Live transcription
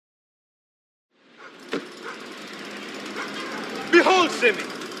Behold, Simi,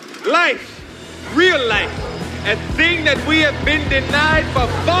 life, real life, a thing that we have been denied for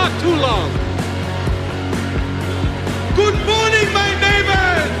far too long. Good morning, my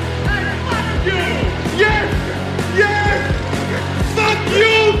neighbors! Fuck you! Yes! Yes! Fuck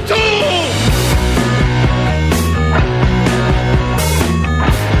you too!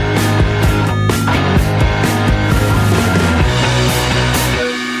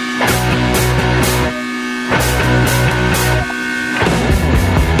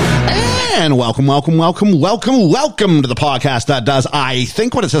 And welcome to the podcast that does, I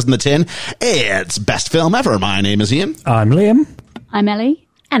think, what it says in the tin. It's Best Film Ever. My name is Ian. I'm Liam. I'm Ellie.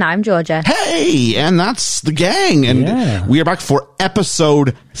 And I'm Georgia. Hey, and that's the gang. And we are back for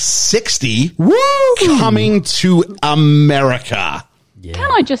episode 60. Woo! Coming to America. Yeah.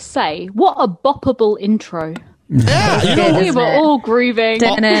 Can I just say, what a boppable intro. Yeah, we were all grooving.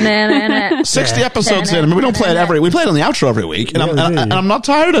 60 episodes in. I mean, we don't play it we play it on the outro every week, and I'm not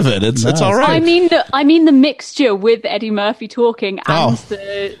tired of it. It's all right. I mean the mixture with Eddie Murphy talking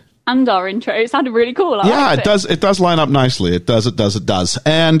and our intro. It sounded really cool. It does. It does line up nicely. It does.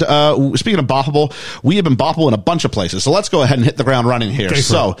 And speaking of boppable, we have been boppable in a bunch of places. So let's go ahead and hit the ground running here.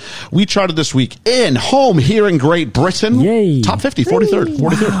 So we charted this week in home here in Great Britain. Yay. Top 50, 43rd.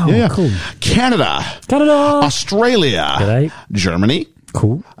 43rd. Wow, yeah. Cool. Canada. Australia. G'day. Germany.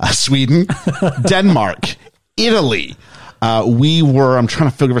 Cool. Sweden. Denmark. Italy. I'm trying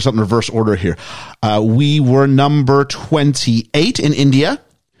to figure something in reverse order here. We were number 28 in India.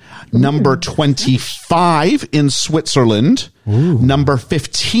 Number 25 in Switzerland. Ooh. Number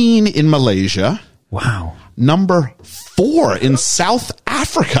 15 in Malaysia. Wow. Number 4 in South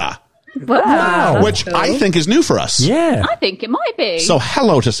Africa. Wow. Which I think is new for us. Yeah. I think it might be. So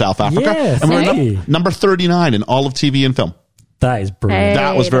hello to South Africa. Yeah, and we're number 39 in all of TV and film. That is brilliant.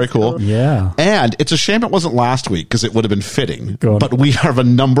 That was very cool. Yeah. And it's a shame it wasn't last week because it would have been fitting. But we are the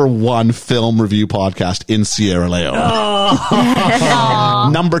number 1 film review podcast in Sierra Leone.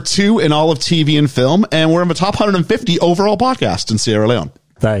 Number 2 in all of TV and film. And we're in the top 150 overall podcast in Sierra Leone.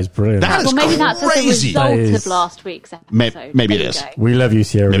 That is brilliant. Maybe that's crazy. as a result of last week's episode. Maybe it is. We love you,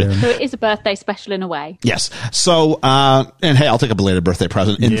 Sierra Leone. So it is a birthday special in a way. Yes. So, and hey, I'll take a belated birthday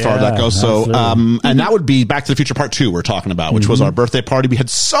present in far that goes. So, absolutely. and that would be Back to the Future Part 2 we're talking about, which was our birthday party. We had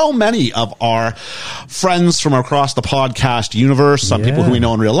so many of our friends from across the podcast universe, some people who we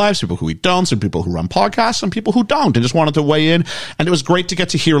know in real life, some people who we don't, some people who run podcasts, some people who don't, and just wanted to weigh in. And it was great to get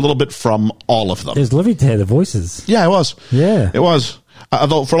to hear a little bit from all of them. It was lovely to hear the voices. Yeah, it was. Yeah. It was.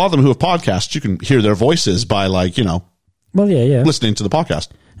 Although for a lot of them who have podcasts, you can hear their voices by listening to the podcast.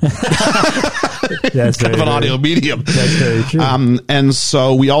 It's kind of an audio medium. That's very true. And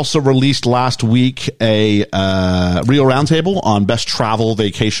so we also released last week a Rio Roundtable on best travel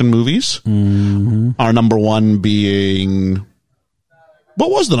vacation movies. Mm-hmm. Our number 1 being,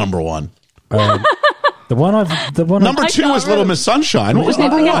 what was the number 1? Number 2 was Little Miss Sunshine. What was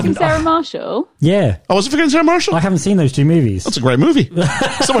number 1? Sarah Marshall. Yeah. Oh, was it Forgetting Sarah Marshall? I haven't seen those 2 movies. That's a great movie.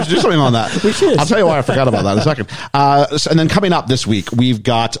 Someone should do something on that. We should. I'll tell you why I forgot about that in a second. And then coming up this week, we've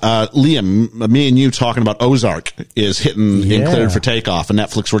got Liam, me and you talking about Ozark is hitting and cleared for takeoff, a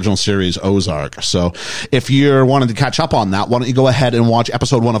Netflix original series, Ozark. So if you're wanting to catch up on that, why don't you go ahead and watch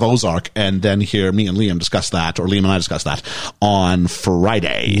episode 1 of Ozark and then hear me and Liam discuss that, or Liam and I discuss that on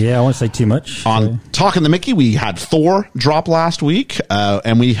Friday. Yeah, I won't say too much. On Talking the Mickey, we had Thor drop last week,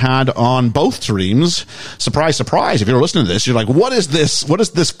 and we had on both streams, surprise, surprise, if you're listening to this, you're like, what is this? What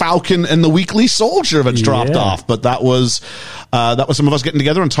is this Falcon and the Weekly Soldier that's dropped off? But that was some of us getting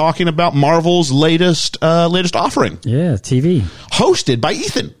together and talking about Marvel's latest offering. Yeah, TV. Hosted by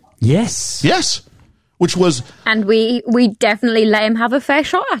Ethan. Yes. Yes. Which was, and we definitely let him have a fair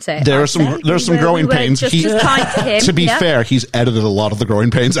shot at it. There's some growing pains. To be fair, he's edited a lot of the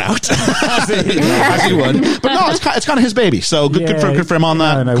growing pains out, as he would. But no, it's kind of his baby. So good for him on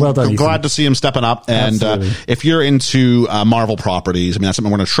that. No, well done. Glad to see him stepping up. And if you're into Marvel properties, I mean, that's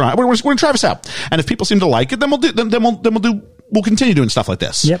something we're going to try. We're going to try this out. And if people seem to like it, then we'll continue doing stuff like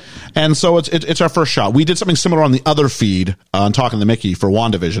this. Yep. And so it's our first shot. We did something similar on the other feed on Talking to Mickey for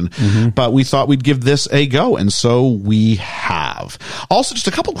WandaVision, but we thought we'd give this a go, and so we have. Also, just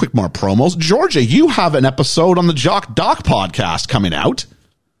a couple quick more promos. Georgia, you have an episode on the Jock Doc podcast coming out.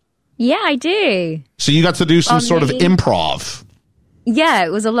 Yeah, I do. So you got to do some sort of improv. Yeah, it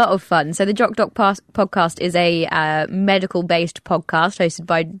was a lot of fun. So the Jock Doc podcast is a medical-based podcast hosted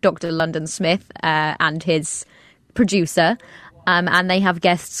by Dr. London Smith and his producer, and they have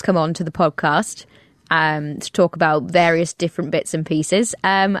guests come on to the podcast to talk about various different bits and pieces.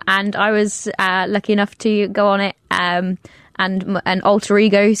 And I was lucky enough to go on it and and an alter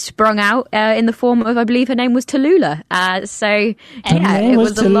ego sprung out in the form of, I believe her name was Tallulah. It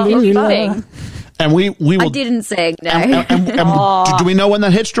was a lot of fun. And we will. I didn't sing, no. And do we know when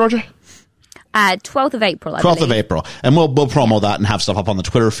that hits, Georgia? 12th of April, I 12th believe. of April. And we'll promo that and have stuff up on the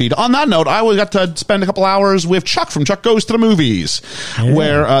Twitter feed. On that note, I got to spend a couple hours with Chuck from Chuck Goes to the Movies,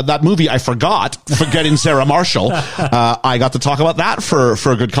 where that movie I forgot, Forgetting Sarah Marshall. I got to talk about that for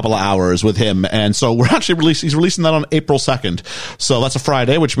a good couple of hours with him. And so we're actually he's releasing that on April 2nd. So that's a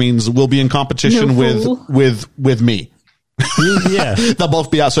Friday, which means we'll be in competition with me. Yeah, they'll both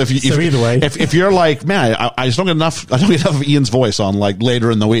be out. So either way, if you're like, man, I just don't get enough. I don't get enough of Ian's voice on like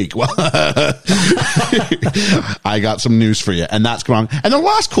later in the week. Well, I got some news for you, and that's going on. And the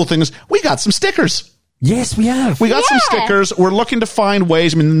last cool thing is we got some stickers. Yes, we have. We got some stickers. We're looking to find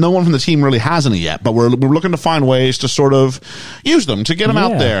ways. I mean, no one from the team really has any yet, but we're looking to find ways to sort of use them, to get them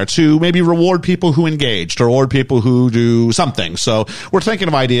out there, to maybe reward people who engaged or reward people who do something. So we're thinking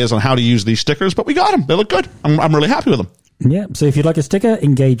of ideas on how to use these stickers, but we got them. They look good. I'm really happy with them. Yeah, so if you'd like a sticker,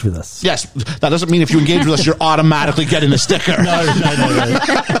 engage with us. Yes, that doesn't mean if you engage with us, you're automatically getting a sticker. No.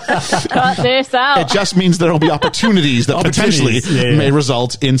 Cut this out. It just means there will be opportunities that potentially may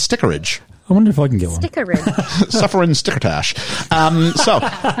result in stickerage. I wonder if I can get one. Stickerage. Suffering stickertash. Sounds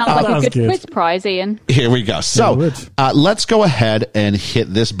like a good good quiz prize, Ian. Here we go. So let's go ahead and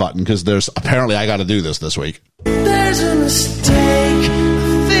hit this button because apparently I got to do this week. There's a mistake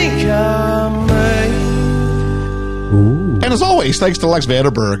I think I made. And as always, thanks to Lex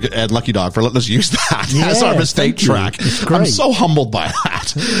Vanderberg and Lucky Dog for letting us use that as our mistake track. I'm so humbled by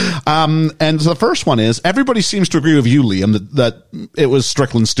that. And so the first one is, everybody seems to agree with you, Liam, that it was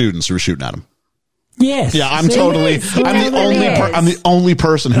Strickland students who were shooting at him. Yes. Yeah, I'm the only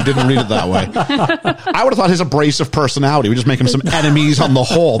person who didn't read it that way. I would have thought his abrasive personality would just make him some enemies on the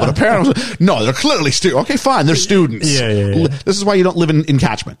whole, but apparently, no, they're clearly students. Okay, fine, they're students. Yeah. This is why you don't live in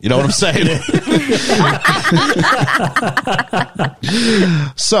Catchment. You know what I'm saying?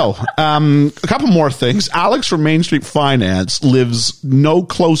 So, a couple more things. Alex from Main Street Finance lives no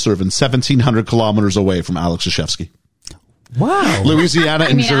closer than 1,700 kilometers away from Alex Zashevsky. Wow. Louisiana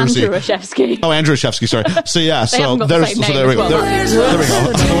and Jersey. Andrew Ashevsky. Oh, Andrew Ashevsky, sorry. So, yeah, so there we go. There we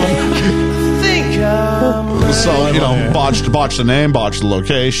go. So, you know, botched the name, botched the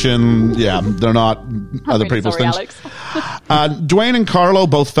location. Yeah, they're not other people's things. Alex. Dwayne and Carlo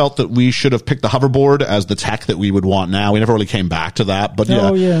both felt that we should have picked the hoverboard as the tech that we would want now. We never really came back to that, but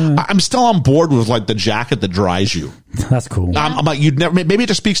I'm still on board with like the jacket that dries you. That's cool. I'm like, maybe it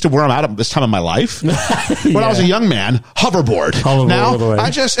just speaks to where I'm at this time in my life. When I was a young man, hoverboard. Now,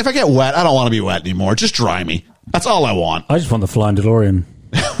 if I get wet, I don't want to be wet anymore. Just dry me. That's all I want. I just want the flying DeLorean.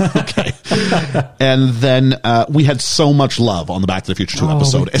 Okay. And then we had so much love on the Back to the Future 2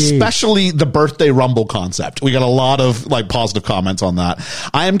 episode, especially the birthday rumble concept. We got a lot of like positive comments on that.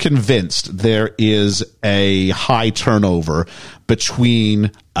 I am convinced there is a high turnover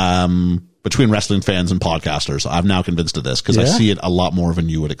between wrestling fans and podcasters. I'm now convinced of this because I see it a lot more than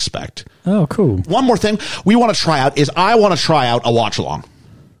you would expect. Oh, cool. One more thing we want to try out is I want to try out a watch along.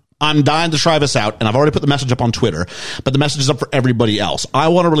 I'm dying to try this out, and I've already put the message up on Twitter, but the message is up for everybody else. I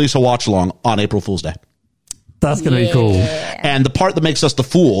want to release a watch-along on April Fool's Day. That's going to be cool. And the part that makes us the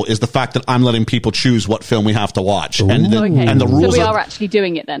fool is the fact that I'm letting people choose what film we have to watch. Ooh. And the rules So we are actually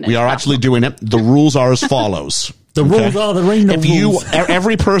doing it then. We are actually doing it. The rules are as follows. The rules are the rain. If you,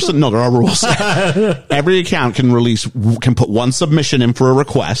 every person, no, there are rules. Every account can put one submission in for a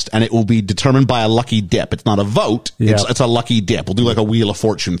request, and it will be determined by a lucky dip. It's not a vote. It's a lucky dip. We'll do like a Wheel of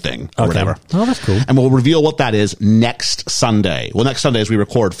Fortune thing or whatever. Oh, that's cool. And we'll reveal what that is next Sunday. Well, next Sunday as we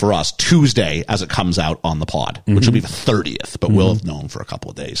record for us, Tuesday as it comes out on the pod, which will be the 30th, but we'll have known for a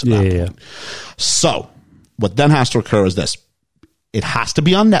couple of days at that point. So what then has to occur is this. It has to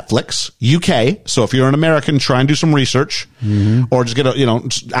be on Netflix, UK. So if you're an American, try and do some research, or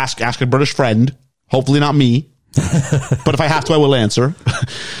just ask a British friend. Hopefully not me, but if I have to, I will answer.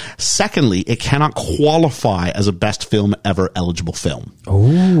 Secondly, it cannot qualify as a best film ever eligible film.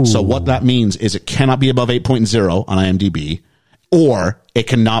 Oh, so what that means is it cannot be above 8.0 on IMDb, or it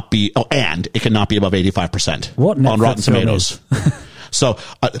cannot be, and it cannot be above 85% on Rotten Tomatoes. So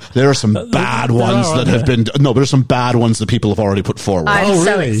there are some bad ones that have been. No, there's some bad ones that people have already put forward. I'm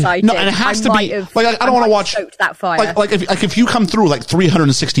so excited. No, and it has to be like I don't want to watch that fire. Like if you come through like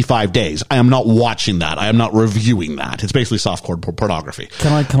 365 days, I am not watching that. I am not reviewing that. It's basically softcore pornography.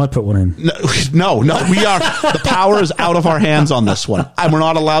 Can I put one in? No. We are the power is out of our hands on this one, and we're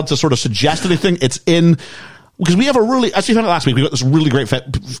not allowed to sort of suggest anything. It's in. because we have a really, as we found out last week, we've got this really great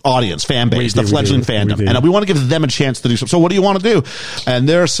audience, fan base, the fledgling fandom, and we want to give them a chance to do something. So what do you want to do? And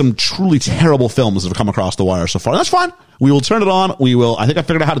there are some truly terrible films that have come across the wire so far. And that's fine. We will turn it on. I think I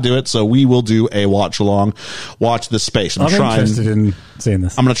figured out how to do it, so we will do a watch this space. I'm interested in seeing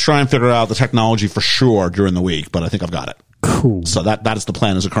this. I'm going to try and figure out the technology for sure during the week, but I think I've got it. Cool. So that is the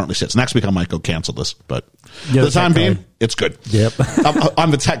plan as it currently sits. Next week I might go cancel this, but for the time being, it's good. Yep.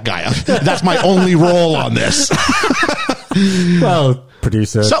 I'm the tech guy. That's my only role on this. Well,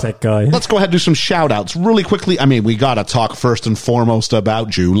 producer, tech guy. Let's go ahead and do some shout outs really quickly. I mean, we got to talk first and foremost about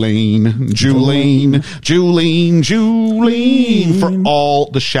Julene for all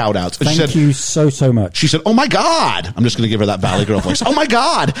the shout outs. Thank you so much. She said, "Oh my God." I'm just going to give her that Valley Girl voice. "Oh my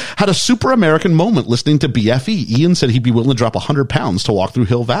God. Had a super American moment listening to BFE. Ian said he'd be willing to drop 100 pounds to walk through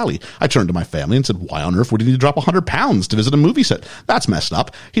Hill Valley. I turned to my family and said, why on earth would he need to drop 100 pounds to visit a movie set? That's messed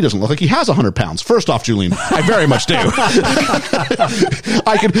up. He doesn't look like he has 100 pounds. First off, Julene, I very much do.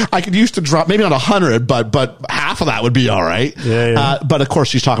 I could use to drop maybe not 100, but half of that would be all right. Yeah. But of course,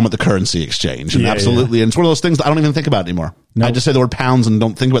 she's talking about the currency exchange, and absolutely, and it's one of those things that I don't even think about anymore. Nope. I just say the word pounds and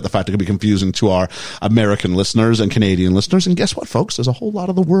don't think about the fact it could be confusing to our American listeners and Canadian listeners. And guess what, folks? There's a whole lot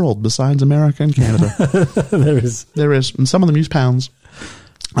of the world besides America and Canada. There is, and some of them use pounds.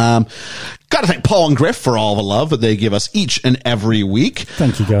 Got to thank Paul and Griff for all the love that they give us each and every week.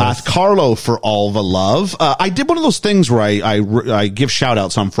 Thank you, guys. Carlo for all the love. I did one of those things where I give shout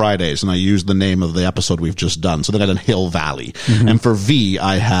outs on Fridays and I use the name of the episode we've just done. So then I did Hill Valley. Mm-hmm. And for V,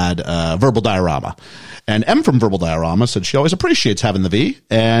 I had Verbal Diorama. And M from Verbal Diorama said she always appreciates having the V.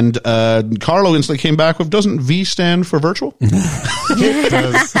 And Carlo instantly came back with, doesn't V stand for virtual? It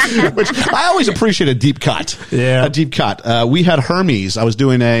does. Which I always appreciate a deep cut. Yeah. A deep cut. We had Hermes. I was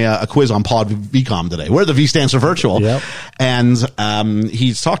doing a quiz on Pod VCOM today, where the V stands for virtual. Yep. And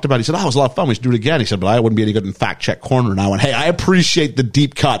he's talked about it. He said, it was a lot of fun. We should do it again. He said, but I wouldn't be any good in Fact Check Corner. And I went, hey, I appreciate the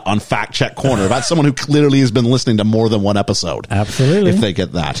deep cut on Fact Check Corner. That's someone who clearly has been listening to more than one episode. Absolutely. If they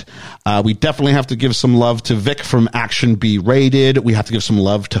get that. We definitely have to give some love to Vic from Action B Rated. We have to give some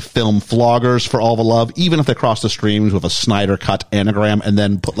love to Film Floggers for all the love, even if they cross the streams with a Snyder Cut anagram and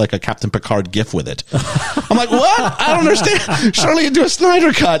then put like a Captain Picard gif with it. I'm like, what? I don't understand. Surely you do a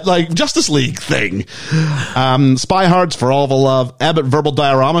Snyder Cut, like Justice League thing. Spy Hards for all the love. Abbott Verbal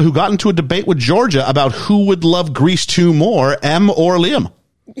Diorama, who got into a debate with Georgia about who would love Grease 2 more, M or Liam.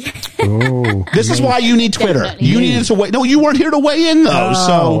 Oh, this is why you need Twitter. Definitely. You needed to weigh. No, you weren't here to weigh in though.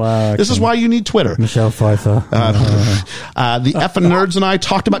 Okay. This is why you need Twitter. Michelle Pfeiffer. The effing nerds and I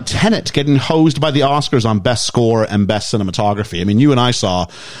talked about Tenet getting hosed by the Oscars on Best Score and Best Cinematography. I mean, you and I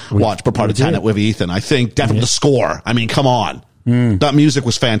watched part of Tenet with Ethan. I think definitely the score. I mean, come on. That music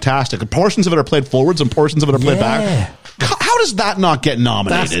was fantastic. Portions of it are played forwards and portions of it are played back. How does that not get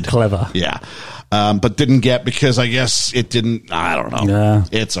nominated? That's clever. Yeah. But didn't get because I guess it didn't. I don't know. Yeah.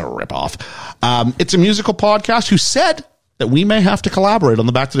 It's a ripoff. It's a musical podcast who said that we may have to collaborate on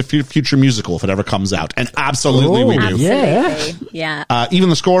the Back to the Future musical if it ever comes out. And absolutely we do. Yeah. Even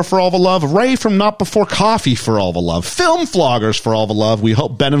the score for all the love. Ray from Not Before Coffee for all the love. Film Floggers for all the love. We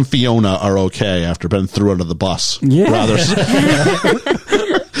hope Ben and Fiona are okay after Ben threw under the bus. Yeah.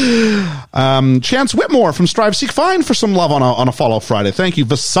 Chance Whitmore from Strive Seek Find for some love on a follow Friday. Thank you.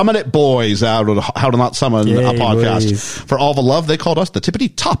 The Summon It Boys out of How to Not Summon a podcast boys. For all the love. They called us the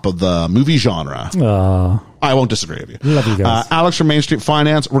tippity top of the movie genre. I won't disagree with you. Love you guys. Alex from Main Street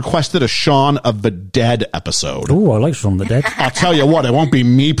Finance requested a Shaun of the Dead episode. Oh, I like Shaun of the Dead. I'll tell you what, it won't be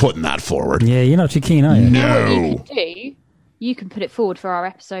me putting that forward. Yeah, you're not too keen, are you? No. You can put it forward for our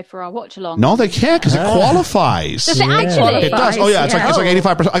episode for our watch along. No, they can't because it qualifies. Does it actually? It does. Oh yeah, it's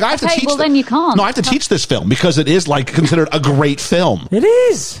like 85%. Like, I have to teach. Well, then you can't. No, I have to teach this film because it is like considered a great film. It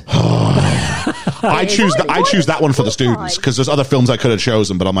is. I choose that one for the students because there's other films I could have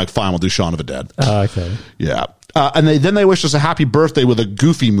chosen, but I'm like, fine, we'll do Shaun of the Dead. Okay. Yeah. And they wish us a happy birthday with a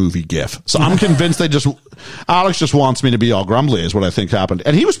Goofy movie gif. So I'm convinced Alex just wants me to be all grumbly is what I think happened.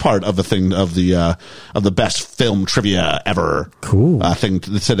 And he was part of the thing of the best film trivia ever. Cool. Thing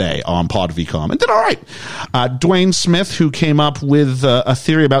today on Pod VCOM and did all right. Dwayne Smith, who came up with a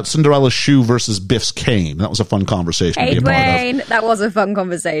theory about Cinderella's shoe versus Biff's cane. That was a fun conversation to be a part of. Dwayne, that was a fun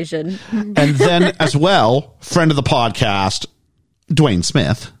conversation. And then as well, friend of the podcast, Dwayne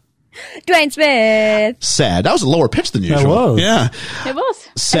Smith. Dwayne Smith said, that was a lower pitch than usual. That was. Yeah. It was.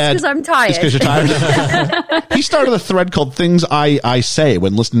 Said, because I'm tired. It's because you're tired. He started a thread called Things I Say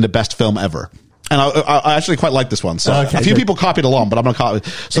When Listening to Best Film Ever. And I actually quite like this one. So a few people copied along, but I'm going to copy.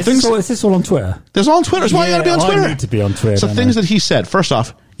 So is this all on Twitter? There's all on Twitter. That's why you got to be on Twitter. I need to be on Twitter. So things that he said. First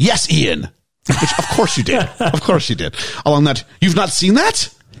off, yes, Ian. Which of course you did. Of course you did. Along that, you've not seen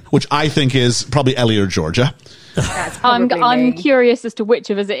that? which I think is probably Ellie or Georgia. That's I'm probably me. curious as to which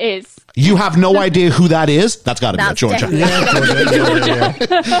of us it is. You have no idea who that is? That's got to be Georgia.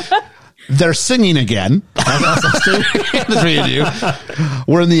 definitely- They're singing again. The three of you.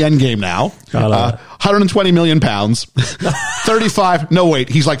 We're in the end game now. 120 million pounds. 35. No, wait.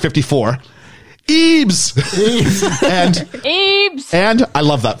 He's like 54. Ebes. And I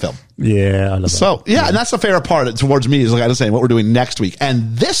love that film. Yeah, I love that. So, yeah, and that's the fair part towards me is like I was saying what we're doing next week.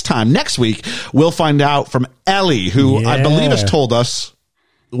 And this time, next week, we'll find out from Ellie, who I believe has told us.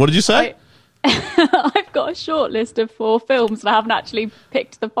 What did you say? I've got a short list of 4 films, and I haven't actually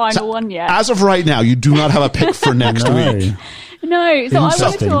picked the final one yet. As of right now, you do not have a pick for next week. No, so I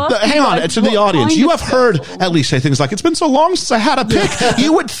wanted to ask Hang you on, guys to the what audience. kind You of have heard film. Ellie say things like, it's been so long since I had a pick.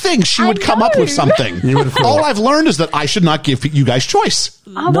 You would think she would come up with something. You would have thought. All I've learned is that I should not give you guys choice.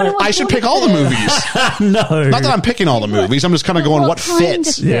 I should pick all the movies. No. Not that I'm picking all the movies. I'm just kind of going what kind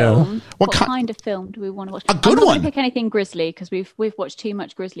fits. of film? What What ki- kind of film do we want to watch? A good I'm not one. going to pick anything grisly because we've watched too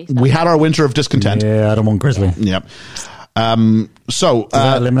much grisly stuff. We had our winter of discontent. Yeah, I don't want Grizzly. Does Yep. So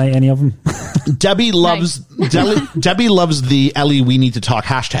that eliminate any of them? Debbie loves the Ellie we need to talk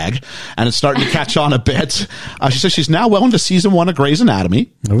hashtag, and it's starting to catch on a bit. She says she's now well into season 1 of Grey's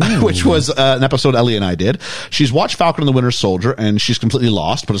Anatomy, which was an episode Ellie and I did. She's watched Falcon and the Winter Soldier, and she's completely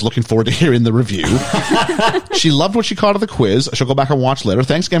lost, but is looking forward to hearing the review. She loved what she caught of the quiz. She'll go back and watch later.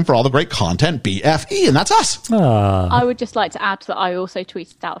 Thanks again for all the great content, BFE, and that's us. I would just like to add that I also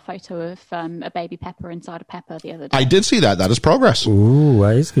tweeted out a photo of a baby pepper inside a pepper the other day. I did see that. That is progress. Ooh,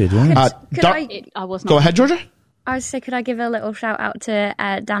 that is good. Yeah. Could I I was not. Go ahead, Georgia. I was say, could I give a little shout out to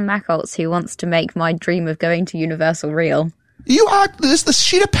Dan Mackholtz, who wants to make my dream of going to Universal real? You are the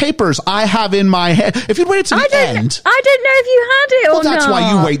sheet of papers I have in my head. If you'd waited till the end, I don't know if you had it or that's not. why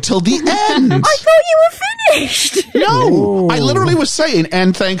you wait till the end. I thought you were finished. No, I literally was saying,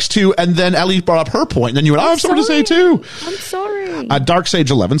 and thanks to, and then Ellie brought up her point, and then you went, I have something to say too. I'm sorry. Dark Sage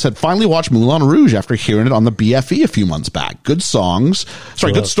 11 said, finally watched Moulin Rouge after hearing it on the BFE a few months back. Good songs.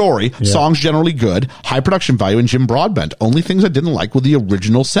 Sorry, good story. Yeah. Songs generally good. High production value and Jim Broadbent. Only things I didn't like were the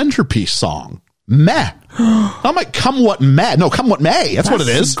original centerpiece song. Meh. I'm like, come what may. No, come what may. That's what it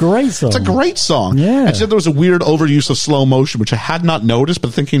is. A great song. It's a great song. Yeah. And she said there was a weird overuse of slow motion, which I had not noticed,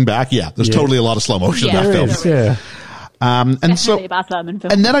 but thinking back, there's totally a lot of slow motion in that There film. is, yeah. And so, Definitely a Baz Luhrmann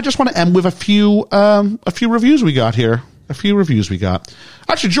film. and then I just want to end with a few reviews we got here.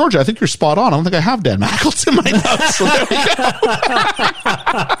 Actually, Georgia, I think you're spot on. I don't think I have Dan Mackholtz in my notes. So there we go.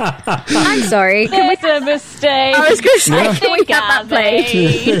 I'm sorry. It's a mistake. I was going to say, can we have that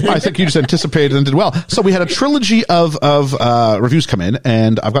played? I think you just anticipated and did well. So we had a trilogy of reviews come in,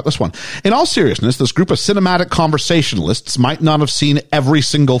 and I've got this one. In all seriousness, this group of cinematic conversationalists might not have seen every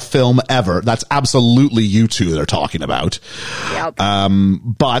single film ever. That's absolutely you two they're talking about. Yep.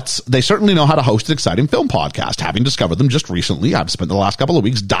 But they certainly know how to host an exciting film podcast. Having discovered them just recently, I've spent the last couple of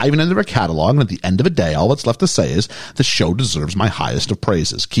weeks diving into their catalog, and at the end of the day, all that's left to say is the show deserves my highest of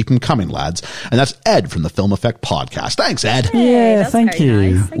praises. Keep them coming, lads. And that's Ed from the Film Effect Podcast. Thanks, Ed. Yeah, That's thank very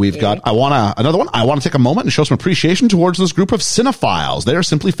you. nice. Thank We've you. got, another one. I want to take a moment and show some appreciation towards this group of cinephiles. They are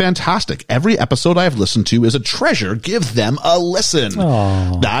simply fantastic. Every episode I have listened to is a treasure. Give them a listen.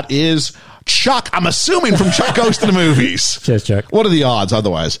 Aww. That is Chuck, I'm assuming from Chuck Goes to the Movies. Cheers, Chuck. What are the odds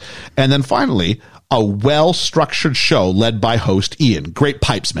otherwise? And then finally, a well-structured show led by host Ian, great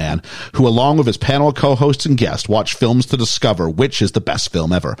pipes man, who along with his panel of co-hosts and guests watch films to discover which is the best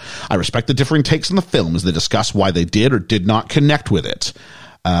film ever. I respect the differing takes on the film as they discuss why they did or did not connect with it.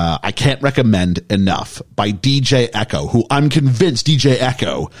 I can't recommend enough by DJ Echo, who I'm convinced DJ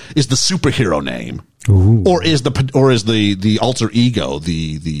Echo is the superhero name. Ooh. Or is the alter ego,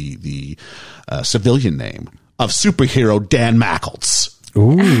 the civilian name of superhero Dan Mackholtz.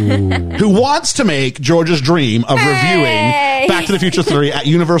 Ooh. Who wants to make George's dream of reviewing Back to the Future 3 at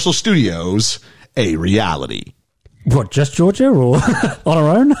Universal Studios a reality. What, just Georgia or on her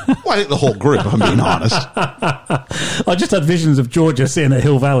own? Well, I think the whole group, if I'm being honest. I just had visions of Georgia sitting at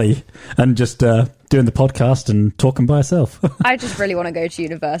Hill Valley and just doing the podcast and talking by herself. I just really want to go to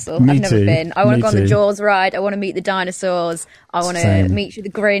Universal. Me I've never too. been. I want to Me go on the too. Jaws ride. I want to meet the dinosaurs. I want to Same. meet the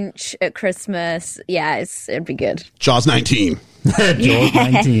Grinch at Christmas. Yeah, it'd be good. Jaws 19. Jaws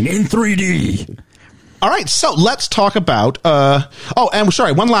 19 in 3D. All right, so let's talk about... and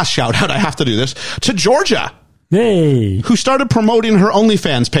sorry, one last shout-out. I have to do this. To Georgia, Hey. who started promoting her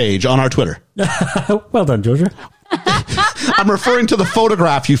OnlyFans page on our Twitter. Well done, Georgia. I'm referring to the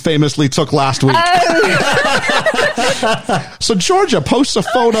photograph you famously took last week. So Georgia posts a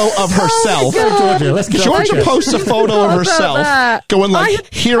photo of herself. Georgia, let's get Georgia posts a photo of herself going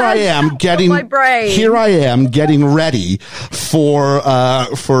like, here I am getting ready for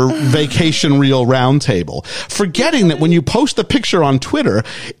Vacation Reel Roundtable. Forgetting that when you post the picture on Twitter,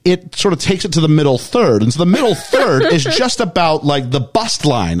 it sort of takes it to the middle third. And so the middle third is just about like the bust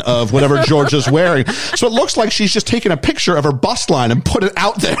line of whatever Georgia's wearing. So it looks like she's just taken a picture of her bust line and put it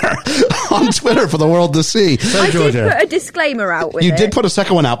out there on Twitter for the world to see. I did put a disclaimer out with it. You did put a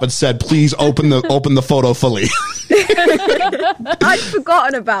second one out, but said, please open the photo fully. I'd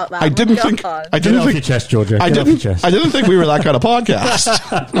forgotten about that. I didn't think. Get off your chest, Georgia. I didn't think we were that kind of podcast.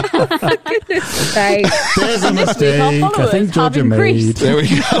 There's a mistake. I think Georgia made. There we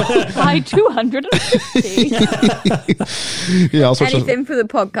go. By 250. Yeah, Anything for the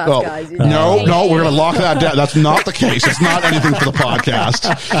podcast, guys. No, we're going to lock that down. That's not the case. It's not anything for the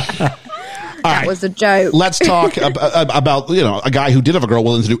podcast. That was a joke. Let's talk about a guy who did have a girl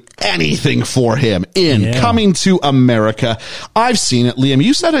willing to do anything for him in Coming to America. I've seen it, Liam.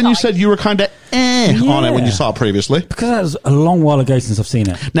 You said it, and you said you were kind of on it when you saw it previously. Because that was a long while ago since I've seen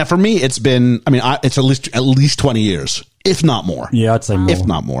it. Now, for me, it's been. It's at least 20 years, if not more. Yeah, I'd say more. If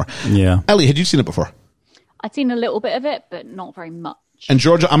not more. Yeah. Ellie, had you seen it before? I'd seen a little bit of it, but not very much. And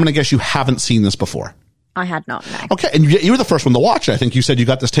Georgia, I'm going to guess you haven't seen this before. I had not, no. Okay, and you were the first one to watch it. I think you said you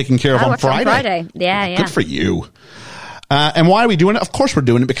got this taken care of on Friday. On Friday. Yeah. Good for you. And why are we doing it? Of course we're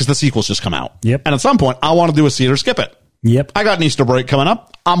doing it because the sequel's just come out. Yep. And at some point, I want to do a see it or skip it. Yep. I got an Easter break coming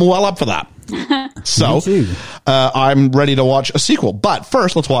up. I'm well up for that. So, I'm ready to watch a sequel. But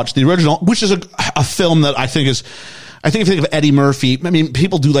first, let's watch the original, which is a film that I think is... I think if you think of Eddie Murphy,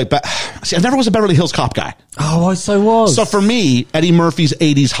 people do like... See, I never was a Beverly Hills Cop guy. Oh, I so was. So for me, Eddie Murphy's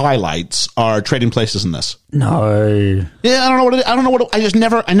 80s highlights are Trading Places in this. No. Yeah, I don't know what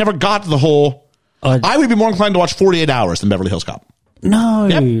I never got the whole... I would be more inclined to watch 48 Hours than Beverly Hills Cop. No.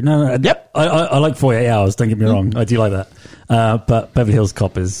 Yep. I like 48 Hours, don't get me wrong. I do like that. But Beverly Hills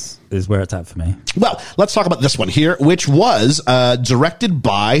Cop is where it's at for me. Well, let's talk about this one here, which was directed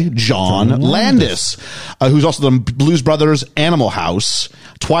by John Landis, who's also done Blues Brothers, Animal House,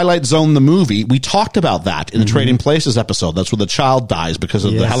 Twilight Zone, the movie. We talked about that in the Trading Places episode. That's where the child dies because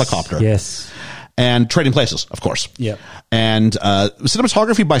of the helicopter. Yes. And Trading Places, of course. Yeah. And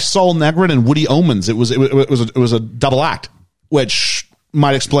cinematography by Saul Negrin and Woody Omens. It was a double act, which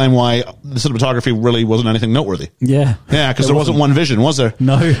might explain why the cinematography really wasn't anything noteworthy. Yeah. Yeah, because there wasn't one vision, was there?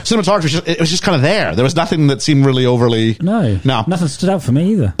 No. Cinematography, it was just kind of there. There was nothing that seemed really overly... No. Nothing stood out for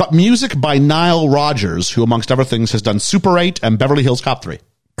me either. But music by Nile Rodgers, who, amongst other things, has done Super 8 and Beverly Hills Cop 3.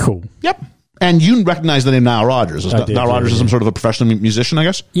 Cool. Yep. And you recognize the name Nile Rodgers. Nile Rodgers is some sort of a professional musician, I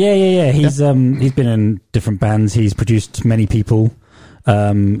guess? Yeah. He's been in different bands. He's produced many people.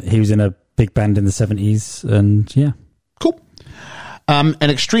 He was in a big band in the 70s, and yeah. Cool. An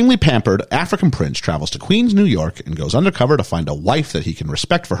extremely pampered African prince travels to Queens, New York, and goes undercover to find a wife that he can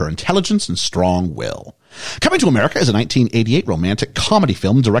respect for her intelligence and strong will. Coming to America is a 1988 romantic comedy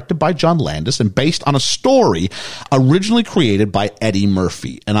film directed by John Landis and based on a story originally created by Eddie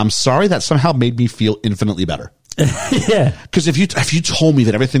Murphy. And I'm sorry that somehow made me feel infinitely better. Yeah. Because if you told me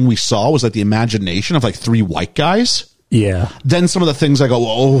that everything we saw was like the imagination of like three white guys... Yeah. Then some of the things I go,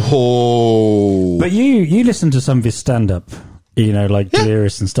 oh. But you listen to some of his stand-up, like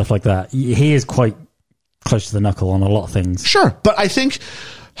Delirious and stuff like that. He is quite close to the knuckle on a lot of things. Sure, but I think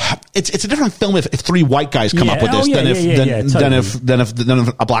it's a different film if three white guys come up with this than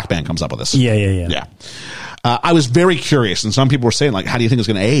if a black band comes up with this. Yeah. I was very curious, and some people were saying, like, how do you think it's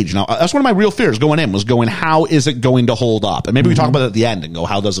going to age? Now, that's one of my real fears going in, how is it going to hold up? And maybe we talk about it at the end and go,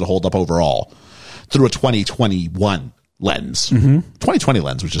 how does it hold up overall through a 2021 lens? 2020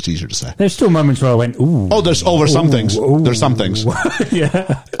 lens was just easier to say. There's still moments where I went, ooh. Oh, there's some things. There's some things.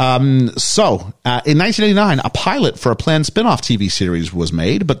 Yeah. So, in 1989, a pilot for a planned spin-off TV series was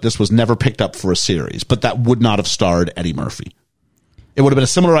made, but this was never picked up for a series. But that would not have starred Eddie Murphy. It would have been a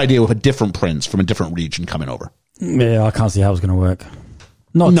similar idea with a different prince from a different region coming over. Yeah, I can't see how it was going to work.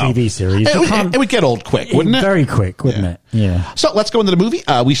 Not a TV series. It would get old quick, wouldn't it? Very quick, wouldn't it? Yeah. So let's go into the movie.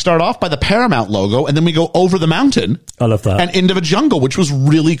 We start off by the Paramount logo, and then we go over the mountain. I love that. And into the jungle, which was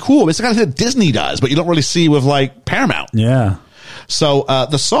really cool. It's the kind of thing that Disney does, but you don't really see with, like, Paramount. Yeah. So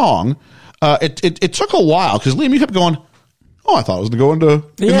the song, it took a while, because Liam, you kept going, oh, I thought it was going to go into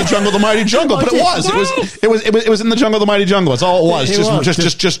In the Jungle, the Mighty Jungle, but it was. It was In the Jungle, the Mighty Jungle. That's all it was.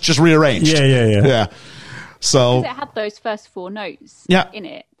 Just rearranged. Yeah. So it had those first 4 notes in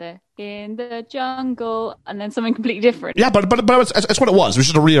it. The in the jungle, and then something completely different. Yeah, but it's what it was. It was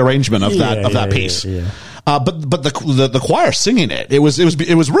just a rearrangement of that piece. Yeah. But the choir singing it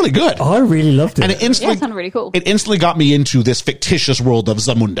was really good. I really loved it. And it instantly sounded really cool. It instantly got me into this fictitious world of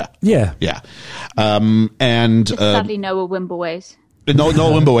Zamunda. Yeah. And sadly, Noah Wimbleways. No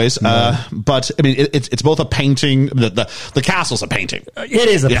Wimboways. But I mean, it's both a painting. The castle's a painting. It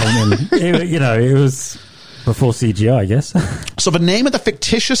is a painting. It was before CGI, I guess. So the name of the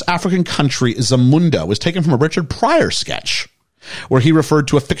fictitious African country, Zamunda, was taken from a Richard Pryor sketch, where he referred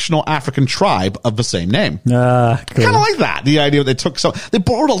to a fictional African tribe of the same name. Cool. Kind of like that. The idea that they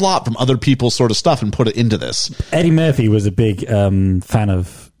borrowed a lot from other people's sort of stuff and put it into this. Eddie Murphy was a big fan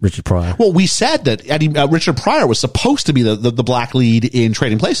of Richard Pryor. Well, we said that Richard Pryor was supposed to be the black lead in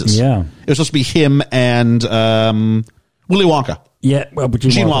Trading Places. Yeah. It was supposed to be him and Willy Wonka. Yeah, well,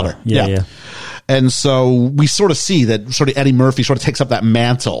 Gene Wilder. Yeah. And so we sort of see that sort of Eddie Murphy sort of takes up that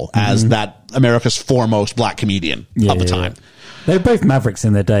mantle as that America's foremost black comedian of the time. They were both mavericks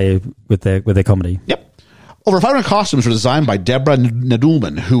in their day with their comedy. Yep. Over 500 costumes were designed by Deborah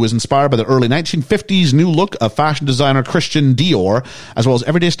Nadoolman, who was inspired by the early 1950s new look of fashion designer Christian Dior, as well as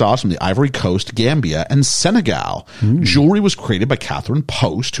everyday styles from the Ivory Coast, Gambia, and Senegal. Jewelry was created by Catherine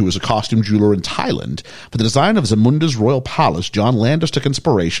Post, who was a costume jeweler in Thailand. For the design of Zamunda's Royal Palace, John Landis took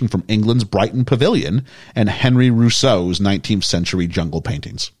inspiration from England's Brighton Pavilion and Henry Rousseau's 19th century jungle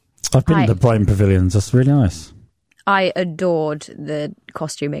paintings. I've been to the Brighton Pavilions. That's really nice. I adored the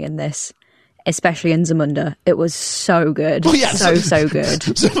costuming in this, especially in Zamunda. It was so good. Oh, yeah. So good.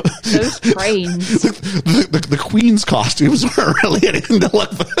 Those trains. The Queen's costumes weren't really anything to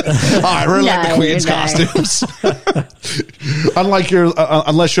look for. Oh, I really like the Queen's costumes. Unless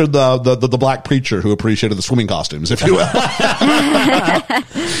you're the black preacher who appreciated the swimming costumes, if you will.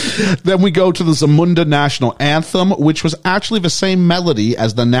 Then we go to the Zamunda National Anthem, which was actually the same melody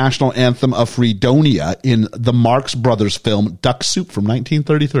as the national anthem of Fredonia in the Marx Brothers film Duck Soup from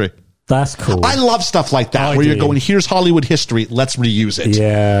 1933. That's cool. I love stuff like that, where you're going, here's Hollywood history, let's reuse it.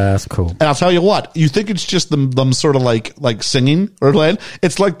 Yeah, that's cool. And I'll tell you what, you think it's just them sort of like singing or playing.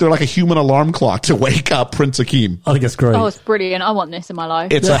 It's like they're like a human alarm clock to wake up Prince Akeem. I think it's great. Oh, it's brilliant. I want this in my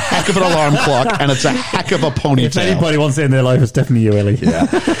life. It's a heck of an alarm clock, and it's a heck of a ponytail. If anybody wants it in their life, it's definitely you, Ellie. Yeah.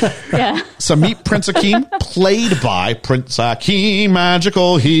 Yeah. So meet Prince Akeem, played by Prince Akeem,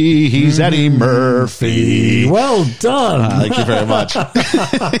 magical he's Eddie Murphy. Well done. Thank you very much.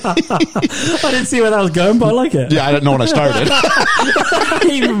 I didn't see where that was going, but I like it. Yeah, I didn't know when I started.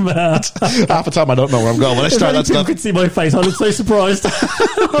 Even that. Half the time I don't know where I'm going when I start that stuff. You could see my face. I was so surprised.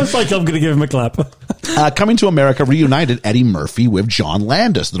 I was like, I'm going to give him a clap. Coming to America reunited Eddie Murphy with John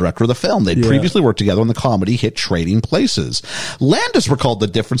Landis, the director of the film. They'd previously worked together on the comedy hit Trading Places. Landis recalled the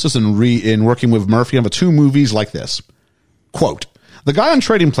differences in working with Murphy on the 2 movies like this. Quote, "The guy on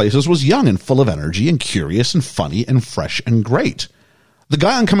Trading Places was young and full of energy and curious and funny and fresh and great. The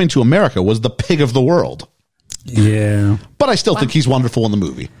guy on Coming to America was the pig of the world." Yeah. But I still think he's wonderful in the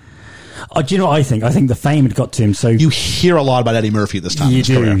movie. Do you know what I think? I think the fame had got to him. So you hear a lot about Eddie Murphy at this time. You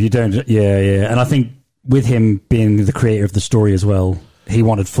do. You don't. Yeah. And I think with him being the creator of the story as well, he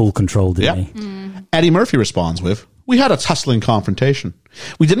wanted full control, didn't he? Eddie Murphy responds with, "We had a tussling confrontation.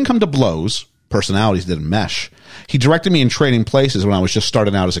 We didn't come to blows. Personalities didn't mesh. He directed me in Trading Places when I was just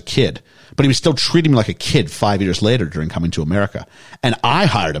starting out as a kid, but he was still treating me like a kid 5 years later during Coming to America. And I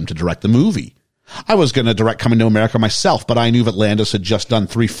hired him to direct the movie. I was going to direct Coming to America myself, but I knew that Landis had just done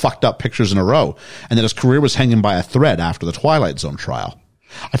 3 fucked up pictures in a row, and that his career was hanging by a thread after the Twilight Zone trial.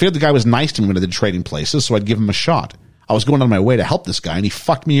 I figured the guy was nice to me when I did Trading Places, so I'd give him a shot. I was going on my way to help this guy, and he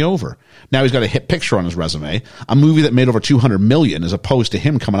fucked me over. Now he's got a hit picture on his resume, a movie that made over $200 million, as opposed to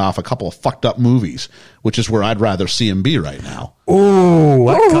him coming off a couple of fucked up movies, which is where I'd rather see him be right now." Oh,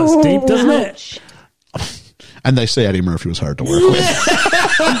 that cuts deep, doesn't it? And they say Eddie Murphy was hard to work with.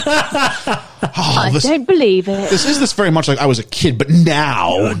 I don't believe it. This is very much like I was a kid, but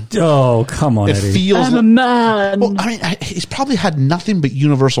now. Oh, come on, it Eddie. Feels I'm a man. Well, I mean, he's probably had nothing but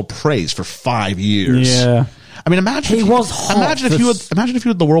universal praise for 5 years. Yeah. I mean, imagine he was hot. Imagine if you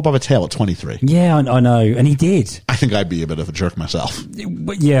had the world by the tail at 23. Yeah, I know, and he did. I think I'd be a bit of a jerk myself.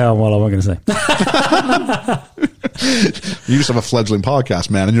 Yeah, well, I wasn't going to say. You just have a fledgling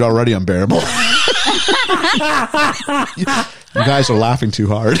podcast, man, and you're already unbearable. You guys are laughing too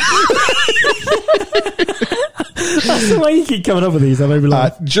hard. That's the way you keep coming up with these. I made me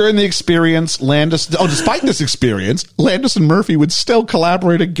laugh. During the experience, despite this experience, Landis and Murphy would still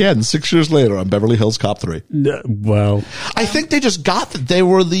collaborate again 6 years later on Beverly Hills Cop 3. Well, I think they just got that they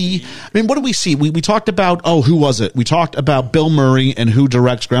were the. I mean, what did we see? We talked about. Oh, who was it? We talked about Bill Murray and who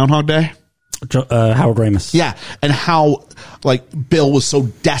directs Groundhog Day. Harold Ramis. Yeah, and how like Bill was so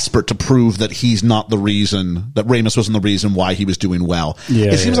desperate to prove that he's not the reason, that Ramis wasn't the reason why he was doing well.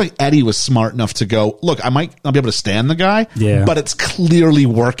 Yeah, it seems like Eddie was smart enough to go, look, I might not be able to stand the guy, but it's clearly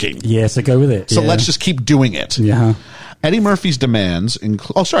working. Yeah, so go with it. So let's just keep doing it. Yeah. Eddie Murphy's demands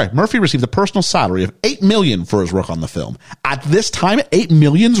include... Murphy received a personal salary of $8 million for his work on the film. At this time, $8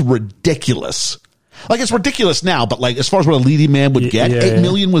 million's ridiculous. Like, it's ridiculous now, but like as far as what a leading man would get, $8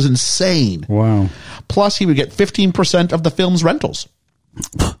 million was insane. Wow. Plus, he would get 15% of the film's rentals.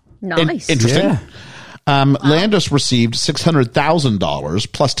 Nice. Interesting. Yeah. Landis received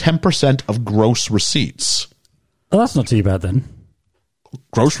 $600,000 plus 10% of gross receipts. Oh, that's not too bad then.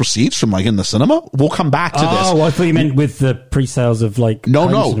 Gross receipts from like in the cinema? We'll come back to this. Oh, I thought you meant with the pre-sales of like... No.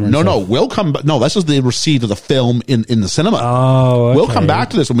 We'll come back. No, this is the receipt of the film in the cinema. Oh, okay. We'll come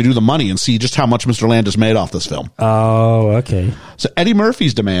back to this when we do the money and see just how much Mr. Landis made off this film. Oh, okay. So Eddie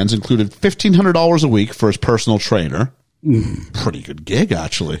Murphy's demands included $1,500 a week for his personal trainer. Pretty good gig,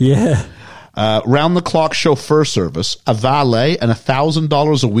 actually. Yeah. Round-the-clock chauffeur service, a valet, and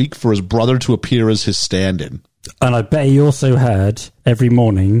 $1,000 a week for his brother to appear as his stand-in. And I bet he also had, every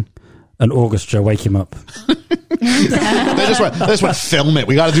morning, an orchestra wake him up. They just went, film it.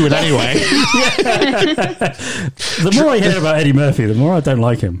 We got to do it anyway. The more I hear about Eddie Murphy, the more I don't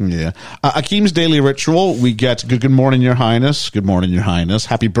like him. Yeah. Akeem's daily ritual, we get good morning, Your Highness. Good morning, Your Highness.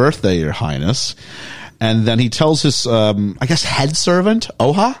 Happy birthday, Your Highness. And then he tells his, head servant,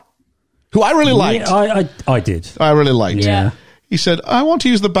 Oha, who I really liked. Yeah, I did. I really liked. Yeah. He said, I want to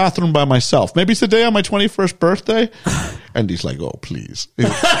use the bathroom by myself. Maybe it's the day on my 21st birthday. And he's like, oh, please. He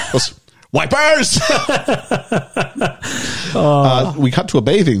goes, wipers! We cut to a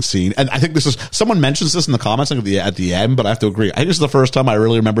bathing scene. And I think someone mentions this in the comments at the end, but I have to agree. I think this is the first time I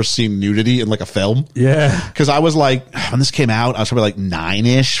really remember seeing nudity in like a film. Yeah. Because I was like, when this came out, I was probably like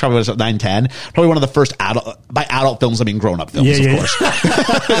 9-ish, probably 9, 10. Probably one of the first by adult films, I mean grown-up films, of course.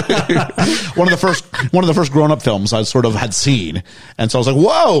 One of the first grown-up films I sort of had seen. And so I was like,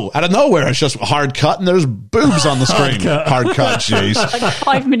 whoa, out of nowhere, it's just a hard cut and there's boobs on the screen. Hard cut, jeez. Like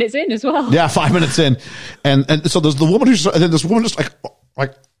 5 minutes in as well. Yeah, 5 minutes in. And so there's the woman and then this woman just like,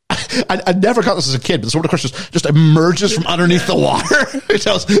 I never caught this as a kid, but this woman, of course, just emerges from underneath the water. It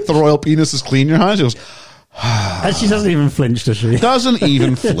tells the royal penis is clean, Your Highness. She goes, and she doesn't even flinch, does she? Doesn't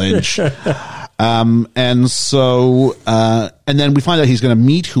even flinch. And then we find out he's going to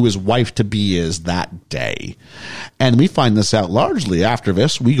meet who his wife-to-be is that day. And we find this out largely after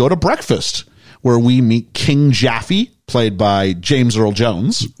this. We go to breakfast, where we meet King Jaffe, played by James Earl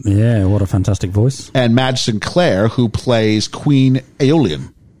Jones. Yeah, what a fantastic voice. And Madge Sinclair, who plays Queen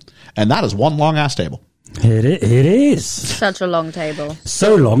Aeolian. And that is one long-ass table. It is. Such a long table.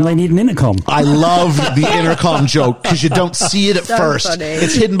 So long, they need an intercom. I love the intercom joke because you don't see it at first. Funny.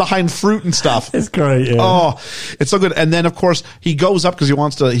 It's hidden behind fruit and stuff. It's great, yeah. Oh, it's so good. And then, of course, he goes up because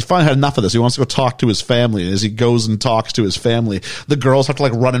he's finally had enough of this. He wants to go talk to his family. And as he goes and talks to his family, the girls have to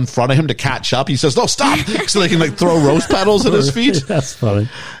like run in front of him to catch up. He says, no, stop. So they can like throw rose petals at his feet. That's funny.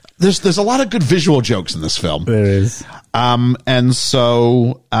 There's a lot of good visual jokes in this film. There is. And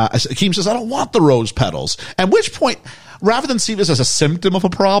so Akeem says, I don't want the rose petals. At which point, rather than see this as a symptom of a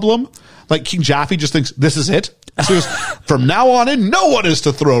problem, like King Jaffe just thinks, this is it. So he goes, from now on in, no one is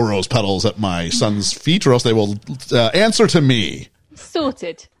to throw rose petals at my son's feet or else they will answer to me.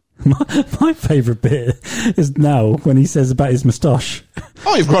 Sorted. My favourite bit is now when he says about his moustache.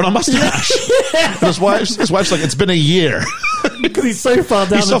 Oh, you've grown a mustache. Yeah. His wife's like, it's been a year. Because he's so far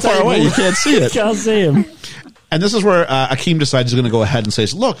down he's so far away, you can't see it. You can't see him. And this is where Akeem decides he's going to go ahead and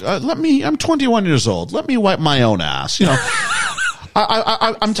says, look, I'm 21 years old. Let me wipe my own ass. You know,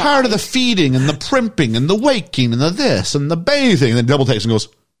 I'm tired of the feeding and the primping and the waking and the this and the bathing. And then double takes and goes,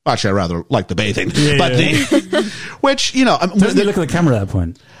 actually, I rather like the bathing. Yeah, but which, you know. Doesn't he look at the camera at that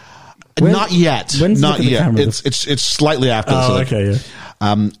point? Not yet. Not yet. It's slightly after. Oh, okay, yeah.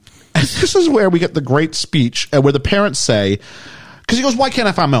 This is where we get the great speech where the parents say, because he goes, why can't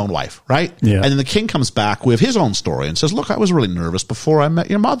I find my own wife, right? Yeah. And then the king comes back with his own story and says, look, I was really nervous before I met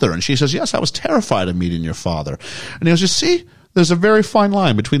your mother. And she says, yes, I was terrified of meeting your father. And he goes, you see, there's a very fine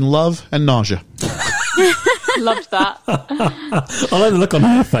line between love and nausea. Loved that. I like the look on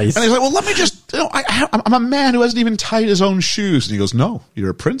her face. And he's like, well, let me just, I'm a man who hasn't even tied his own shoes. And he goes, no,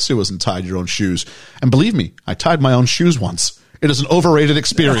 you're a prince who hasn't tied your own shoes. And believe me, I tied my own shoes once. It is an overrated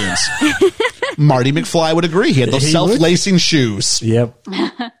experience. Marty McFly would agree. He had those self-lacing shoes. Yep.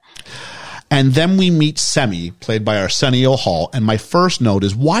 And then we meet Semi, played by Arsenio Hall. And my first note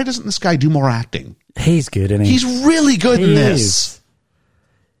is, why doesn't this guy do more acting? He's good, isn't he? He's really good in this. Is.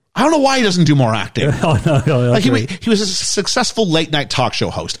 I don't know why he doesn't do more acting. No, Like he was a successful late night talk show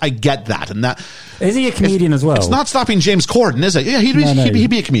host. I get that, and that is he a comedian as well? It's not stopping James Corden, is it? Yeah, he'd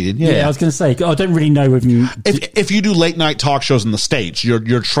be a comedian. Yeah, I was going to say, I don't really know if you. If you do late night talk shows in the States,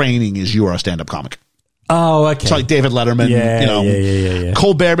 your training is you are a stand up comic. Oh, okay. So like David Letterman, Yeah.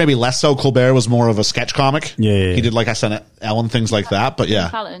 Colbert maybe less so. Colbert was more of a sketch comic. Yeah. He did like SNL and things like that. But yeah,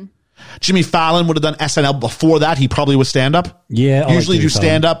 Fallon. Jimmy Fallon would have done SNL before that. He probably was stand up. Yeah, I usually like do Jimmy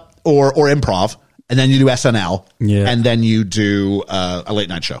stand up or improv, and then you do SNL. Yeah, and then you do a late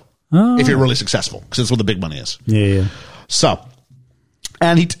night show if you're really successful, because that's where the big money is. Yeah. So,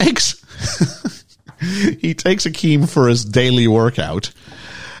 and he takes Akeem for his daily workout.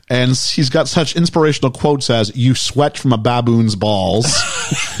 And he's got such inspirational quotes as, "You sweat from a baboon's balls,"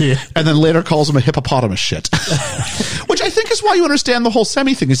 and then later calls him a hippopotamus shit. Which I think is why you understand the whole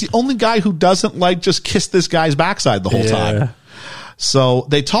Semi thing. He's the only guy who doesn't like just kiss this guy's backside the whole time. So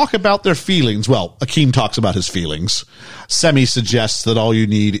they talk about their feelings. Well, Akeem talks about his feelings. Semi suggests that all you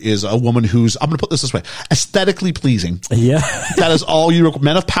need is a woman who's, I'm going to put this way, aesthetically pleasing. Yeah. That is all you,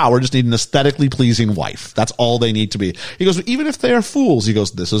 men of power just need an aesthetically pleasing wife. That's all they need to be. He goes, even if they are fools, he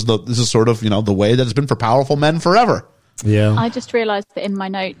goes, this is sort of, the way that it's been for powerful men forever. Yeah. I just realised that in my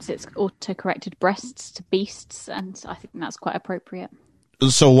notes it's auto-corrected breasts to beasts, and I think that's quite appropriate.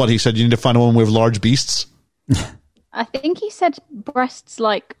 So what, he said you need to find a woman with large beasts? I think he said breasts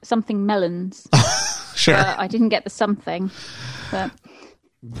like something melons. Sure. I didn't get the something. But.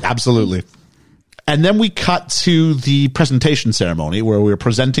 Absolutely. And then we cut to the presentation ceremony where we're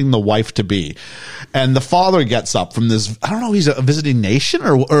presenting the wife to be, and the father gets up from this. I don't know. He's a visiting nation,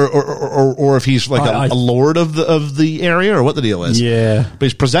 or if he's like a lord of the area, or what the deal is. Yeah. But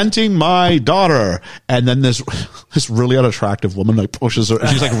he's presenting my daughter, and then this really unattractive woman like pushes her.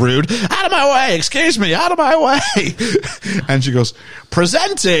 She's like rude. Out of my way! Excuse me! Out of my way! And she goes,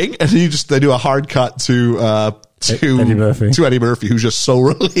 presenting, and they do a hard cut to Eddie Murphy, who's just so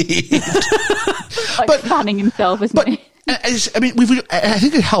relieved. Fanning himself, isn't he? I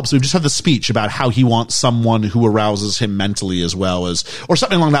think it helps. We've just had the speech about how he wants someone who arouses him mentally as well as, or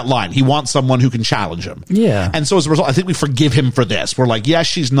something along that line. He wants someone who can challenge him. Yeah. And so as a result, I think we forgive him for this. We're like, yes,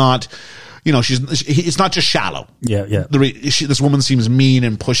 she's not, it's not just shallow. Yeah. This woman seems mean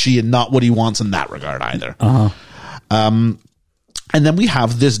and pushy and not what he wants in that regard either. And then we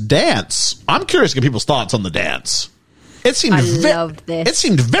have this dance. I'm curious to get people's thoughts on the dance. It seemed loved this. It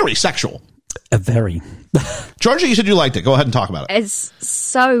seemed very sexual. Very. Georgia, you said you liked it. Go ahead and talk about it. It's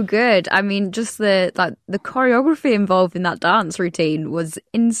so good. I mean, just the choreography involved in that dance routine was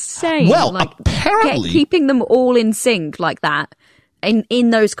insane. Well, apparently, keeping them all in sync like that in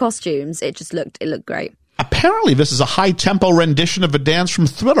those costumes, it looked great. Apparently, this is a high tempo rendition of a dance from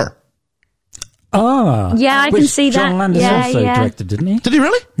Thriller. Ah, yeah, I can see that. John Landis also directed, didn't he? Did he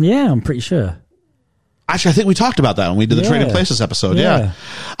really? Yeah, I'm pretty sure. Actually, I think we talked about that when we did the Trading Places episode. Yeah.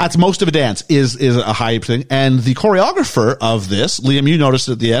 That's most of a dance is a high thing. And the choreographer of this, Liam, you noticed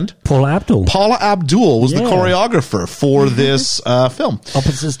it at the end. Paula Abdul was the choreographer for this film.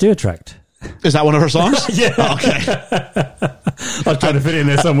 Opposites Do Attract. Is that one of her songs? Yeah. Oh, okay. I'll try to fit in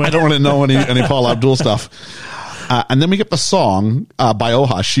there somewhere. I don't really know any Paula Abdul stuff. And then we get the song by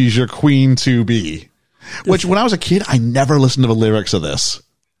Oha, She's Your Queen to Be. Which, when I was a kid, I never listened to the lyrics of this.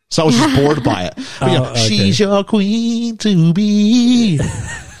 So I was just bored by it. But, She's your queen to be.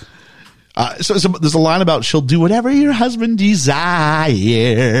 So there's a line about she'll do whatever your husband desires.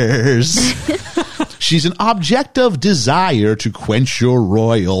 She's an object of desire to quench your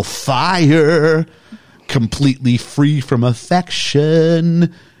royal fire. Completely free from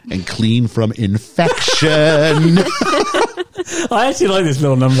affection and clean from infection. I actually like this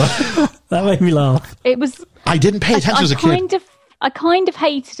little number. That made me laugh. I didn't pay attention as a kid. I kind of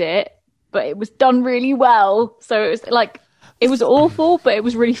hated it, but it was done really well. So it was like, it was awful, but it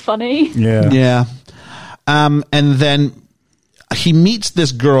was really funny. Yeah. And then he meets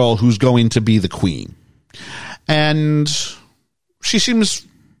this girl who's going to be the queen. And she seems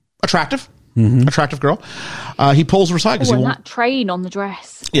attractive. Mm-hmm. Attractive girl. He pulls her aside. And that train on the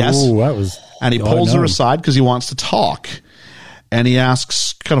dress. Yes. Oh, that was... And he pulls her aside because he wants to talk. And he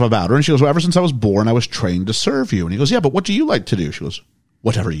asks kind of about her. And she goes, well, ever since I was born, I was trained to serve you. And he goes, yeah, but what do you like to do? She goes,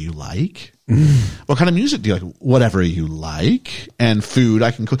 whatever you like. What kind of music do you like? Whatever you like. And food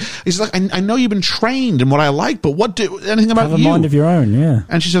I can cook. He's like, I know you've been trained in what I like, but anything about you? Have a mind of your own, yeah.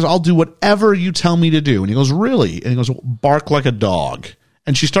 And she says, I'll do whatever you tell me to do. And he goes, really? And he goes, bark like a dog.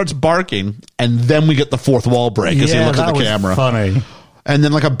 And she starts barking. And then we get the fourth wall break as he looks at the camera. Funny. And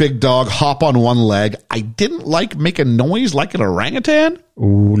then like a big dog hop on one leg. I didn't like make a noise like an orangutan.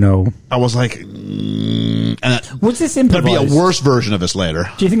 Oh, no. I was like, and Was this there'd be improvised? a worse version of this later.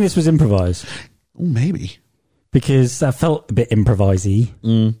 Do you think this was improvised? Ooh, maybe. Because that felt a bit improvise-y.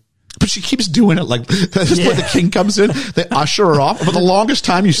 But she keeps doing it like this is where the king comes in. They usher her off. For the longest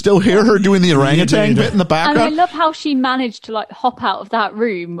time, you still hear her doing the orangutan bit in the And background. I love how she managed to like hop out of that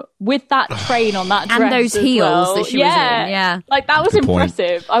room with that train on that dress And those as heels well. that she was in, yeah. Like that was Good point.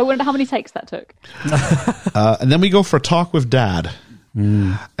 impressive. I wonder how many takes that took. And then we go for a talk with Dad.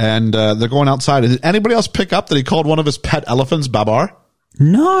 And they're going outside. Did anybody else pick up that he called one of his pet elephants Babar?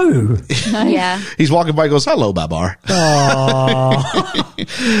 No. Yeah. He's walking by and goes, hello, Babar.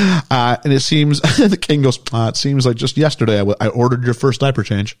 And it seems, the king goes, it seems like just yesterday I ordered your first diaper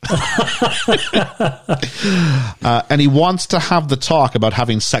change. And he wants to have the talk about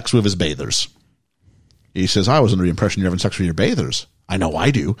having sex with his bathers. He says, I was under the impression you're having sex with your bathers. I know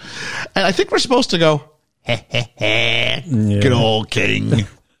I do. And I think we're supposed to go, good old king.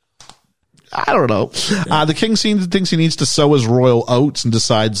 I don't know. The king thinks he needs to sow his royal oats and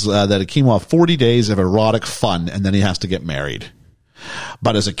decides that Akeem will have 40 days of erotic fun and then he has to get married.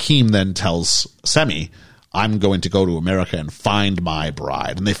 But as Akeem then tells Semi, I'm going to go to America and find my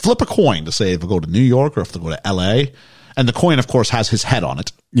bride. And they flip a coin to say if they go to New York or if they go to L.A. And the coin, of course, has his head on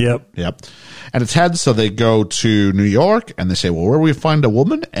it. Yep. And it's head, so they go to New York and they say, well, where do we find a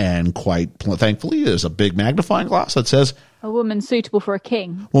woman? And quite thankfully, there's a big magnifying glass that says, A woman suitable for a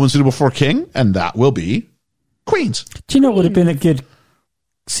king. woman suitable for a king, and that will be Queens. Do you know what would have been a good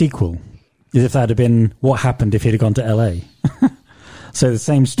sequel? Is if that had been what happened if he'd have gone to LA. So the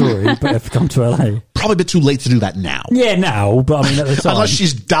same story, but if he'd gone to LA. Probably a bit too late to do that now. Yeah, now, but I mean at the time. Unless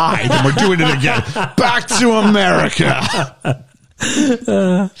she's died and we're doing it again. Back to America.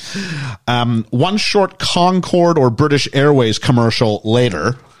 One short Concorde or British Airways commercial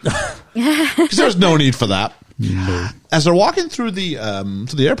later. Because there's no need for that. No. As they're walking through the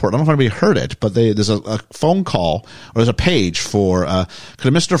to the airport, I don't know if anybody heard it, but there's a phone call, or there's a page for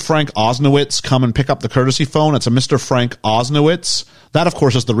could a Mr. Frank Osnowitz come and pick up the courtesy phone? It's a Mr. Frank Osnowitz. That, of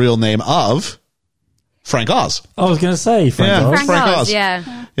course, is the real name of Frank Oz. I was going to say Frank Oz. Frank Oz, Oz.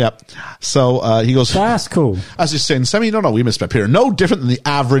 yeah. Yep. So he goes, That's cool. as he's saying, Semi, no, we misstep here. No different than the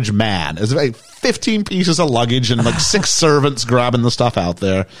average man. There's like 15 pieces of luggage and like 6 servants grabbing the stuff out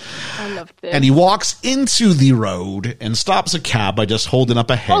there. I loved this. And he walks into the road and stops a cab by just holding up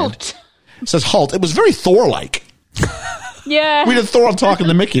a head. Halt. Says, halt. It was very Thor-like. Yeah. We did Thor on talking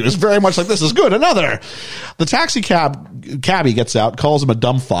to Mickey. It was very much like, this is good. Another. The taxi cabbie gets out, calls him a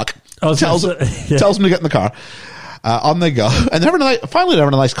dumb fuck, tells him to get in the car. On they go. And finally they're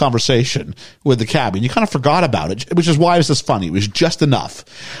having a nice conversation with the cabbie. And you kind of forgot about it, which is why it was just funny. It was just enough.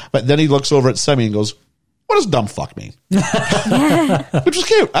 But then he looks over at Semi and goes, what does dumb fuck mean? Which was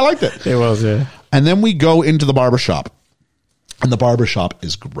cute. I liked it. It was, yeah. And then we go into the barbershop. And the barbershop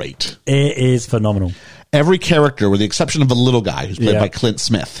is great. It is phenomenal. Every character, with the exception of the little guy who's played by Clint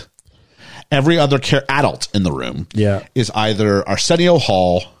Smith, every other adult in the room is either Arsenio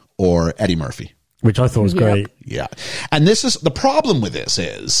Hall or Eddie Murphy. Which I thought was great. Yeah. And this is the problem with this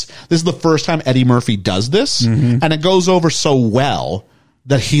is the first time Eddie Murphy does this, and it goes over so well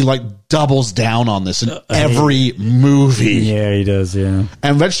that he like doubles down on this in every movie. Yeah, he does, yeah.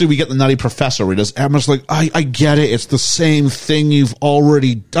 And eventually we get the Nutty Professor where he does, Emma's like, I get it. It's the same thing you've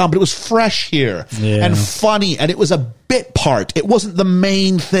already done, but it was fresh here and funny. And it was a bit part. It wasn't the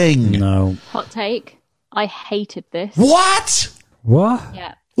main thing. No. Hot take. I hated this. What?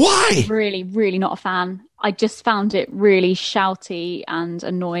 Yeah. Why? Really, really not a fan. I just found it really shouty and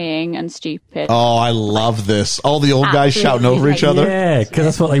annoying and stupid. Oh, I love this. All the old guys Absolutely shouting over each other. Yeah, because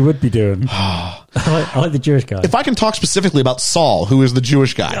that's what they would be doing. I like the Jewish guy. If I can talk specifically about Saul, who is the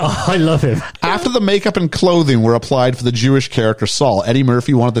Jewish guy. Oh, I love him. After the makeup and clothing were applied for the Jewish character Saul, Eddie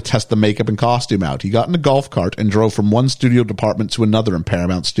Murphy wanted to test the makeup and costume out. He got in a golf cart and drove from one studio department to another in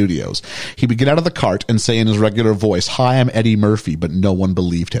Paramount Studios. He would get out of the cart and say in his regular voice, "Hi, I'm Eddie Murphy," but no one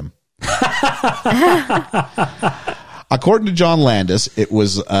believed him. According to John Landis, it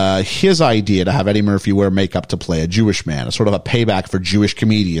was his idea to have Eddie Murphy wear makeup to play a Jewish man, a sort of a payback for Jewish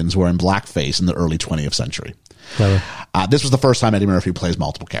comedians wearing blackface in the early 20th century. This was the first time Eddie Murphy plays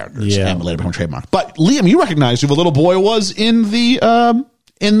multiple characters and later became trademark. But Liam, you recognize who the little boy was in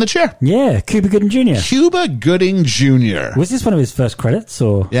the chair. Yeah, Cuba Gooding Jr. Cuba Gooding Jr. Was this one of his first credits?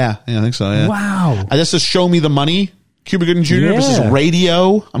 Or Yeah, I think so. Yeah. Wow. This is Show Me the Money. Cuba Gooding Jr. This is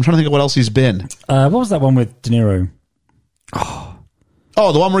Radio. I'm trying to think of what else he's been. What was that one with De Niro?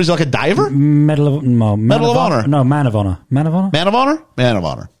 Oh, the one where he's like a diver? Medal of Honor. No, Man of Honor. Man of Honor? Man of Honor? Man of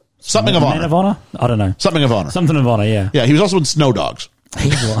Honor. Something of Men Honor. of Honor? I don't know. Something of Honor. Something of Honor, yeah. Yeah, he was also in Snow Dogs. He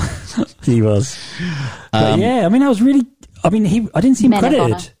was. He was. But yeah, I mean, I was really... I mean, I didn't see him Men of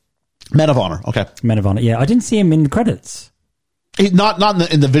credited. Honor. Men of Honor. Okay. Men of Honor, yeah. I didn't see him in the credits.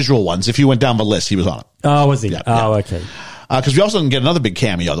 Not in the visual ones. If you went down the list, he was on it. Oh, was he? Yeah, oh, yeah. okay. Because we also didn't get another big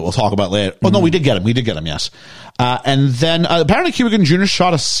cameo that we'll talk about later. Oh, no, we did get him. We did get him, yes. And then apparently Cuba Gooding Jr.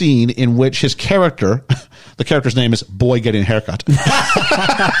 shot a scene in which his character, the character's name is Boy Getting Haircut,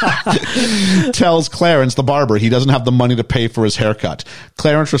 tells Clarence, the barber, he doesn't have the money to pay for his haircut.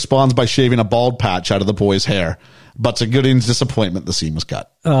 Clarence responds by shaving a bald patch out of the boy's hair. But to Gooding's disappointment, the scene was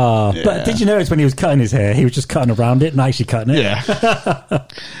cut. Oh, yeah. But did you notice when he was cutting his hair, he was just cutting around it, not actually cutting it? Yeah.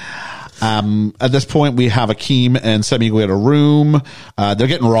 At this point, we have Akeem and Semmi go at a room. They're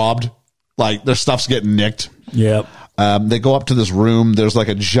getting robbed. Like, their stuff's getting nicked. Yep. They go up to this room. There's like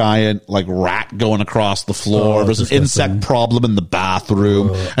a giant like rat going across the floor. Oh, There's disgusting. an insect problem in the bathroom.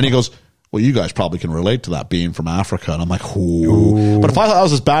 And he goes, well, you guys probably can relate to that being from Africa. And I'm like, ooh. But if I thought that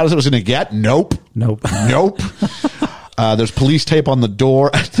was as bad as it was going to get, nope. Nope. There's police tape on the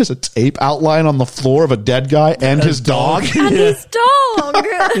door. There's a tape outline on the floor of a dead guy and his dog. And his dog.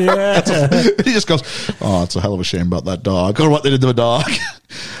 He just goes, oh, it's a hell of a shame about that dog. Or what they did to a dog.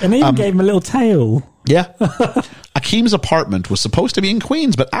 And they even gave him a little tail. Yeah. Akeem's apartment was supposed to be in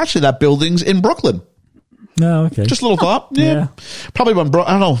Queens, but actually that building's in Brooklyn. No, okay. Just a little thought. Yeah. Probably when,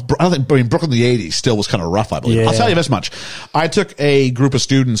 I don't know. I don't think Brooklyn in the 80s still was kind of rough, I believe. Yeah. I'll tell you this much. I took a group of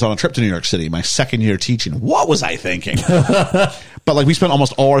students on a trip to New York City, my second year teaching. What was I thinking? But like we spent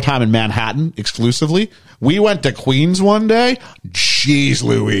almost all our time in Manhattan exclusively. We went to Queens one day. Jeez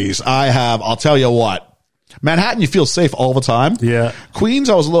Louise. I'll tell you what. Manhattan, you feel safe all the time. Yeah. Queens,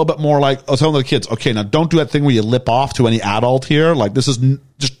 I was a little bit more like, I was telling the kids, okay, now don't do that thing where you lip off to any adult here. Like this is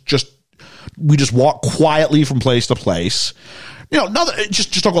we just walk quietly from place to place. You know,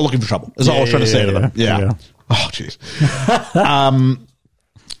 just don't go looking for trouble is all I was trying to say to them. Yeah. Oh, jeez.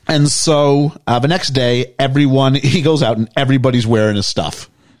 And so the next day, he goes out and everybody's wearing his stuff.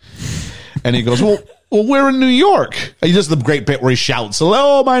 And he goes, well, we're in New York. He does the great bit where he shouts,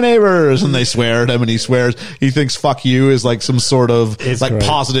 hello, my neighbors. And they swear at him and he swears. He thinks fuck you is like some sort of great.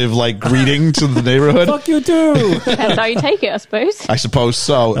 Positive greeting to the neighborhood. Fuck you too. Depends how you take it, I suppose. I suppose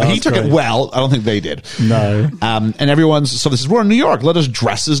so. Oh, he took it well. I don't think they did. No. And everyone's, so this is, we're in New York. Let us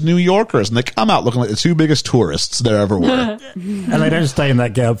dress as New Yorkers. And they come out looking like the two biggest tourists there ever were. And they don't stay in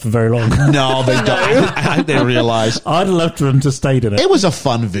that get-up for very long. No, they don't. They realize. I'd love for them to stay in it. It was a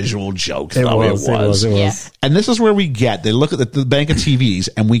fun visual joke, It though. was. Yeah. And this is where they look at the bank of TVs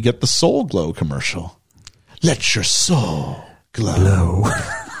and we get the Soul Glow commercial. Let your soul glow.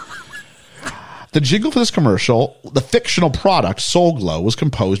 The jingle for this commercial, the fictional product Soul Glow, was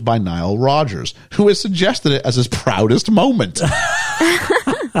composed by Nile Rodgers, who has suggested it as his proudest moment.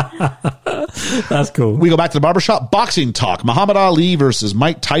 That's cool. We go back to the barbershop. Boxing talk. Muhammad Ali versus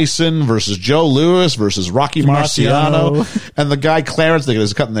Mike Tyson versus Joe Louis versus Rocky Marciano. And the guy Clarence, that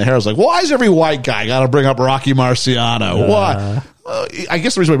is cutting the hair, is like, why is every white guy got to bring up Rocky Marciano? Why? I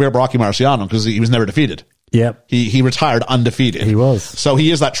guess the reason we bring up Rocky Marciano because he was never defeated. Yep. He retired undefeated. He was. So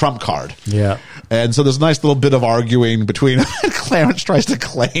he is that trump card. Yeah. And so there's a nice little bit of arguing between Clarence tries to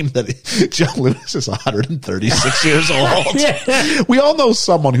claim that Joe Louis is 136 years old. Yeah. We all know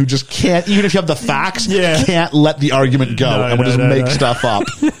someone who just can't, even if you have the facts, can't let the argument go and will just make stuff up.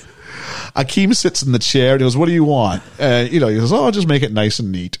 Akeem sits in the chair and he goes, what do you want? He goes, I'll just make it nice and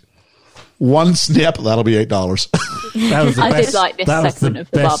neat. One snip, that'll be $8. That was the I best, did like this segment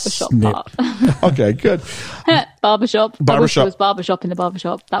of the barbershop part. Okay, good. Barbershop. I wish Barbershop. there was barbershop in the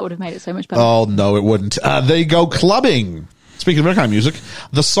barbershop. That would have made it so much better. Oh, no, it wouldn't. They go clubbing. Speaking of American music,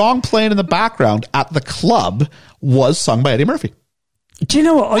 the song playing in the background at the club was sung by Eddie Murphy. Do you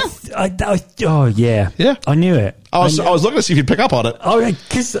know what? Oh, yeah. Yeah. I knew it. I was looking to see if you'd pick up on it. Oh,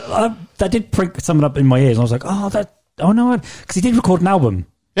 because that did prick something up in my ears. And I was like, because he did record an album.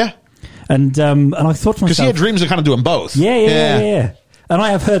 Yeah. And I thought to myself, because he had dreams of kind of doing both. Yeah. And I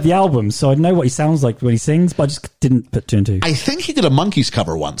have heard the album, so I know what he sounds like when he sings, but I just didn't put two and two. I think he did a Monkees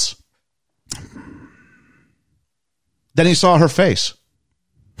cover once. Then he saw her face.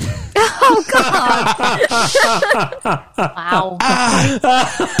 Oh, God. Wow.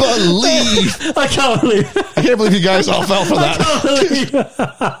 Believe. I can't believe it. I can't believe you guys all fell for that.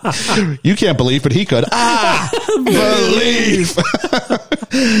 You can't believe, but he could. Believe.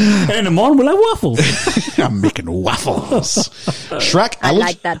 And in the morning we'll have waffles. I'm making waffles. Shrek. I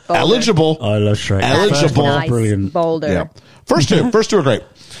like that boulder. Eligible. I love Shrek. Eligible. Nice Brilliant. boulder. Yeah. First two are great.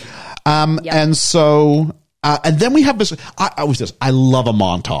 And so And then we have this. I love a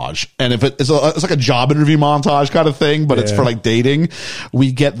montage, and if it's like a job interview montage kind of thing, but it's for like dating.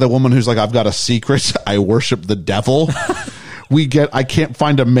 We get the woman who's like, "I've got a secret. I worship the devil." We get, I can't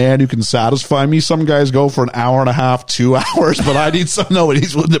find a man who can satisfy me. Some guys go for an hour and a half, 2 hours, but I need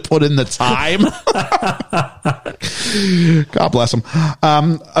somebody's willing to put in the time. God bless him.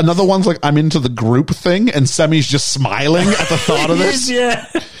 Another one's like, I'm into the group thing, and Semi's just smiling at the thought of this. Yeah.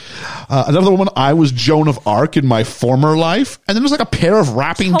 Another one, I was Joan of Arc in my former life. And then there's like a pair of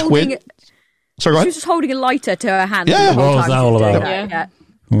rapping twins. Sorry, go ahead. She was just holding a lighter to her hand. Yeah. What was that all about? Yeah.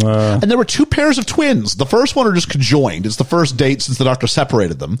 And there were two pairs of twins. The first one are just conjoined. It's the first date since the doctor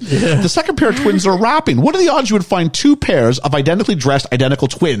separated them. Yeah. The second pair of twins are rapping. What are the odds you would find two pairs of identically dressed, identical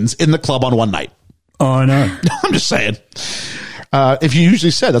twins in the club on one night? Oh, I know. I'm just saying. If you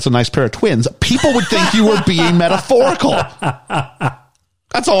usually said that's a nice pair of twins, people would think you were being metaphorical.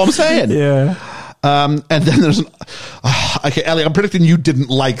 That's all I'm saying. Yeah. And then there's okay, Ellie, I'm predicting you didn't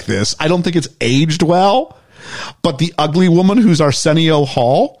like this. I don't think it's aged well. But the ugly woman who's Arsenio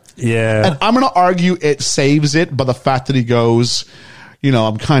Hall. Yeah. And I'm going to argue it saves it by the fact that he goes, you know,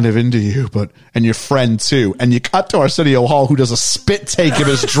 I'm kind of into you, and your friend too. And you cut to Arsenio Hall, who does a spit take of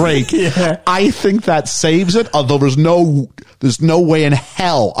his drink. Yeah. I think that saves it, although there's no way in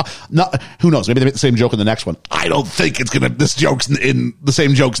hell. Who knows? Maybe they make the same joke in the next one. I don't think it's going to, this joke's in the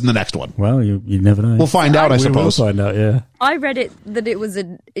same jokes in the next one. Well, you never know. We'll find out, I suppose. We'll find out, yeah. I read it that it was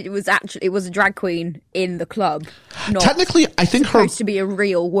a drag queen in the club. Not Technically, I think supposed to be a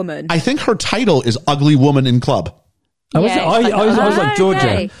real woman. I think her title is Ugly Woman in Club. I was like Georgia.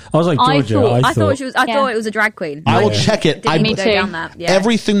 Okay. I was like Georgia. I thought it was a drag queen. I will check it. Didn't go down that. Yeah.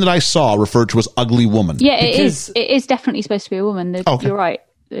 Everything that I saw referred to as ugly woman. Yeah, it is definitely supposed to be a woman. Okay. You're right.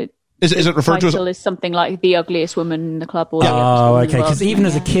 Is it referred to as? Title is something like the ugliest woman in the club. Or Oh, okay. Because even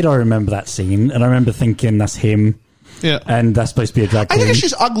as a kid, I remember that scene, and I remember thinking that's him. Yeah, and that's supposed to be a drag queen. I think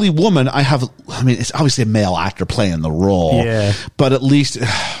she's ugly woman. I mean, it's obviously a male actor playing the role. Yeah, but at least.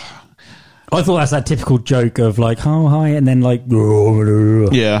 I thought that's that typical joke of like, oh, hi, and then like, yeah. Do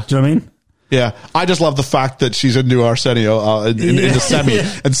you know what I mean? Yeah. I just love the fact that she's into Arsenio, into Semi,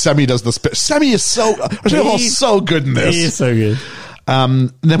 and Semi does the spit. Semi is Arsenio Hall's so good in this. He is so good.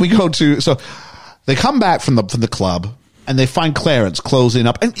 Then we go so they come back from the club and they find Clarence closing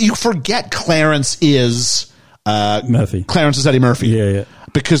up. And you forget Clarence is, Murphy. Clarence is Eddie Murphy. Yeah.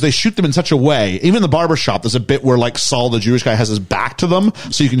 Because they shoot them in such a way. Even in the barbershop, there's a bit where like Saul, the Jewish guy, has his back to them,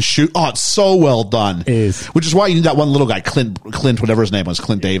 so you can shoot. Oh, it's so well done. It is. Which is why you need that one little guy, Clint, whatever his name was,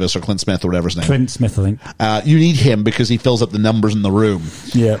 Clint Davis or Clint Smith or whatever his name. Clint Smith, I think. You need him because he fills up the numbers in the room.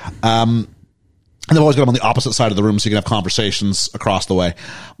 Yeah. And they've always got him on the opposite side of the room so you can have conversations across the way.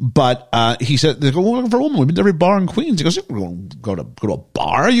 But he said, they go, we're looking for a woman. We've been to every bar in Queens. He goes, we're going to go to a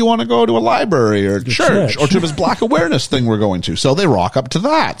bar? You want to go to a library or church or to this Black awareness thing we're going to? So they rock up to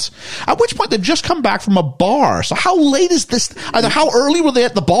that. At which point they've just come back from a bar. So how late is this? Either how early were they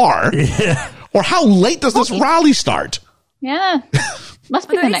at the bar? Yeah. Or how late does this rally start? Yeah. Must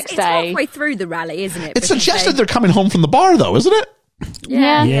be the next day. It's halfway through the rally, isn't it? It's suggested they're coming home from the bar though, isn't it?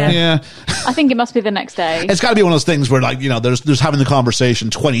 Yeah. I think it must be the next day. It's got to be one of those things where, like, you know, there's having the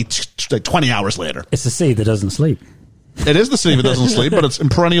conversation 20 hours later. It's the sea that doesn't sleep. It is the sea that doesn't sleep, but it's in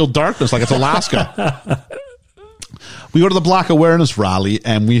perennial darkness, like it's Alaska. We go to the Black Awareness rally,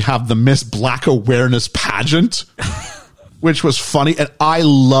 and we have the Miss Black Awareness pageant, which was funny, and I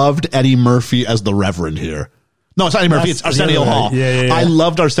loved Eddie Murphy as the Reverend here. No, it's not Eddie Murphy. It's Arsenio Hall. Yeah. I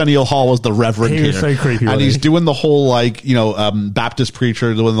loved Arsenio Hall as the Reverend here. He was so creepy. And he's doing the whole, like, you know, Baptist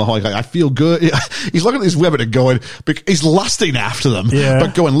preacher doing the whole, like, I feel good. He's looking at these women and going, he's lusting after them. Yeah.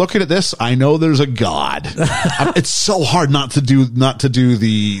 But going, looking at this, I know there's a God. It's so hard not to do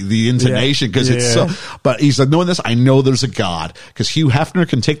the intonation because it's so, but he's like, knowing this, I know there's a God because Hugh Hefner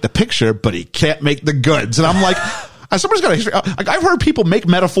can take the picture, but he can't make the goods. And I'm like, somebody's got a history. Like, I've heard people make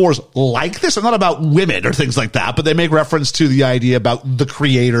metaphors like this, and not about women or things like that, but they make reference to the idea about the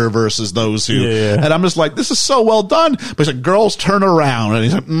creator versus those who. Yeah. And I'm just like, this is so well done. But he's like, girls turn around, and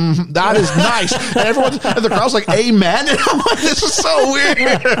he's like, that is nice. And the crowd's like, amen. And I'm like, this is so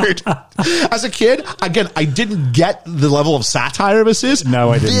weird. As a kid, again, I didn't get the level of satire this is.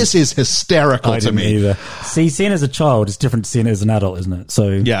 No, I didn't. This is hysterical to me. Either. See, seeing it as a child is different to seeing it as an adult, isn't it? So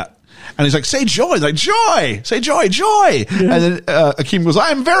yeah. And he's like, say joy. Like, joy. Say joy, joy. Yeah. And then Akeem goes,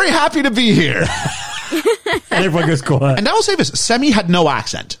 I'm very happy to be here. And everyone goes quiet. And I will say this, Semi had no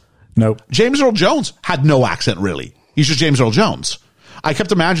accent. Nope. James Earl Jones had no accent, really. He's just James Earl Jones. I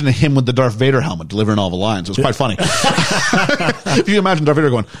kept imagining him with the Darth Vader helmet delivering all the lines. It was quite funny. If you imagine Darth Vader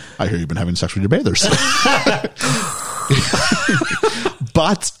going, I hear you've been having sex with your bathers.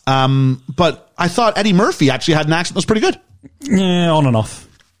 But I thought Eddie Murphy actually had an accent that was pretty good. Yeah, on and off.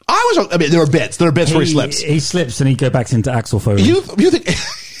 There are bits where he slips. He slips and he goes back into Axel Foley. You think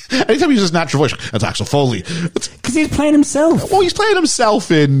anytime he uses his natural voice, that's Axel Foley. Because he's playing himself. Well, he's playing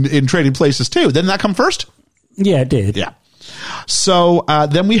himself in Trading Places too. Didn't that come first? Yeah, it did. Yeah. So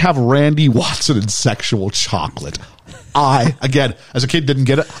then we have Randy Watson in Sexual Chocolate. Again, as a kid, didn't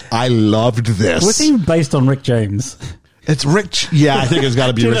get it. I loved this. Was he based on Rick James? It's Rick. Yeah, I think it's got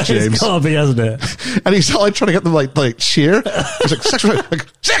to be Rick James. It's got to be, hasn't it? And he's like trying to get them like cheer. He's like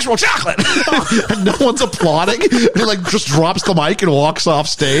sexual chocolate, and no one's applauding. He like just drops the mic and walks off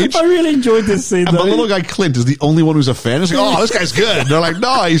stage. I really enjoyed this scene. And the little guy Clint is the only one who's a fan. He's like, "Oh, this guy's good." And they're like,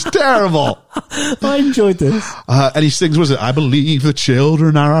 "No, he's terrible." I enjoyed this. And he sings, "Was it? I believe the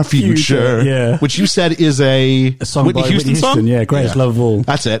children are our future." Yeah, which you said is a song Whitney by Houston song. Yeah, Greatest Love of All.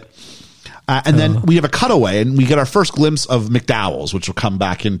 That's it. And then we have a cutaway, and we get our first glimpse of McDowell's, which we'll come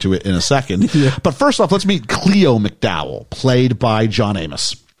back into it in a second. Yeah. But first off, let's meet Cleo McDowell, played by John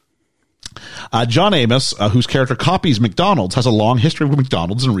Amos. John Amos, whose character copies McDonald's, has a long history with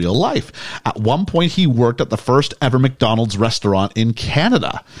McDonald's in real life. At one point, he worked at the first ever McDonald's restaurant in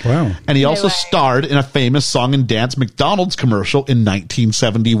Canada. Wow. And he also starred in a famous song and dance McDonald's commercial in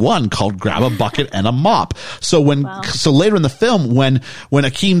 1971 called Grab a Bucket and a Mop. So so later in the film, when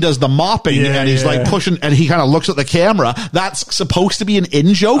Akeem does the mopping and he's like pushing, and he kind of looks at the camera, that's supposed to be an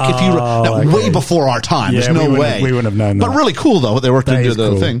in-joke. Way before our time. Yeah, There's no way. We wouldn't have known that. But really cool, though. They worked into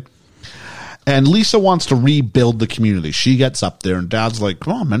the cool. thing. And Lisa wants to rebuild the community. She gets up there, and Dad's like,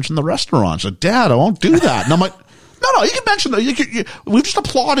 "Come on, mention the restaurant." She's like, "Dad, I won't do that." And I'm like, No, you can mention that. We've just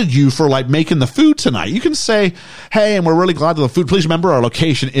applauded you for like making the food tonight. You can say, "Hey, and we're really glad that the food. Please remember our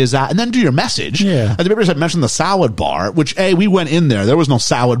location is at," and then do your message. Yeah. And the papers had mentioned the salad bar, which we went in there. There was no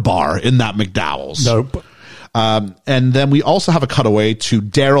salad bar in that McDowell's. Nope. And then we also have a cutaway to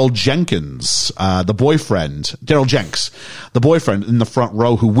Daryl Jenkins, the boyfriend, Daryl Jenks, the boyfriend in the front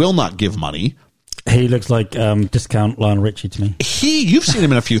row who will not give money. He looks like discount Lionel Richie to me. You've seen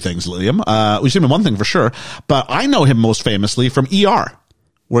him in a few things, Liam. We've seen him in one thing for sure, but I know him most famously from ER,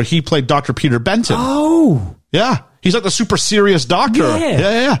 where he played Dr. Peter Benton. Oh. Yeah. He's like the super serious doctor.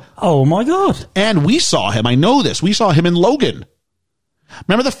 Yeah. Oh my God. And we saw him. I know this. We saw him in Logan.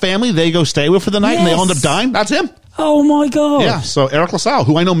 Remember the family they go stay with for the night and they all end up dying? That's him. Oh my God. Yeah. So Eric LaSalle,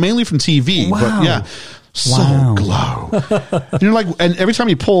 who I know mainly from TV, but yeah. So glow. You're like, and every time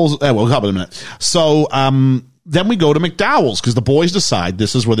he pulls, we'll talk about it in a minute. So, then we go to McDowell's because the boys decide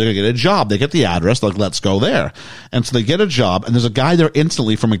this is where they're going to get a job. They get the address, like, let's go there. And so they get a job, and there's a guy there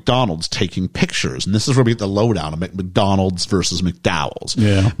instantly from McDonald's taking pictures. And this is where we get the lowdown of McDonald's versus McDowell's.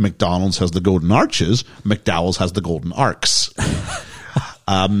 Yeah. McDonald's has the golden arches. McDowell's has the golden arcs.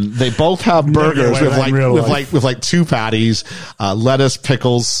 They both have burgers with like two patties, lettuce,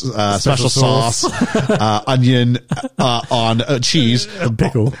 pickles, special sauce, onion, on cheese. And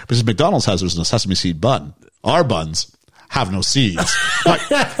pickle. Because McDonald's has a sesame seed bun. Our buns have no seeds. Like,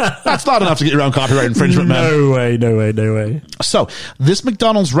 that's not enough to get you around copyright infringement, man. No way. So this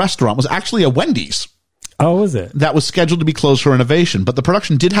McDonald's restaurant was actually a Wendy's. Oh, was it? That was scheduled to be closed for renovation, but the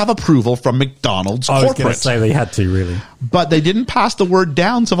production did have approval from McDonald's I was corporate. going to say they had to, really. But they didn't pass the word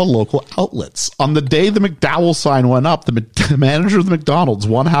down to the local outlets. On the day the McDowell sign went up, the manager of the McDonald's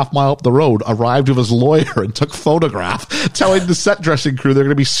 1/2 mile up the road arrived with his lawyer and took photograph, telling the set dressing crew they're going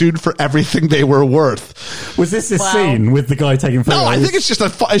to be sued for everything they were worth. Was this scene with the guy taking photos? No, I think it's just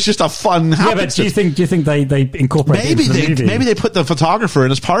a fun. Yeah, but do you think they incorporate it into the movie? Maybe they put the photographer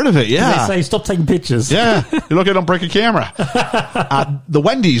in as part of it. Yeah, they say stop taking pictures. Yeah. You're lucky I don't break a camera. The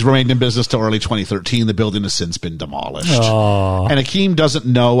Wendy's remained in business till early 2013. The building has since been demolished. Aww. And Akeem doesn't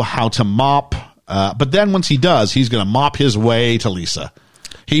know how to mop. But then once he does, he's going to mop his way to Lisa.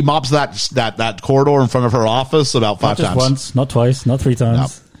 He mops that corridor in front of her office about 5 times. Not just once, not twice, not 3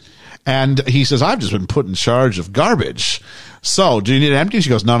 times. No. And he says, I've just been put in charge of garbage. So, do you need empties? She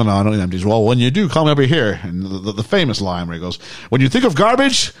goes, no, I don't need empties. Well, when you do, call me over here. And the famous line where he goes, when you think of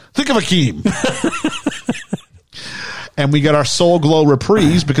garbage, think of Akeem. And we get our Soul Glow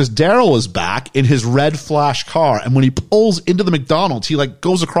reprise because Daryl is back in his red flash car. And when he pulls into the McDonald's, he like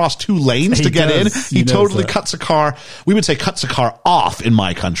goes across 2 lanes to get in. He totally cuts a car. We would say cuts a car off in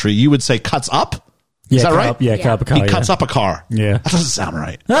my country. You would say cuts up. Yeah, is that right? Cut up a car. He cuts up a car. Yeah. That doesn't sound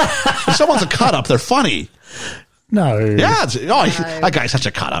right. If someone's a cut up, they're funny. No. Yeah. That guy's such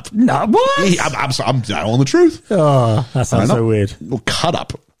a cut up. No, what? I'm telling the truth. Oh, that sounds so weird. Well, cut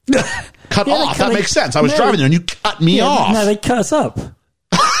up. Cut off. That makes sense. I was driving there and you cut me off. No, they cut us up.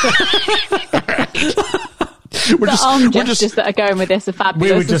 The arm gestures that are going with this are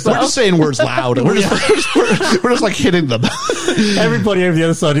fabulous. just- We're just saying words loud. We're just like hitting them. Everybody over the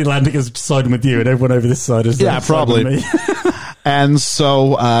other side of the Atlantic is siding with you, and everyone over this side is probably. siding with me. And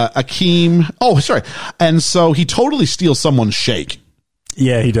so Akeem. Oh, sorry. And so he totally steals someone's shake.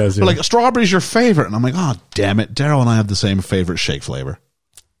 Yeah, he does. Yeah. Like, strawberry's your favorite. And I'm like, oh, damn it. Daryl and I have the same favorite shake flavor.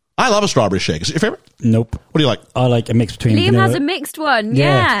 I love a strawberry shake. Is it your favorite? Nope. What do you like? I like a mix between Liam vanilla. has a mixed one.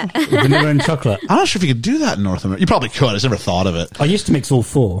 Yeah. Vanilla and chocolate. I'm not sure if you could do that in North America. You probably could. I just never thought of it. I used to mix all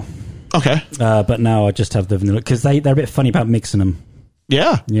four, Okay. but now I just have the vanilla because they're a bit funny about mixing them.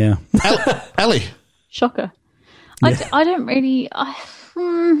 Yeah. Yeah. Ellie. Shocker. I don't really...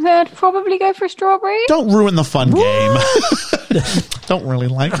 I'd probably go for a strawberry. Don't ruin the fun game. Don't really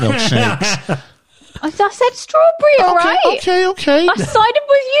like milkshakes. I said strawberry, all right? Okay. I sided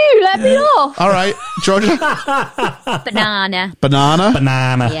with you. Let me off. All right. Georgia? Banana. Banana?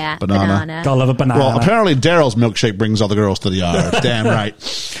 Banana. Yeah. Banana. Banana. Gotta love a banana. Well, apparently Daryl's milkshake brings all the girls to the yard. Damn right.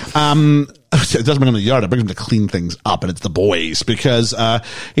 It doesn't bring them to the yard. It brings them to clean things up, and it's the boys because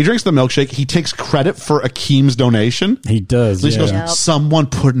he drinks the milkshake. He takes credit for Akeem's donation. He does. Lisa Yeah. goes, someone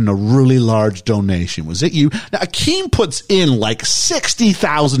put in a really large donation. Was it you? Now, Akeem puts in like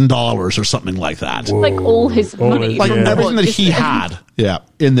 $60,000 or something like that. Like all his money. Like Yeah. everything that he had. Yeah,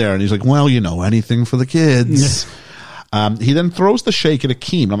 in there. And he's like, well, anything for the kids. He then throws the shake at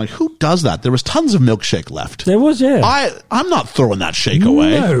Akeem. And I'm like, who does that? There was tons of milkshake left. There was, yeah. I'm not throwing that shake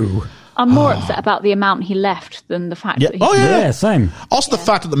away. No. I'm more upset about the amount he left than the fact that he... Oh, yeah. Yeah, same. Also, the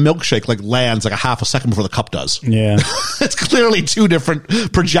fact that the milkshake lands like a half a second before the cup does. Yeah. It's clearly two different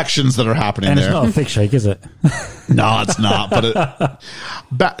projections that are happening And there. it's not a thick shake, is it? No, it's not.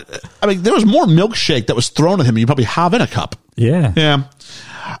 But there was more milkshake that was thrown at him than you probably have in a cup. Yeah. Yeah.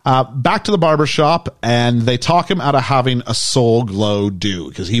 Back to the barber shop, and they talk him out of having a Soul Glow do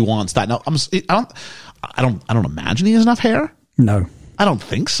because he wants that. Now, I don't imagine he has enough hair. No. I don't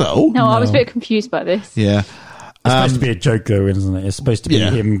think so. No, I was a bit confused by this. Yeah. It's supposed to be a joke, though, isn't it? It's supposed to be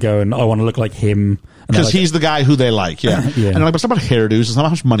him going, I want to look like him. Because he's the guy who they like, yeah. Yeah. And they're like, but it's not about hairdos. It's not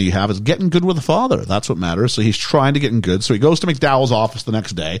how much money you have. It's getting good with the father. That's what matters. So he's trying to get in good. So he goes to McDowell's office the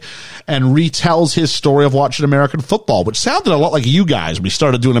next day and retells his story of watching American football, which sounded a lot like you guys when we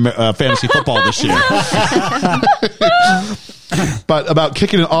started doing fantasy football this year. But about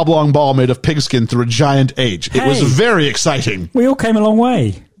kicking an oblong ball made of pigskin through a giant H. It was Hey. very exciting. We all came a long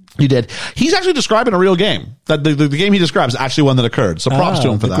way. He did. He's actually describing a real game. That the game he describes is actually one that occurred. So props to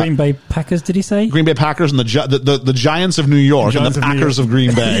him for the that. Green Bay Packers, did he say? Green Bay Packers and the Giants of New York Giants and the of New Packers York. of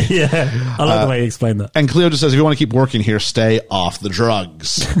Green Bay. Yeah. I like the way he explained that. And Cleo just says, if you want to keep working here, stay off the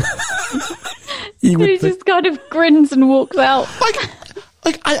drugs. He would He think- just kind of grins and walks out.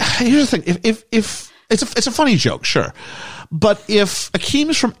 Here's the thing. If it's a funny joke, sure. But if Akeem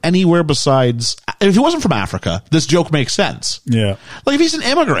is from anywhere besides, if he wasn't from Africa, this joke makes sense. Yeah. Like if he's an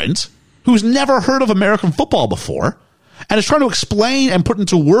immigrant who's never heard of American football before and is trying to explain and put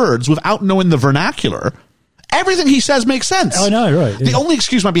into words without knowing the vernacular, everything he says makes sense. I know, right. The Yeah. only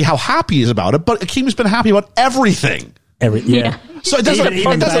excuse might be how happy he is about it, but Akeem's been happy about everything. Yeah. So it doesn't.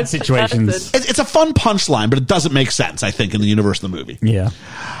 Even in it doesn't bad situations. it's a fun punchline, but it doesn't make sense, I think, in the universe of the movie. Yeah.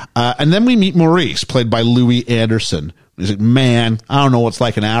 And then we meet Maurice, played by Louis Anderson. He's like, man, I don't know what it's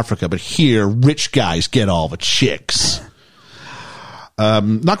like in Africa, but here, rich guys get all the chicks.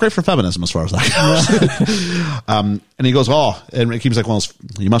 Not great for feminism as far as that goes. And he goes, and Akeem's like, well,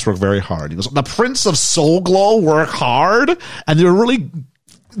 you must work very hard. He goes, the Prince of Soul Glow work hard? And they were really...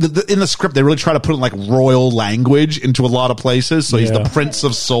 in the script, they really try to put in royal language into a lot of places. So he's the Prince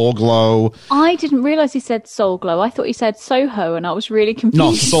of Soul Glow. I didn't realise he said Soul Glow. I thought he said Soho, and I was really confused.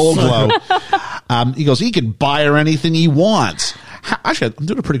 No, Soul Glow. He goes, he can buy her anything he wants. Actually, I'm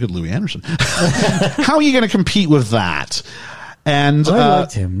doing a pretty good Louis Anderson. How are you going to compete with that? And I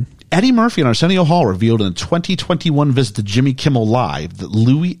liked him. Eddie Murphy and Arsenio Hall revealed in a 2021 visit to Jimmy Kimmel Live that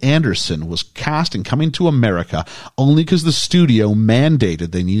Louis Anderson was cast in Coming to America only because the studio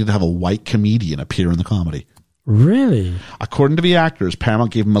mandated they needed to have a white comedian appear in the comedy. Really? According to the actors,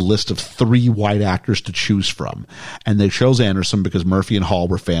 Paramount gave him a list of 3 white actors to choose from, and they chose Anderson because Murphy and Hall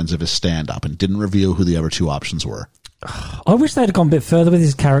were fans of his stand-up and didn't reveal who the other 2 options were. I wish they'd have gone a bit further with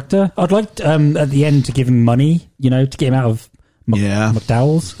his character. I'd like at the end to give him money, to get him out of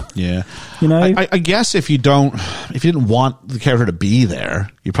McDowell's. Yeah. I guess if you didn't want the character to be there,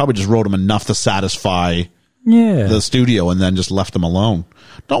 you probably just wrote him enough to satisfy the studio and then just left him alone.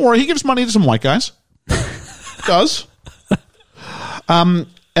 Don't worry, he gives money to some white guys. Does. And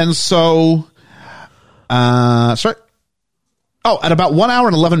so, sorry. Oh, at about 1 hour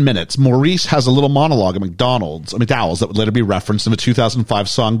and 11 minutes, Maurice has a little monologue at McDowell's that would later be referenced in the 2005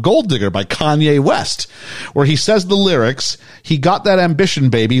 song Gold Digger by Kanye West, where he says the lyrics, "He got that ambition,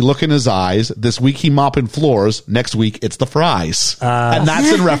 baby, look in his eyes. This week he mopping floors. Next week it's the fries." And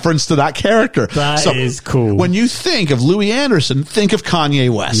that's in reference to that character. That is cool. When you think of Louis Anderson, think of Kanye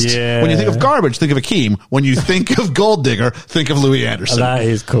West. Yeah. When you think of garbage, think of Akeem. When you think of Gold Digger, think of Louis Anderson. That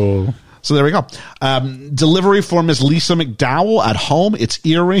is cool. So there we go. Delivery for Miss Lisa McDowell at home. It's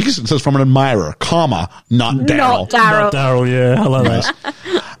earrings. It says from an admirer, comma, not Daryl. Not Daryl. Not Daryl, yeah. I love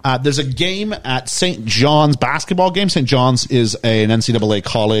that. There's a game at St. John's basketball game. St. John's is an NCAA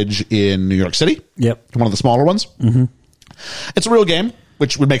college in New York City. Yep. One of the smaller ones. Mm-hmm. It's a real game,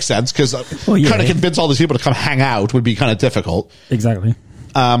 which would make sense because trying to convince all these people to come hang out would be kind of difficult. Exactly.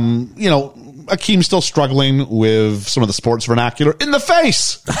 Akeem's still struggling with some of the sports vernacular. In the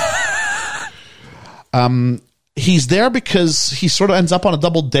face! He's there because he sort of ends up on a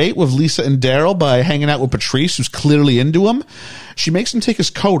double date with Lisa and Daryl by hanging out with Patrice, who's clearly into him. She makes him take his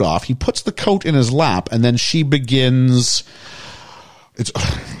coat off. He puts the coat in his lap, and then she begins... It's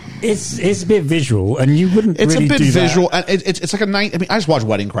a bit visual, and you wouldn't It's really a bit do visual, that. and it's like a night. I mean, I just watched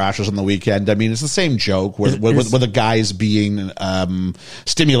Wedding Crashers on the weekend. I mean, it's the same joke where the guy's being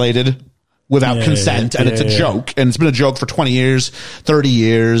stimulated without consent, and it's a joke, and it's been a joke for 20 years, 30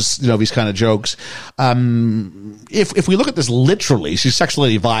 years, these kind of jokes. If we look at this literally, she's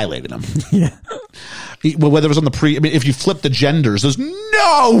sexually violating him. Yeah. Whether it was on the if you flip the genders, there's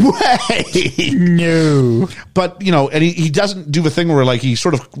no way. No. But, and he doesn't do the thing where, like, he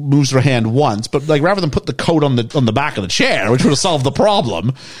sort of moves her hand once, but, like, rather than put the coat on the back of the chair, which would have solved the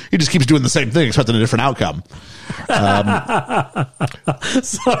problem, he just keeps doing the same thing, expecting a different outcome.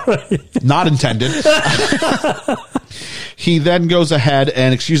 Sorry. Not intended. He then goes ahead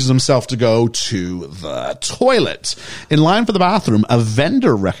and excuses himself to go to the toilet. In line for the bathroom, a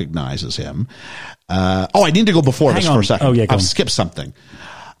vendor recognizes him. I need to go before this for a second. Oh, yeah, I've skipped something.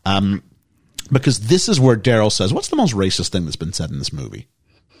 Because this is where Daryl says, what's the most racist thing that's been said in this movie?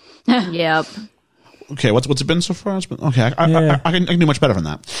 Yep. Okay, what's it been so far? Okay, I can do much better than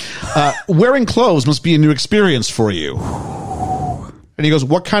that. Wearing clothes must be a new experience for you. And he goes,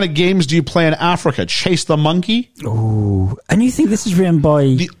 what kind of games do you play in Africa? Chase the monkey? Oh, and you think this is written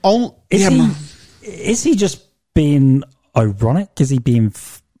by... Is he just being ironic? Is he being...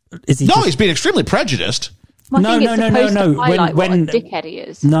 he's being extremely prejudiced. Well, I think it's supposed to highlight when what a dickhead he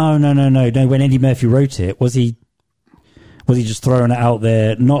is. No. When Eddie Murphy wrote it, was he just throwing it out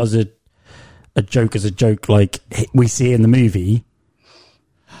there, not as a joke like we see in the movie?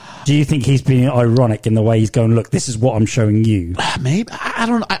 Do you think he's being ironic in the way he's going, look, this is what I'm showing you? Maybe. I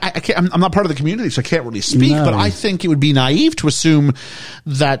don't know. I can't, I'm not part of the community, so I can't really speak, but I think it would be naive to assume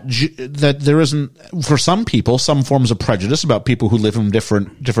that there isn't, for some people, some forms of prejudice about people who live in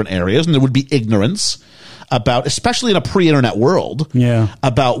different areas, and there would be ignorance about, especially in a pre-internet world,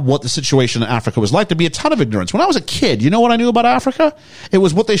 about what the situation in Africa was like. There'd be a ton of ignorance. When I was a kid, you know what I knew about Africa? It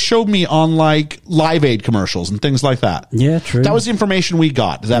was what they showed me on, like, Live Aid commercials and things like that. Yeah, true. That was the information we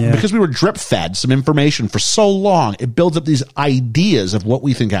got. Because we were drip-fed some information for so long, it builds up these ideas of what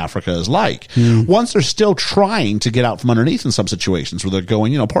we think Africa is like. Once they're still trying to get out from underneath in some situations where they're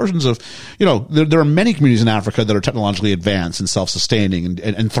going, portions of, there are many communities in Africa that are technologically advanced and self-sustaining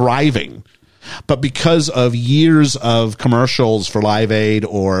and thriving. But because of years of commercials for Live Aid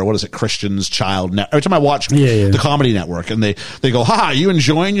or what is it, Christian's Child Network, every time I watch the Comedy Network and they go, "Ha, you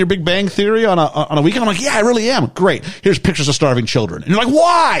enjoying your Big Bang Theory on a weekend?" I'm like, "Yeah, I really am. Great. Here's pictures of starving children." And you're like,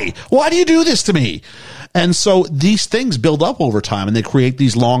 "Why? Why do you do this to me?" And so these things build up over time and they create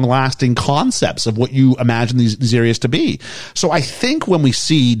these long-lasting concepts of what you imagine these areas to be. So I think when we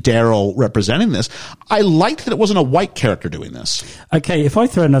see Daryl representing this, I liked that it wasn't a white character doing this. Okay, if I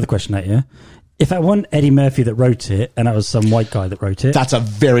throw another question at you, if that wasn't Eddie Murphy that wrote it and that was some white guy that wrote it... That's a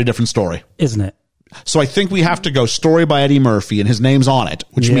very different story. Isn't it? So I think we have to go story by Eddie Murphy and his name's on it,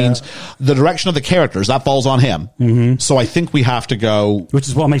 which means the direction of the characters, that falls on him. Mm-hmm. So I think we have to go... Which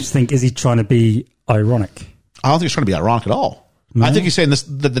is what makes you think, is he trying to be ironic? I don't think he's trying to be ironic at all. No? I think he's saying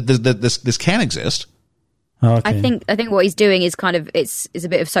this can exist. Oh, okay. I think what he's doing is kind of, it's a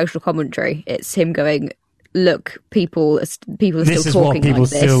bit of social commentary. It's him going... Look, people are still talking like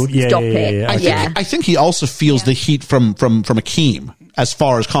this. Stop it. I think he also feels the heat from Akeem as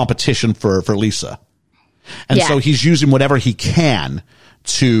far as competition for Lisa. And so he's using whatever he can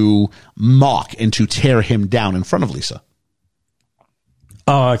to mock and to tear him down in front of Lisa.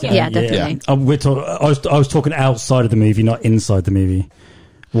 Oh, okay. Yeah, definitely. I was talking outside of the movie, not inside the movie.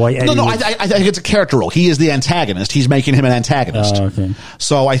 Why Eddie No, was- I think it's a character role. He is the antagonist. He's making him an antagonist. Oh, okay.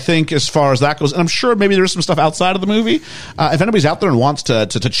 So I think as far as that goes, and I'm sure maybe there's some stuff outside of the movie. If anybody's out there and wants to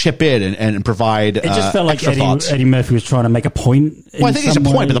chip in and provide It just felt like extra thoughts. Eddie Murphy was trying to make a point. Well, I think it's a in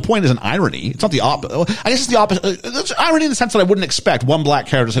some point, way. but the point is an irony. It's not the opposite. I guess it's the opposite. It's irony in the sense that I wouldn't expect one black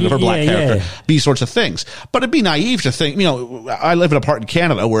character to say to her black character these sorts of things. But it'd be naive to think, I live in a part in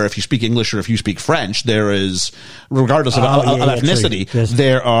Canada where if you speak English or if you speak French, there is, regardless of ethnicity,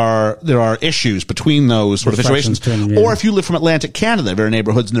 there are issues between those sort of situations. Or if you live from Atlantic Canada, there are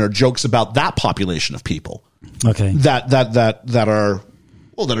neighborhoods and there are jokes about that population of people. Okay. That are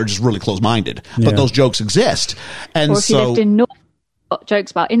just really close-minded. But those jokes exist. And Or if you lived in North, got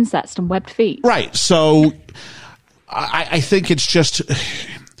jokes about incest and webbed feet. Right. So I think it's just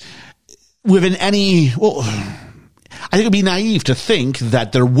within any, I think it'd be naive to think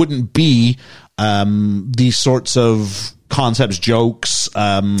that there wouldn't be these sorts of concepts, jokes,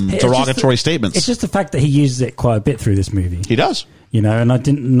 derogatory statements. It's just the fact that he uses it quite a bit through this movie. He does. And I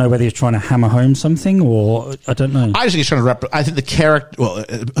didn't know whether he was trying to hammer home something or I don't know. I just think he's trying to I think the character,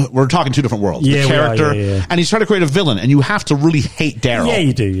 we're talking two different worlds. Yeah, the character, we are, and he's trying to create a villain, and you have to really hate Daryl. Yeah,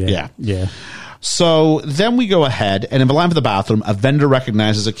 you do, yeah. So then we go ahead, and in the line for the bathroom, a vendor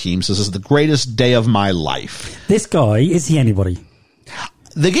recognizes Akeem, says, "This is the greatest day of my life." This guy, is he anybody?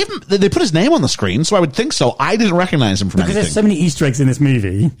 They put his name on the screen, so I would think so. I didn't recognize him from Because anything. there's so many Easter eggs in this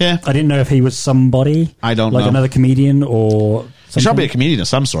movie. Yeah. I didn't know if he was somebody. I don't like know. another comedian or something. He's probably a comedian of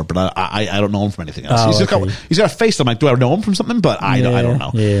some sort, but I don't know him from anything else. Oh, He's got a face. I'm like, do I know him from something? But I don't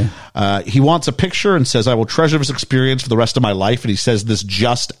know. Yeah. He wants a picture and says, "I will treasure this experience for the rest of my life." And he says this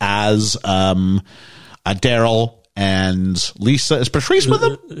just as Daryl and Lisa. Is Patrice with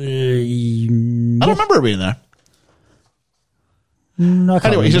him? I don't remember her being there. No,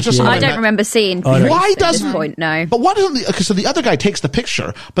 Anyway, he's just I don't remember seeing. Oh, Patrice why at doesn't this point? No. But why doesn't so the other guy takes the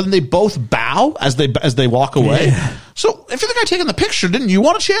picture, but then they both bow as they walk away. Yeah. So if you're the guy taking the picture, didn't you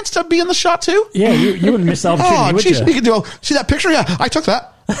want a chance to be in the shot too? Yeah, you wouldn't miss the opportunity, Oh, would jeez, you? you can do. See that picture? Yeah, I took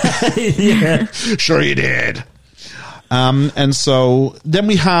that. Yeah. Sure you did. And so then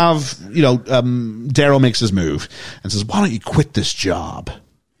we have, Daryl makes his move and says, "Why don't you quit this job?"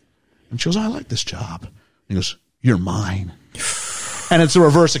 And she goes, "I like this job." And he goes, "You're mine." And it's a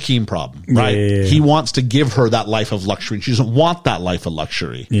reverse Akeem problem, right? Yeah. He wants to give her that life of luxury, and she doesn't want that life of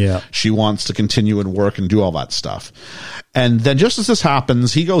luxury. Yeah. She wants to continue and work and do all that stuff. And then just as this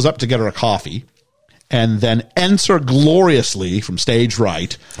happens, he goes up to get her a coffee, and then enter gloriously from stage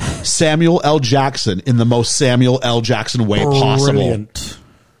right, Samuel L. Jackson in the most Samuel L. Jackson way possible.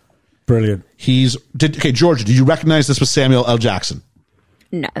 Brilliant. Okay, Georgia, did you recognize this was Samuel L. Jackson?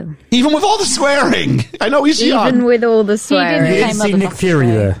 No. Even with all the swearing. I know he's Even young. with all the You swearing. didn't didn't see Nick Fury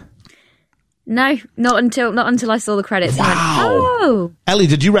there. No, not until I saw the credits. Wow. And I went, oh. Ellie,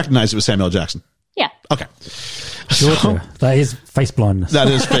 did you recognize it was Samuel L. Jackson? Yeah. Okay. Georgia. That is face blindness. That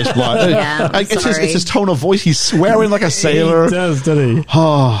is face blind. Yeah, I'm it's sorry. his tone of voice. He's swearing like a sailor. He does, doesn't he?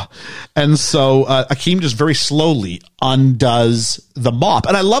 Oh, and so Akeem just very slowly undoes the mop.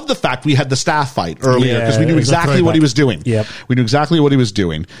 And I love the fact we had the staff fight earlier because we knew it was a exactly what he throwback. was doing. Yep. We knew exactly what he was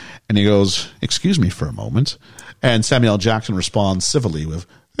doing. And he goes, "Excuse me for a moment." And Samuel L. Jackson responds civilly with,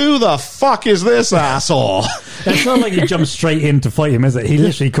 "Who the fuck is this asshole?" It's not like he jumps straight in to fight him, is it? He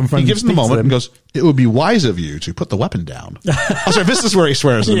literally confronts He gives him a moment and goes, "It would be wise of you to put the weapon down." Oh, sorry, this is where he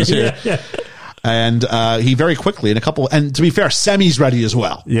swears in this here. Yeah. And he very quickly, and to be fair, Semi's ready as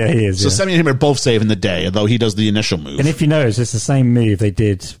well. Yeah, he is. So yeah. Semi and him are both saving the day, although he does the initial move. And if you notice, it's the same move they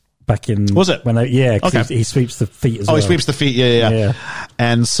did back in... Was it? When because Okay. he sweeps the feet as well. Oh, he sweeps the feet. Yeah. Yeah.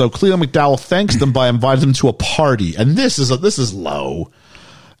 And so Cleo McDowell thanks them by inviting them to a party. And this is low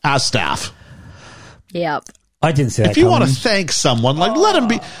as staff. Yep. I didn't see that If you want to coming. thank someone, like let him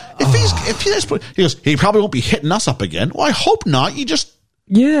be. He goes, he probably won't be hitting us up again. Well, I hope not.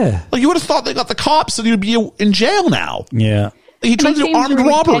 Yeah. You would have thought they got the cops and he would be in jail now. Yeah. He tried to do seems armed really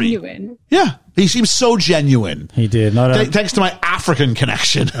robbery. genuine. Yeah, he seems so genuine. He did. No, Thanks to my African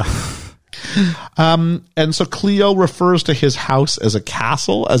connection. And so Cleo refers to his house as a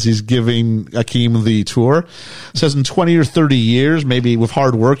castle as he's giving Akeem the tour. Says in 20 or 30 years, maybe with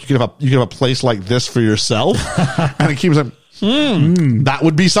hard work, you could have a place like this for yourself. And Akeem's like, that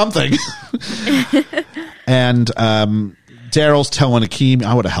would be something. And Daryl's telling Akeem,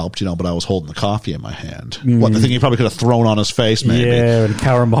 "I would have helped, but I was holding the coffee in my hand." What, the thing he probably could have thrown on his face, maybe. Yeah, and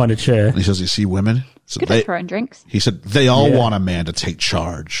cowering behind a chair. And he says, "You see women?" So Good at throwing drinks. he said, "They all Yeah. want a man to take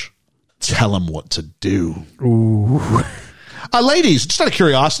charge. Tell him what to do." Ooh. Ladies, just out of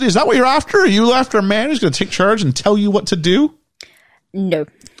curiosity, is that what you're after? Are you after a man who's going to take charge and tell you what to do? No.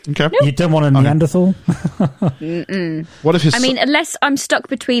 Okay. You don't want a Neanderthal? What if his? I mean, unless I'm stuck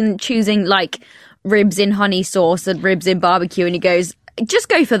between choosing like ribs in honey sauce and ribs in barbecue, and he goes, just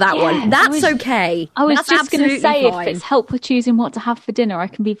go for that one. That's okay. I was That's just going to say, fine. if it's help with choosing what to have for dinner, I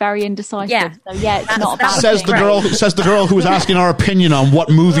can be very indecisive. Yeah. So yeah, it's not a bad says thing. the girl who was asking our opinion on what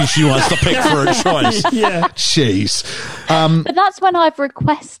movie she wants to pick for her choice. Yeah. Jeez. But that's when I've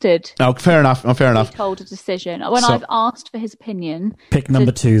requested Oh, fair enough. Oh, fair to enough. be told a decision. When So- I've asked for his opinion, Pick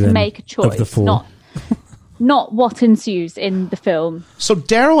number two, to then, make a of choice, the four. not what ensues in the film. So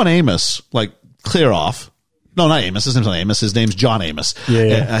Daryl and Amos like clear off. No, not Amos. His name's not Amos. His name's John Amos.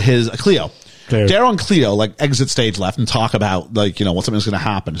 Yeah. Cleo. Cleo. Daryl and Cleo like exit stage left and talk about like, what something's going to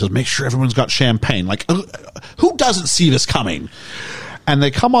happen. He says, make sure everyone's got champagne. Like, who doesn't see this coming? And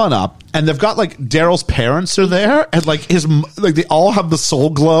they come on up, and they've got like Daryl's parents are there, and like they all have the soul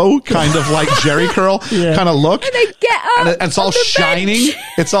glow kind of like Jerry curl kind of look. And they get up, and it's all on the shining. bench.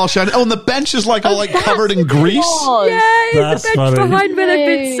 It's all shining. Oh, and the bench is like all like That's covered in what it grease. was. Yeah, That's the bench funny. behind where they've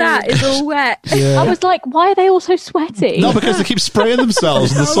been sat is all wet. I was like, why are they all so sweaty? No, because they keep spraying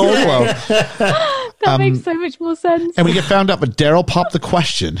themselves in the soul glow. that makes so much more sense. And we get found out, but Daryl popped the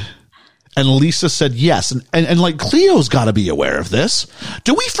question, and Lisa said yes. And like, Cleo's got to be aware of this.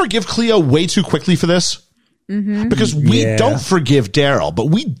 Do we forgive Cleo way too quickly for this? Mm-hmm. Because we don't forgive Daryl, but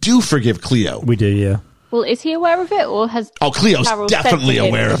we do forgive Cleo. We do, yeah. Well, is he aware of it, or has Cleo's Carol said definitely to him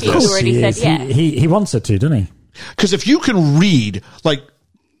aware that of he's this. already He said is. yeah. He wants her to, doesn't he? Because if you can read, like,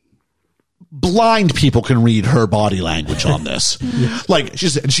 blind people can read her body language on this. Like, she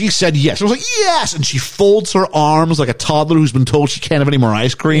said yes. I was like, yes! And she folds her arms like a toddler who's been told she can't have any more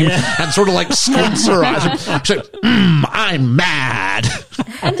ice cream and sort of like squints her eyes. She's like, I'm mad.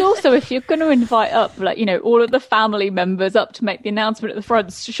 And also, if you're going to invite up, like, all of the family members up to make the announcement at the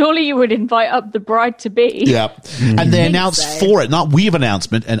front, surely you would invite up the bride-to-be. Yeah. And they announced for it, not we've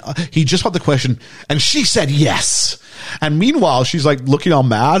announcement. And he just got the question, and she said yes. And meanwhile, she's like looking all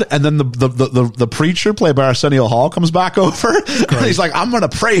mad. And then the preacher, played by Arsenio Hall, comes back over. And he's like, I'm going to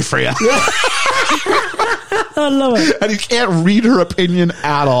pray for you. I love it. And he can't read her opinion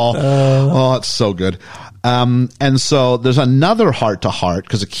at all. Oh, it's so good. And so there's another heart to heart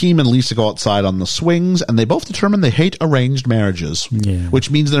because Akeem and Lisa go outside on the swings, and they both determine they hate arranged marriages, which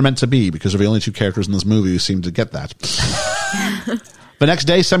means they're meant to be because they're the only two characters in this movie who seem to get that. The next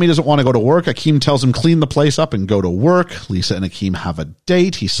day, Semi doesn't want to go to work. Akeem tells him clean the place up and go to work. Lisa and Akeem have a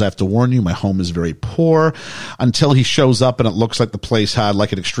date. He says, I have to warn you, my home is very poor, until he shows up and it looks like the place had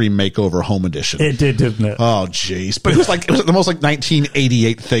like an extreme makeover home edition. It did, didn't it? Oh, jeez. But it was the most like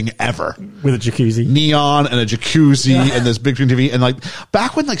 1988 thing ever. With a jacuzzi. Neon and a jacuzzi and this big screen TV. And like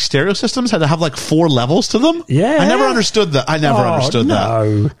back when like stereo systems had to have like 4 levels to them. Yeah. I never understood that.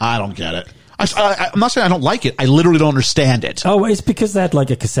 No. That. I don't get it. I'm not saying I don't like it. I literally don't understand it. Oh, it's because they had like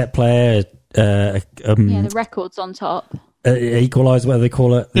a cassette player, The records on top. equalizer, whatever they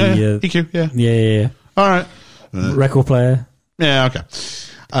call it. EQ, yeah. Yeah. All right. Record player. Yeah, okay.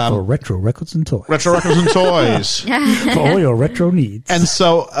 For retro records and toys. Retro records and toys. For all your retro needs. And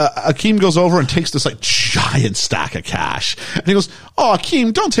so Akeem goes over and takes this like giant stack of cash. And he goes, oh,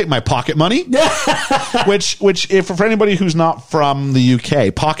 Akeem, don't take my pocket money. which if for anybody who's not from the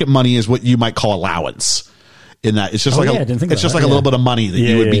UK, pocket money is what you might call allowance. In that it's just a little bit of money that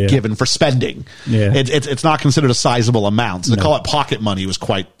you would be given for spending. Yeah. It's not considered a sizable amount. So to call it pocket money was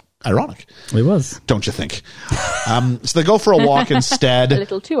quite ironic. It was. Don't you think? So they go for a walk instead. A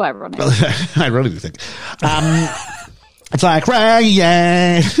little too ironic. I really do think. It's like, right,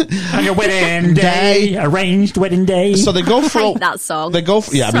 yeah. On your wedding day, arranged wedding day. So they go for I hate that song. They go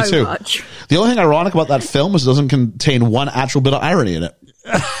for, yeah, so me too. Much. The only thing ironic about that film is it doesn't contain one actual bit of irony in it.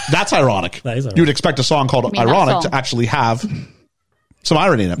 That's ironic. That is ironic. You would expect a song called Ironic to actually have some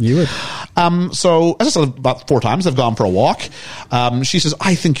irony in it. You would. So, as I said about 4 times, I've gone for a walk. She says,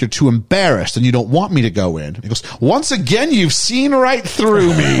 I think you're too embarrassed and you don't want me to go in. He goes, once again, you've seen right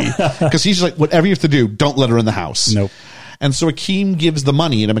through me. Because he's like, whatever you have to do, don't let her in the house. Nope. And so Akeem gives the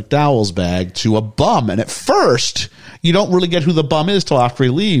money in a McDowell's bag to a bum. And at first, you don't really get who the bum is till after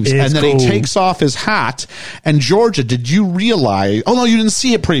he leaves. It's and then cool. he takes off his hat. And Georgia, did you realize? Oh, no, you didn't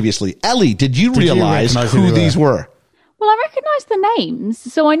see it previously. Ellie, did you realize recognize who who they these were? Well, I recognised the names,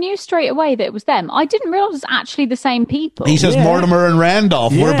 so I knew straight away that it was them. I didn't realise it was actually the same people. He says Mortimer and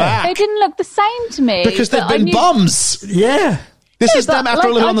Randolph. We're Yeah. back. They didn't look the same to me. Because they've but I been knew- bums. Yeah. This No, is them but, after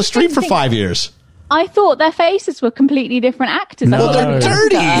like, living I on the just street don't for think- 5 years. I thought their faces were completely different actors. No. I Well, thought they're they were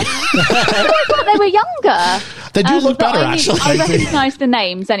dirty. younger. I thought they were younger. They do look but better, I actually. recognised the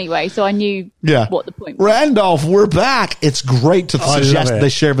names anyway, so I knew what the point was. Randolph, we're back. It's great to suggest they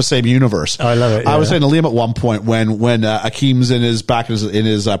share the same universe. I love it. I was saying to Liam at one point when Akeem's in his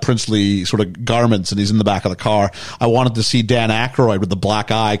princely sort of garments and he's in the back of the car, I wanted to see Dan Aykroyd with the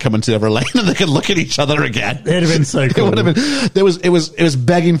black eye come into Everlane and they could look at each other again. It'd have been so cool. It would have been. It was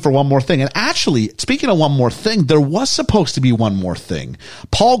begging for one more thing. And actually, speaking of one more thing, there was supposed to be one more thing.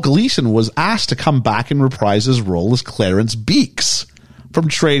 Paul Gleason was asked to come back and reprise his role as Clarence Beeks from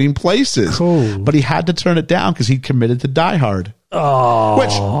Trading Places. Cool. But he had to turn it down because he'd committed to Die Hard. Oh.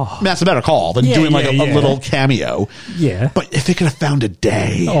 Which, that's a better call than doing a little cameo. Yeah. But if they could have found a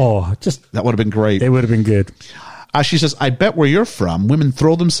day. That would have been great. It would have been good. She says, I bet where you're from, women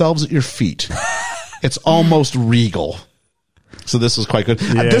throw themselves at your feet. It's almost regal. So this is quite good.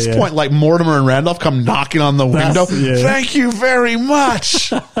 At this point, like Mortimer and Randolph come knocking on the window. Thank you very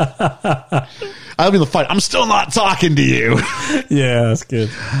much. I'll be the fight. I'm still not talking to you. Yeah, that's good.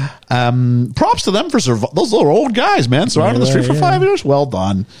 Props to them for those little old guys, man. So out on the street for 5 years. Well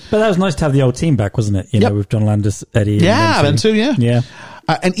done. But that was nice to have the old team back, wasn't it? You know, with John Landis, Eddie. Yeah, Ben too. Yeah. Yeah.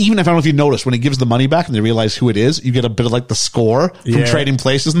 And even if I don't know if you noticed, when he gives the money back and they realize who it is, you get a bit of like the score from Trading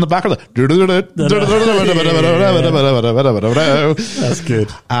Places in the background. That's good.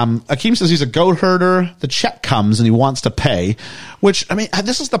 Akeem says he's a goat herder. The check comes and he wants to pay, which, I mean,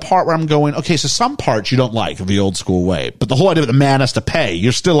 this is the part where I'm going, okay, so some parts you don't like of the old school way, but the whole idea that the man has to pay,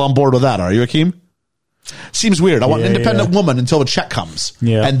 you're still on board with that, are you, Akeem? Seems weird. I want an independent woman until the check comes.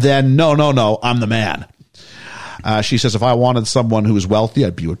 Yeah. And then, no, I'm the man. She says, if I wanted someone who was wealthy,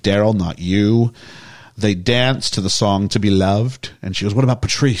 I'd be with Daryl, not you. They dance to the song To Be Loved. And she goes, what about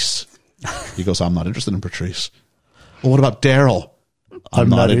Patrice? He goes, I'm not interested in Patrice. Well, what about Daryl? I'm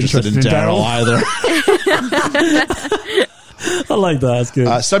not interested in Daryl either. I like that. That's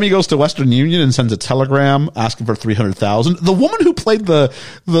good. Semi goes to Western Union and sends a telegram asking for $300,000. The woman who played the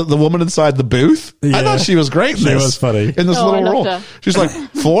woman inside the booth, I thought she was great in this. She was funny. In this little role. Her. She's like,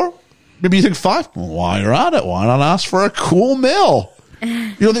 4? Maybe you think 5? Well, while you're at it, why not ask for a cool meal?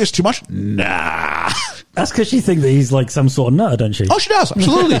 You don't think it's too much? Nah. That's because she thinks that he's like some sort of nut, don't she? Oh, she does,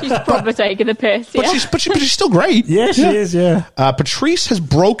 absolutely. She's probably taking the piss. But she's still great. Yeah, she is. Yeah. Patrice has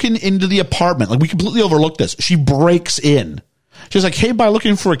broken into the apartment. Like, we completely overlooked this. She breaks in. She's like, hey, by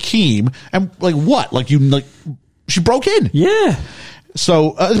looking for Akeem, and like what? She broke in. Yeah.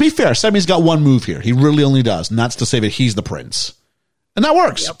 So to be fair, Semi's got one move here. He really only does, and that's to say that he's the prince. And that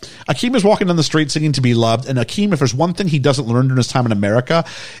works. Yep. Akeem is walking down the street singing To Be Loved. And Akeem, if there's one thing he doesn't learn during his time in America,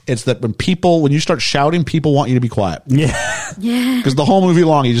 it's that when you start shouting, people want you to be quiet. Yeah. Yeah. Because the whole movie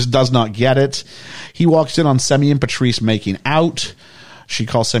long, he just does not get it. He walks in on Semi and Patrice making out. She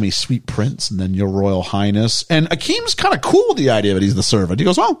calls Semi Sweet Prince and then Your Royal Highness. And Akeem's kind of cool with the idea that he's the servant. He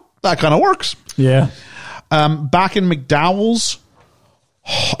goes, oh, that kind of works. Yeah. Back in McDowell's,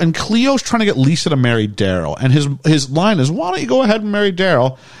 and Cleo's trying to get Lisa to marry Daryl. And his line is, why don't you go ahead and marry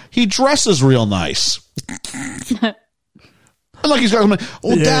Daryl? He dresses real nice. Like he's got,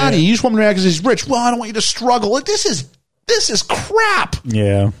 Daddy, you just want me to marry because he's rich. Well, I don't want you to struggle. Like, this is crap.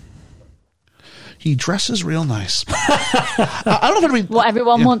 Yeah. He dresses real nice. I don't know if it'd be what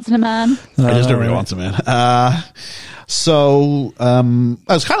everyone wants in a man. It is what everyone wants in a man. So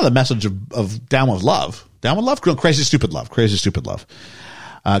that's kind of the message of Down with Love. Down with Love? Crazy Stupid Love. Crazy Stupid Love.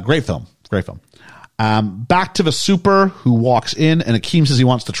 Great film. Great film. Back to the super who walks in, and Akeem says he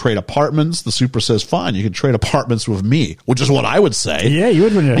wants to trade apartments. The super says, fine, you can trade apartments with me, which is what I would say. Yeah, you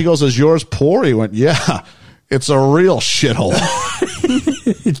would. Wouldn't you? He goes, is yours poor? He went, yeah, it's a real shithole.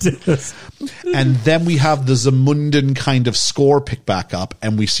 It does. And then we have the Zamundan kind of score pick back up,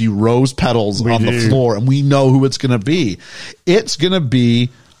 and we see rose petals on the floor, and we know who it's going to be. It's going to be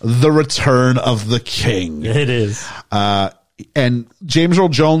The Return of the King. It is. And James Earl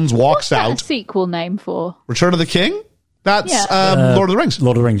Jones walks out. What's that a sequel name for? Return of the King? That's Lord of the Rings.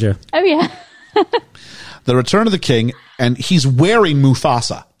 Lord of the Rings, yeah. Oh, yeah. The Return of the King, and he's wearing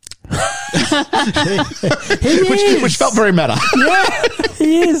Mufasa. which felt very meta. Yeah,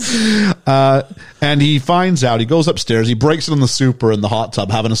 he is. And he finds out, he goes upstairs, he breaks it in the super in the hot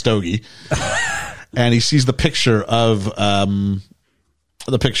tub having a stogie, and he sees the picture of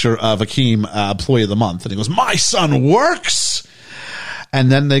Akeem, employee of the month, and he goes, my son works. And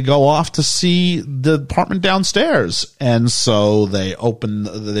then they go off to see the apartment downstairs. And so they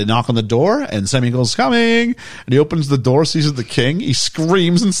knock on the door, and Semi goes, coming. And he opens the door, sees the king. He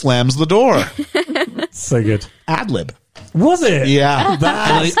screams and slams the door. So good. Ad lib. Was it? Yeah. And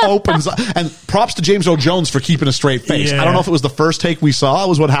then he opens up. And props to James Earl Jones for keeping a straight face. Yeah. I don't know if it was the first take we saw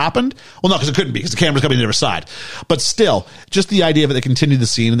was what happened. Well, no, because it couldn't be because the camera's coming to the other side. But still, just the idea that they continued the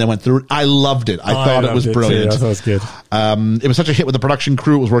scene and then went through it. I loved it. I thought it was brilliant. Too. I thought it was good. It was such a hit with the production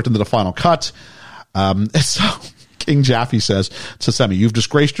crew. It was worked into the final cut. So King Jaffe says to Semi, "You've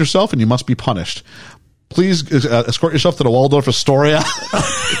disgraced yourself and you must be punished. Please escort yourself to the Waldorf Astoria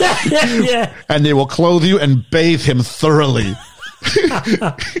Yeah. and they will clothe you and bathe him thoroughly."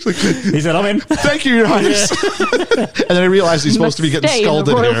 He said, "I'm in." "Thank you, Your Highness." And then I realized he's supposed to be getting Stay in the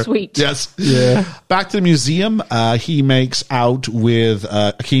scalded royal here. suite. Yes. Yeah. Back to the museum. He makes out with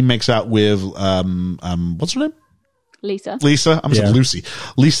Akeem makes out with what's her name? Lisa. I'm Yeah. saying Lucy.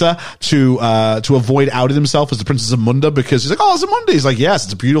 Lisa to avoid outing himself as the Princess Zamunda because he's like, "Oh, Zamunda." He's like, "Yes,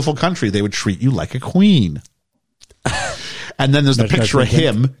 it's a beautiful country. They would treat you like a queen." And then there's the picture of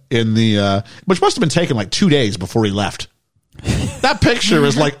him in the which must have been taken like 2 days before he left. That picture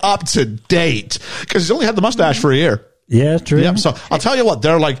is like up to date because he's only had the mustache for a year. Yeah, true. Yeah, so I'll tell you what,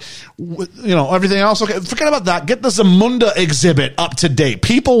 they're like, everything else. Okay, forget about that. Get the Zamunda exhibit up to date.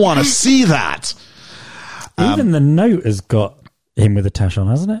 People want to see that. Even the note has got him with a tash on,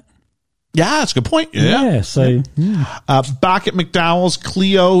 hasn't it? Yeah, that's a good point. Yeah. So Back at McDowell's,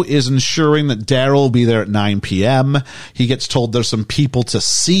 Cleo is ensuring that Daryl will be there at 9 p.m. He gets told there's some people to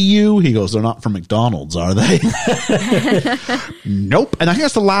see you. He goes, "They're not from McDonald's, are they?" Nope. And I think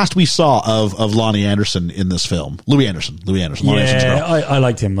that's the last we saw of Lonnie Anderson in this film. Louis Anderson. Lonnie Anderson's girl. I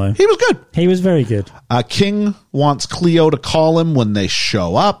liked him though. He was good. He was very good. King wants Cleo to call him when they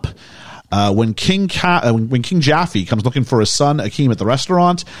show up. When King Jaffe comes looking for his son Akeem at the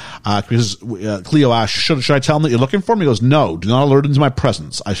restaurant, because Cleo asks, should I tell him that you're looking for him? He goes, "No, do not alert him to my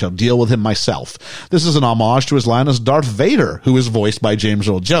presence. I shall deal with him myself." This is an homage to his line as Darth Vader, who is voiced by James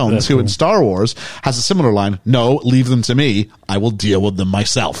Earl Jones, That's who cool. in Star Wars has a similar line, "No, leave them to me. I will deal with them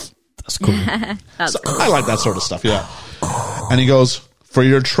myself." That's cool. That's I like that sort of stuff, yeah. And he goes, "For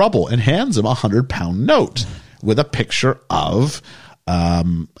your trouble," and hands him a £100 note with a picture of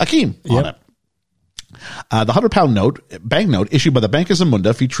Akeem on it. The £100 banknote issued by the Bank of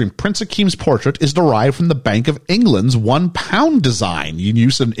Zamunda featuring Prince Akeem's portrait is derived from the Bank of England's £1 design in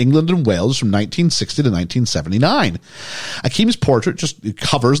use in England and Wales from 1960 to 1979. Akeem's portrait just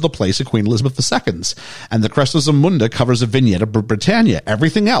covers the place of Queen Elizabeth II's, and the crest of Zamunda covers a vignette of Britannia.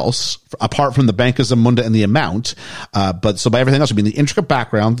 Everything else, apart from the Bank of Zamunda and the amount, but so by everything else, I mean the intricate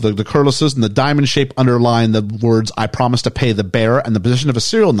background, the cornices and the diamond shape underline the words "I promise to pay the bearer," and the position of the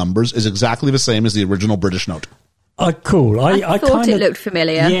serial numbers is exactly the same as the original British note. Cool. I thought it looked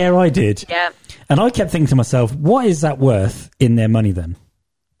familiar. Yeah, I did. Yeah. And I kept thinking to myself, what is that worth in their money then?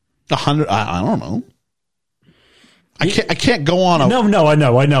 100. I don't know. I can't go on. No, I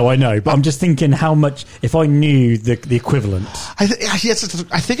know. But I'm just thinking how much, if I knew the equivalent. I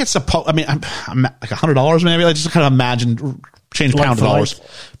think it's supposed. I mean, I'm like $100 maybe. I just kind of imagine change Like pound to for dollars.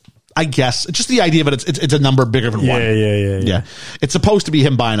 I guess just the idea, but it's a number bigger than one. Yeah. It's supposed to be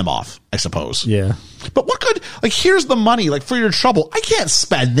him buying them off, I suppose. Yeah. But what could here's the money, for your trouble. I can't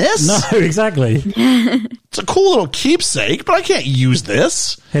spend this. No, exactly. It's a cool little keepsake, but I can't use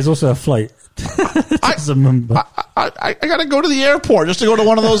this. Here's also a flight. I gotta go to the airport just to go to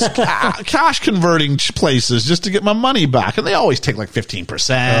one of those cash converting places just to get my money back, and they always take like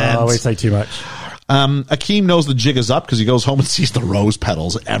 15%. I always say too much. Akeem knows the jig is up because he goes home and sees the rose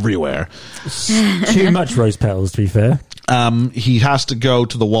petals everywhere. Too much rose petals, to be fair. He has to go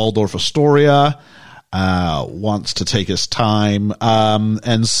to the Waldorf Astoria, wants to take his time.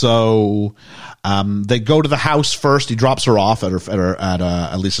 And so, they go to the house first. He drops her off at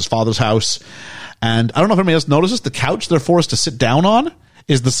Lisa's father's house. And I don't know if anybody else notices the couch they're forced to sit down on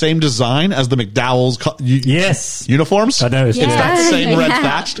is the same design as the McDowell's Yes. uniforms. I noticed. It's that Yeah. same red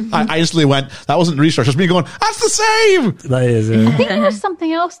thatched. I instantly went, that wasn't research. It was me going, that's the same. That is. I think there was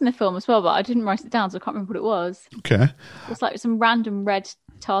something else in the film as well, but I didn't write it down, so I can't remember what it was. Okay. It was like some random red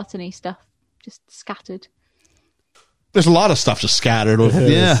tartany stuff just scattered. There's a lot of stuff just scattered.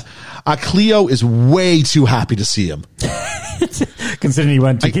 It Yeah. Cleo is way too happy to see him. Considering he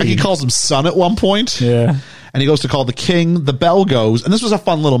went to He calls him son at one point. Yeah. And he goes to call the king. The bell goes. And this was a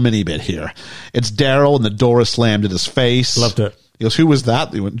fun little mini bit here. It's Daryl and the door is slammed in his face. Loved it. He goes, who was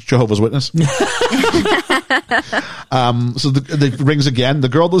that? He went, Jehovah's Witness. So the rings again. The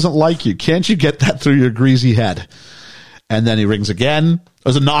girl doesn't like you. Can't you get that through your greasy head? And then he rings again. It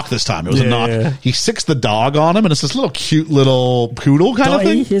was a knock this time. It was a knock. Yeah. He sicks the dog on him, and it's this little cute little poodle kind of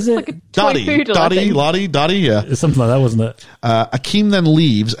Dottie, thing. is it? Like a toy Dottie, poodle, I think. Lottie, yeah. It's something like that, wasn't it? Akeem then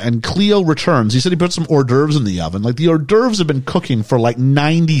leaves, and Cleo returns. He said he put some hors d'oeuvres in the oven. Like, the hors d'oeuvres have been cooking for like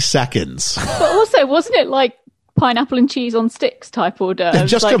 90 seconds. But also, wasn't it like pineapple and cheese on sticks type hors d'oeuvres?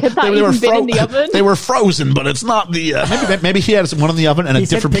 Just like, had that even been in the oven? They were frozen, but it's not the. Maybe he had one in the oven and He a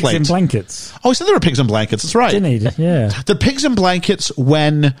said different pigs plate. in blankets, Oh, he said there were pigs in blankets. That's right. didn't he? Yeah. The pigs in blankets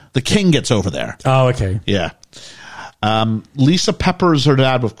when the king gets over there. Oh, okay. Yeah. Lisa peppers her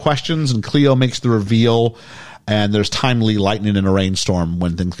dad with questions, and Cleo makes the reveal. And there's timely lightning in a rainstorm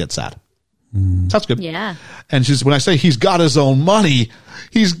when things get sad. That's good. Yeah. And she's when I say he's got his own money,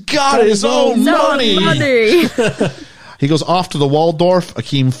 he's got his own money. He goes off to the Waldorf.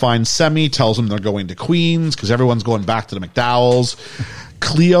 Akeem finds Semi, tells him they're going to Queens because everyone's going back to the McDowells.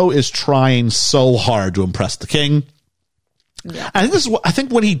 Cleo is trying so hard to impress the king. Yeah. I think this is what I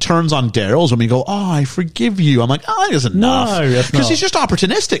think when he turns on Daryl is when we go, "Oh, I forgive you." I'm like, "Oh, that isn't enough." No, that's because not. he's just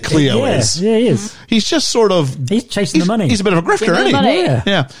opportunistic. Cleo Yeah, is. yeah, he is. He's just sort of. He's chasing the money. He's a bit of a grifter, Give me isn't the he? money. Yeah.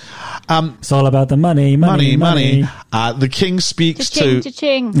 Yeah. It's all about the money. Money. The king speaks Cha-ching, to.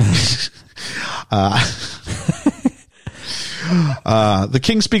 cha-ching. The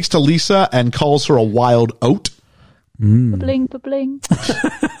king speaks to Lisa and calls her a wild oat. Ba-bling, ba-bling.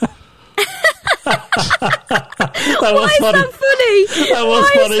 That was Why funny. is that funny? That was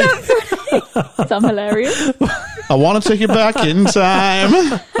Why funny. is that funny? Some hilarious. I want to take you back in time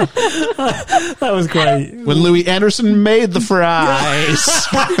That was great. when Louis Anderson made the fries.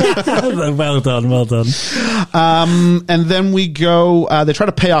 Well done. Well done. And then we go. They try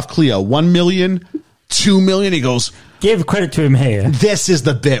to pay off Cleo. 1 million, 2 million. He goes. Give credit to him here. This is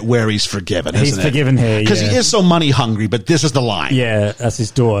the bit where he's forgiven. He's isn't it? forgiven here, because yeah. he is so money hungry. But this is the line. Yeah, that's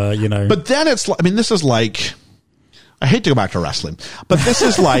his daughter, you know. But then it's. I mean, this is like. I hate to go back to wrestling, but this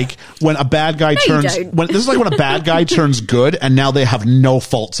is like when a bad guy turns. don't. This is like when a bad guy turns good, and now they have no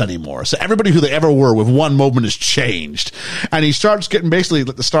faults anymore. So everybody who they ever were with one moment is changed, and he starts getting basically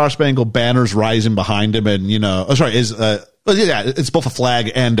like the Star Spangled Banner's rising behind him, and it's both a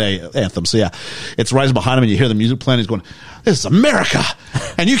flag and a anthem. So yeah, it's rising behind him, and you hear the music playing. He's going, "This is America,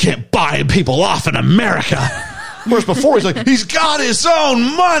 and you can't buy people off in America." Whereas before he's like, he's got his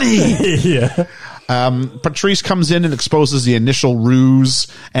own money. yeah. Patrice comes in and exposes the initial ruse,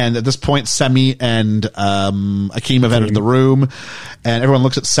 and at this point, Semi and Akeem have entered the room, and everyone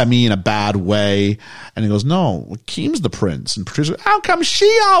looks at Semi in a bad way, and he goes, "No, Akeem's the prince." And Patrice goes, "How come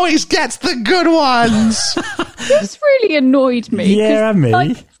she always gets the good ones?" This really annoyed me. 'cause, Yeah, and me.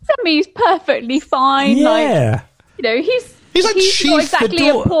 Like, Sammy's perfectly fine. Like, Yeah. you know, he's like not chief exactly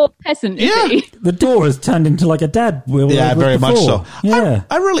a door. poor peasant, is Yeah. he? The door has turned into like a dad. Yeah, very much so. Yeah.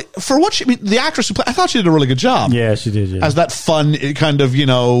 I really, for what she, I mean, the actress who played, I thought she did a really good job. Yeah, she did, yeah. As that fun, kind of,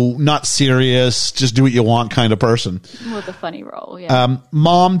 not serious, just do what you want kind of person. It was a funny role, yeah.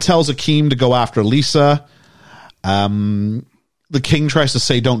 Mom tells Akeem to go after Lisa. The king tries to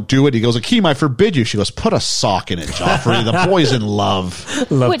say, "Don't do it." He goes, "Akeem, I forbid you." She goes, "Put a sock in it, Joffrey. The boy's in love."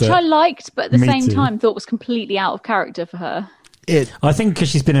 Loved Which it. I liked, but at the Me same too. time thought was completely out of character for her. I think because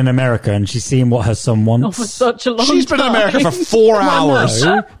she's been in America and she's seen what her son wants. For such a long She's been in America for 4 hours.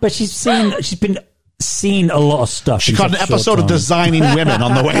 No, but she's been seen a lot of stuff. She in caught an such a short episode of time. Designing Women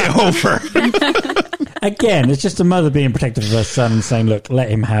on the way over. Again, it's just a mother being protective of her son and saying, "Look, let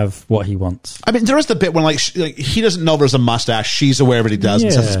him have what he wants." I mean, there is the bit when he doesn't know there's a mustache. She's aware of it. He does.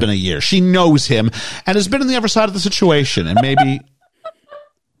 And Yeah. says it's been a year. She knows him and has been on the other side of the situation. And maybe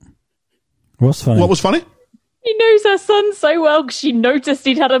What's funny? what was funny? He knows her son so well because she noticed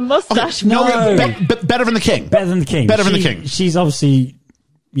he'd had a mustache. No. Better than the king. better than the king? Better than the king. She's obviously,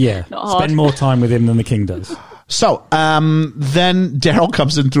 Not hard. spend more time with him than the king does. So, then Daryl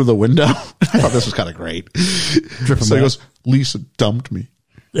comes in through the window. I thought this was kind of great. So he goes, "Lisa dumped me."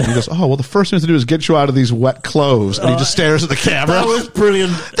 And he goes, "Oh, well, the first thing to do is get you out of these wet clothes." And he just stares at the camera. That was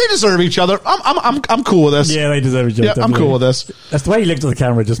brilliant. They deserve each other. I'm cool with this. Yeah, they deserve each other. Yeah, I'm definitely. cool with this. That's the way he looked at the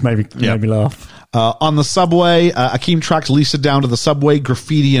camera. Just made me laugh. On the subway, Akeem tracks Lisa down to the subway,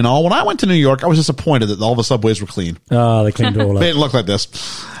 graffiti and all. When I went to New York, I was disappointed that all the subways were clean. Oh, they cleaned it all They up. didn't look like this.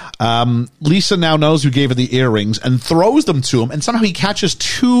 Lisa now knows who gave her the earrings and throws them to him, and somehow he catches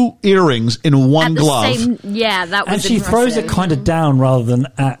 2 earrings in one At the glove. that was And she throws it impressive. kind of down rather than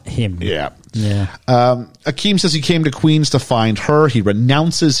at him. Yeah. Yeah. Akeem says he came to Queens to find her. He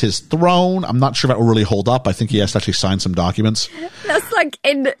renounces his throne. I'm not sure if that will really hold up. I think he has to actually sign some documents. That's like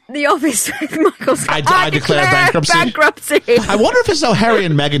in The Office with Michael Scott. I declare bankruptcy. I wonder if it's how Harry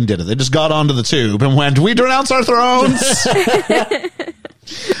and Meghan did it. They just got onto the tube and went, "We renounce our thrones."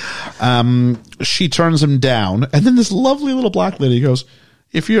 She turns him down, and then this lovely little black lady goes,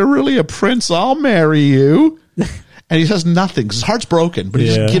 "If you're really a prince, I'll marry you." And he says nothing because his heart's broken, but he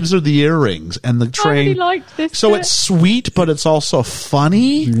Yeah. just gives her the earrings and the I train. really liked this So bit. it's sweet, but it's also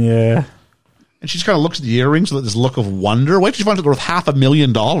funny. Yeah. And she just kind of looks at the earrings with this look of wonder. Wait till you find out they're worth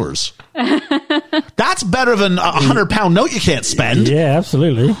 $500,000. That's better than a 100-pound note you can't spend. Yeah,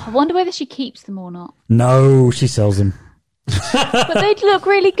 absolutely. I wonder whether she keeps them or not. No, she sells them. But they'd look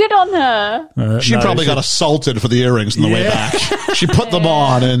really good on her. She probably got assaulted for the earrings on the way back. She put them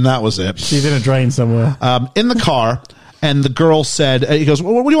on, and that was it. She's in a drain somewhere. In the car, and the girl said, he goes,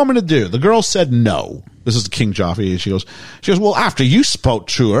 well, what do you want me to do? The girl said no. This is King Joffrey. She goes, well, after you spoke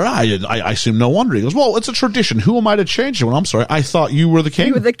to her, I assume no wonder. He goes, well, it's a tradition. Who am I to change it? Well, I'm sorry. I thought you were the king.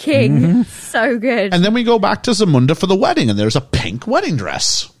 You were the king. Mm-hmm. So good. And then we go back to Zamunda for the wedding, and there's a pink wedding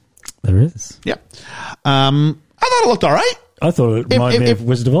dress. There is. Yeah. I thought it looked all right. I thought it reminded me of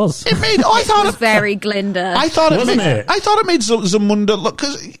Wizard of Oz. It made. I thought it was very Glinda. I thought Wasn't it? I thought it made Zamunda look,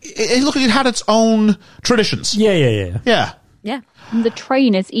 because it had its own traditions. Yeah. Yeah. And the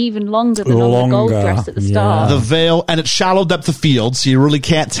train is even longer than on the gold dress at the start. The veil, and it's shallow depth of field, so you really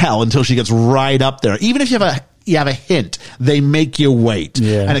can't tell until she gets right up there. Even if you have a hint, they make you wait.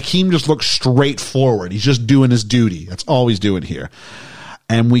 Yeah. And Akeem just looks straight forward. He's just doing his duty. That's all he's doing here.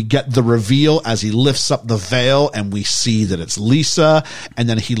 And we get the reveal as he lifts up the veil, and we see that it's Lisa. And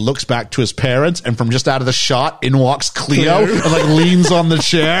then he looks back to his parents, and from just out of the shot, in walks Cleo and like leans on the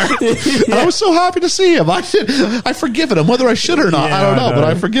chair. And I was so happy to see him. I've forgiven him, whether I should or not. Yeah, I don't know, but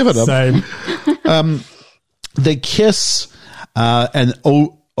I've forgiven him. Same. They kiss, and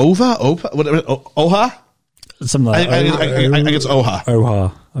Oha? Something like I think it's Oha.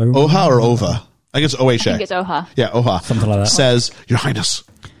 Oha. Oha or Ova? I think it's OHA. I think it's Oha. Yeah, Oha. Something like that. Says, Your Highness,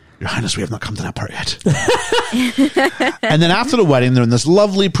 we have not come to that part yet. And then after the wedding, they're in this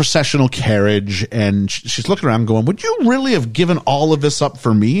lovely processional carriage, and she's looking around going, would you really have given all of this up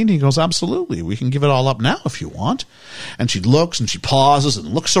for me? And he goes, absolutely. We can give it all up now if you want. And she looks, and she pauses and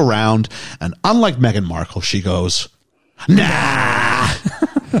looks around, and unlike Meghan Markle, she goes, nah.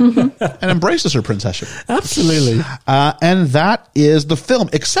 And embraces her princess. Absolutely. And that is the film,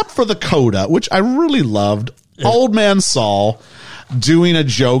 except for the coda, which I really loved. Yeah. Old Man Saul doing a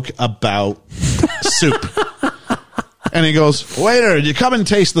joke about soup. And he goes, waiter, you come and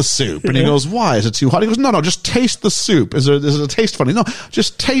taste the soup. And he goes, why? Is it too hot? He goes, no, just taste the soup. Is it a taste funny? No,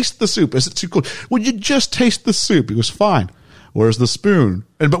 just taste the soup. Is it too cold? Would you just taste the soup? He goes, fine. Where's the spoon?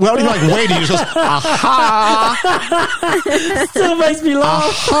 But without even like waiting, he just goes, aha. Still makes me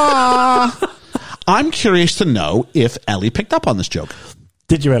laugh. Aha. I'm curious to know if Ellie picked up on this joke.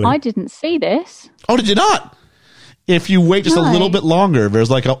 Did you, Ellie? I didn't see this. Oh, did you not? If you wait just a little bit longer,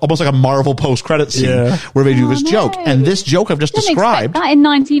 there's like almost like a Marvel post-credit scene where they do this joke. And this joke I've just described. That in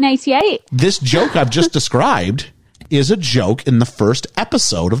 1988. This joke I've just described is a joke in the first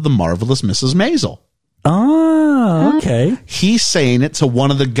episode of The Marvelous Mrs. Maisel. Oh, okay. He's saying it to one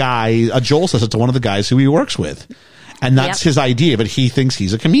of the guys, Joel says it to one of the guys who he works with. And that's his idea, but he thinks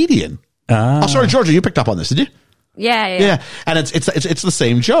he's a comedian. Oh, sorry, Georgia, you picked up on this, did you? Yeah. And it's the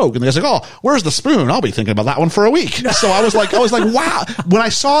same joke. And the guy's like, oh, where's the spoon? I'll be thinking about that one for a week. So I was like, wow. When I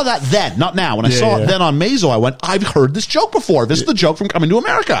saw that then, not now, when I saw it then on Maisel, I went, I've heard this joke before. This is the joke from Coming to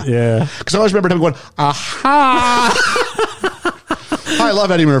America. Yeah. Because I always remember him going, aha. I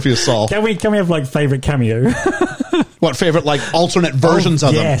love Eddie Murphy as Saul. Can we have like favorite cameo? What favorite like alternate versions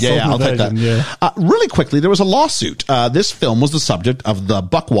of them? Yeah, I'll take that. Yeah. Really quickly, there was a lawsuit. This film was the subject of the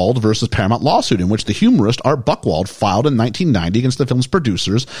Buchwald versus Paramount lawsuit, in which the humorist Art Buchwald filed in 1990 against the film's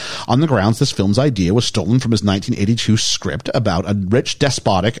producers on the grounds this film's idea was stolen from his 1982 script about a rich,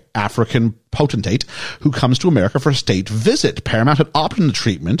 despotic African potentate who comes to America for a state visit. Paramount had optioned the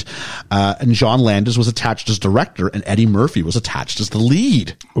treatment, and John Landis was attached as director, and Eddie Murphy was attached as the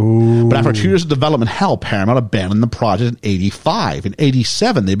lead. Ooh. But after 2 years of development hell, Paramount abandoned the project in 85. In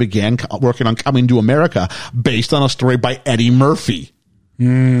 87, they began working on Coming to America, based on a story by Eddie Murphy. So,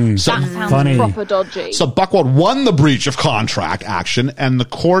 that sounds funny. Proper dodgy. So Buchwald won the breach of contract action, and the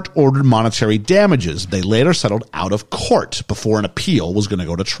court ordered monetary damages. They later settled out of court before an appeal was going to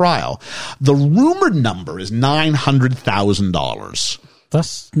go to trial. The rumored number is $900,000.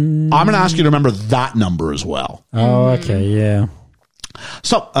 I'm going to ask you to remember that number as well. Oh, okay, yeah.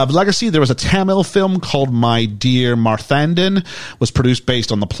 So, legacy, there was a Tamil film called My Dear Marthandan, was produced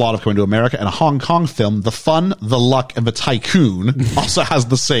based on the plot of Coming to America, and a Hong Kong film, The Fun, The Luck, and The Tycoon, also has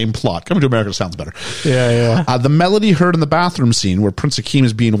the same plot. Coming to America sounds better. Yeah. The melody heard in the bathroom scene where Prince Akeem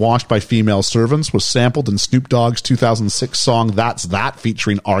is being washed by female servants was sampled in Snoop Dogg's 2006 song That's That,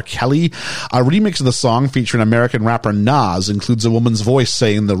 featuring R. Kelly. A remix of the song featuring American rapper Nas includes a woman's voice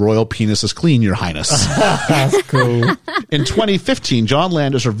saying, the royal penis is clean, your highness. That's cool. In 2015, 2019, John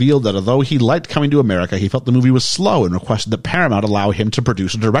Landis revealed that although he liked Coming to America, he felt the movie was slow and requested that Paramount allow him to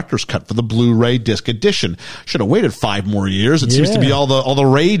produce a director's cut for the Blu-ray disc edition. Should have waited 5 more years. It seems to be all the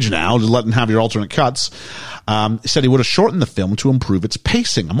rage now to let them have your alternate cuts. He said he would have shortened the film to improve its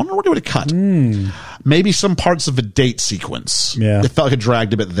pacing. I'm wondering what he would have cut. Maybe some parts of a date sequence. Yeah. It felt like it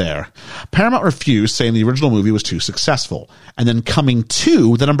dragged a bit there. Paramount refused, saying the original movie was too successful. And then Coming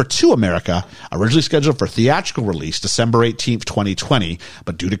to, the number 2 America, originally scheduled for theatrical release December 18th, 2020,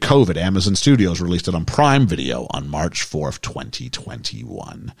 but due to COVID, Amazon Studios released it on Prime Video on March 4th,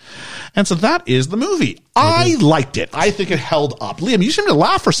 2021. And so that is the movie. I liked it. I think it held up. Liam, you seem to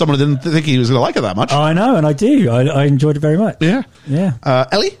laugh for someone who didn't think he was going to like it that much. Oh, I know, and I do. I enjoyed it very much. Yeah.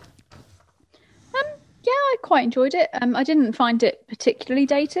 Ellie? Yeah, I quite enjoyed it. I didn't find it particularly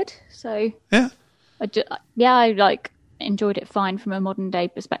dated, so Yeah. I enjoyed it fine from a modern day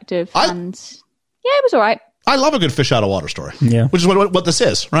perspective, and yeah, it was all right. I love a good fish out of water story. Yeah. Which is what this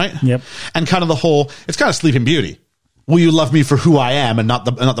is, right? Yep. And kind of the whole, it's kind of Sleeping Beauty. Will you love me for who I am and not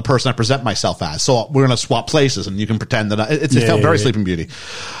the person I present myself as? So we're going to swap places and you can pretend that it felt very Sleeping Beauty.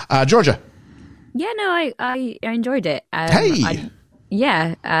 Georgia. Yeah, no, I enjoyed it. Hey.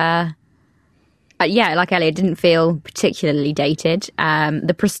 Like Elliot, didn't feel particularly dated.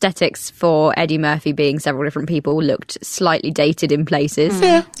 The prosthetics for Eddie Murphy being several different people looked slightly dated in places.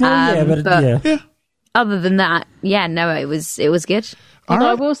 Yeah. But other than that, it was good. Although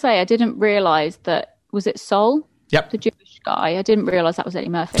I will say I didn't realise that, was it Sol? Yep. The Jewish guy. I didn't realise that was Eddie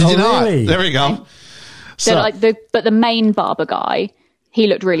Murphy. Did you not? really? There we go. But the main barber guy, he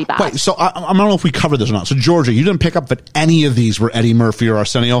looked really bad. Wait, so I don't know if we covered this or not. So Georgia, you didn't pick up that any of these were Eddie Murphy or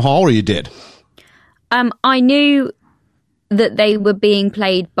Arsenio Hall, or you did? I knew that they were being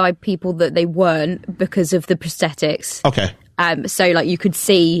played by people that they weren't because of the prosthetics. Okay. So like you could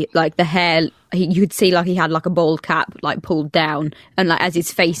see like the hair, you could see like he had like a bald cap like pulled down, and like as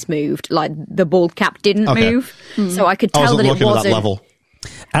his face moved, like the bald cap didn't move. So I could tell that it wasn't. That level.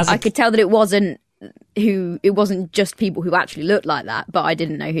 I could tell that it wasn't just people who actually looked like that, but I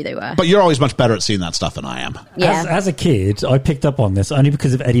didn't know who they were. But you're always much better at seeing that stuff than I am. Yeah. As a kid, I picked up on this only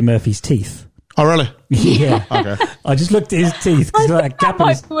because of Eddie Murphy's teeth. Oh, really? Yeah. Okay. I just looked at his teeth. I That think gap that in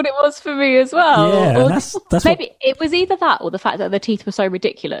might his... be what it was for me as well. Yeah, Or and that's maybe it was either that or the fact that the teeth were so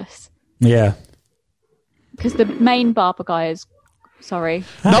ridiculous. Yeah. Because the main barber guy is... Sorry.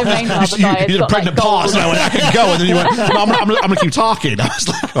 No, the main barber you guy has did a got, pregnant like, pause. gold. And I can go, and then you went, no, I'm going to keep talking. I was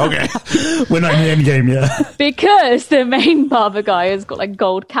like, okay. We're not in the end game yet. Because the main barber guy has got like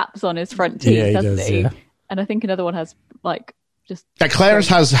gold caps on his front teeth, Yeah, he doesn't does, he? yeah. And I think another one has like just... Yeah, Clarence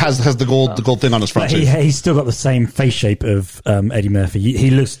has the gold thing on his front But tooth. he's still got the same face shape of Eddie Murphy.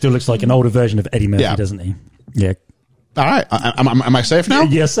 He still looks like an older version of Eddie Murphy, Yeah. doesn't he? Yeah. All right. Am I safe now?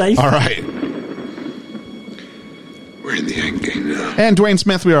 You're safe. All right. We're in the end game now. And Dwayne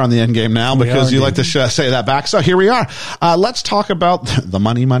Smith, we are on the end game now because you like to say that back. So here we are. Let's talk about the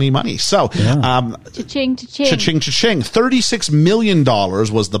money. So, Cha-ching, cha-ching. cha-ching. $36 million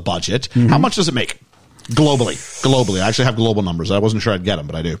was the budget. How much does it make? Globally. I actually have global numbers. I wasn't sure I'd get them,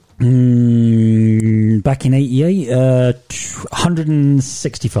 but I do. Back in 88,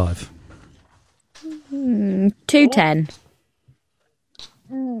 165. 210.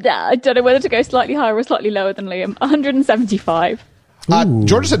 I don't know whether to go slightly higher or slightly lower than Liam. 175.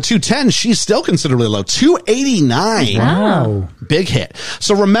 Georgia said 210. She's still considerably low. 289. Wow. Big hit.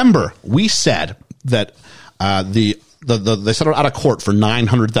 So remember, we said that they settled out of court for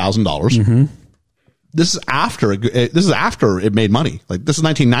 $900,000. This is after it made money. Like this is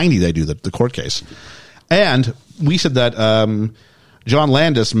 1990. They do the court case, and we said that John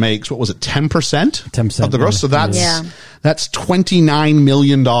Landis makes, what was it, 10%? 10% of the gross. So that's Yeah. $29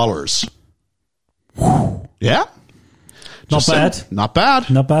 million. Yeah. Not bad. Not bad.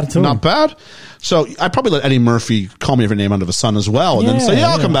 Not bad at all. Not bad. So I probably let Eddie Murphy call me every name under the sun as well, and then say, yeah,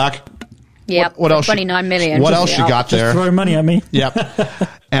 I'll come back. Yep. What else? 29 million. What else you got there? Throw money at me. Yep.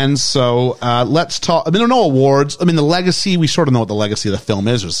 And so let's talk. I mean, there are no awards. I mean, the legacy, we sort of know what the legacy of the film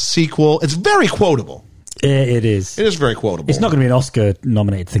is. There's a sequel. It's very quotable. It is. It is very quotable. It's not going to be an Oscar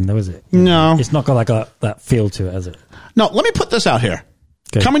nominated thing, though, is it? No. It's not got that feel to it, has it? No, let me put this out here.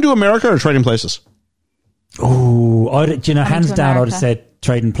 Okay. Coming to America or Trading Places? Oh, do you know, hands to down, I would America. have said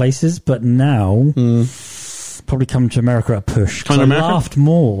Trading Places, but now probably Coming to America at a push. 'cause Coming to I America? laughed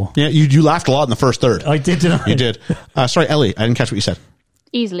more. Yeah, you laughed a lot in the first third. I did, didn't I? You did. Sorry, Ellie, I didn't catch what you said.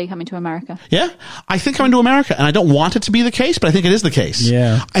 Easily Coming to America. Yeah, I think Coming to America, and I don't want it to be the case, but I think it is the case.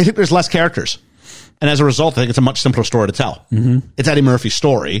 Yeah. I think there's less characters. And as a result, I think it's a much simpler story to tell. Mm-hmm. It's Eddie Murphy's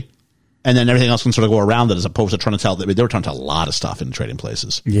story, and then everything else can sort of go around it as opposed to trying to tell. They were trying to tell a lot of stuff in Trading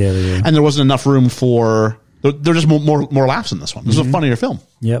Places. Yeah. And there wasn't enough room for They're just more laughs in this one. This is a funnier film.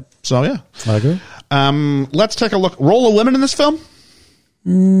 Yep. So yeah, I agree. Let's take a look. Role of women in this film.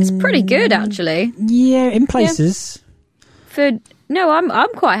 It's pretty good, actually. Yeah, in places. I'm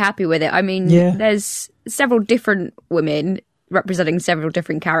quite happy with it. I mean, Yeah. there's several different women representing several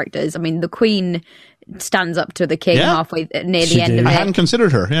different characters. I mean, the Queen stands up to the King Yeah. halfway near She the end did. of I it. hadn't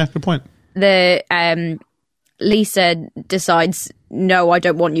considered her. Yeah, good point. The Lisa decides, no, I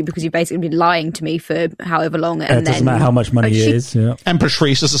don't want you because you've basically been lying to me for however long. And It doesn't matter how much money like, it she- is. Yeah. And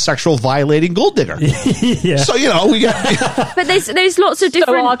Patrice is a sexual violating gold digger. Yeah. So we got But there's lots of So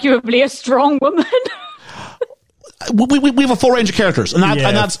different. arguably a strong woman. we have a full range of characters, and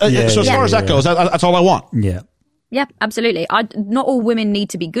that's so as far as that goes, that's all I want. Yeah. Yeah, absolutely. Not all women need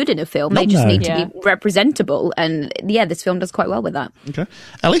to be good in a film. They No. just No. need to be representable. And yeah, this film does quite well with that. Okay,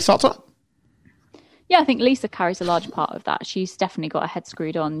 Ellie, thoughts on? Yeah, I think Lisa carries a large part of that. She's definitely got her head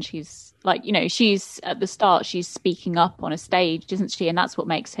screwed on. She's she's at the start, she's speaking up on a stage, isn't she? And that's what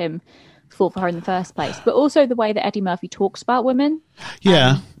makes him fall for her in the first place. But also the way that Eddie Murphy talks about women.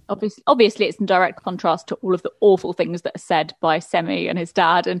 Yeah. Obviously, it's in direct contrast to all of the awful things that are said by Semi and his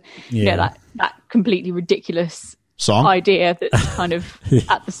dad, and that completely ridiculous Song? idea that's kind of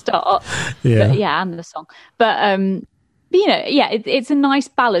at the start. Yeah. But, and the song. But it's a nice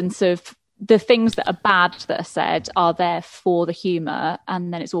balance of the things that are bad that are said are there for the humour,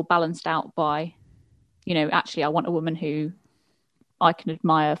 and then it's all balanced out by, actually I want a woman who I can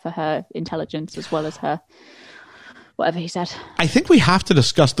admire for her intelligence as well as her whatever he said. I think we have to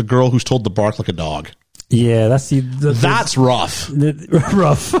discuss the girl who's told to bark like a dog. Yeah, that's That's rough.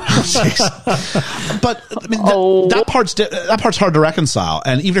 rough. But I mean, that part's hard to reconcile.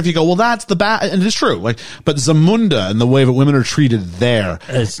 And even if you go, well, that's the bad, and it's true. But Zamunda and the way that women are treated there,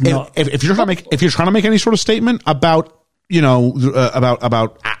 It's not- if you're trying to make any sort of statement about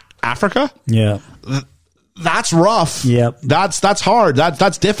about Africa, Yeah. that's rough. Yep. That's hard.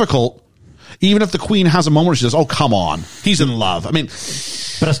 That's difficult. Even if the Queen has a moment where she says, "Oh, come on, he's in love." I mean,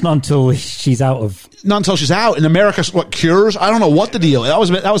 But it's not until she's out of. not until she's out. In America, what cures? I don't know what the deal. That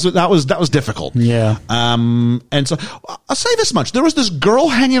was difficult. Yeah. And so I'll say this much: there was this girl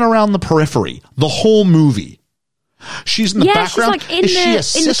hanging around the periphery the whole movie. She's in the background. She's like is she a in the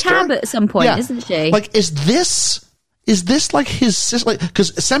sister? cab at some point, isn't she? Like, is this like his sister?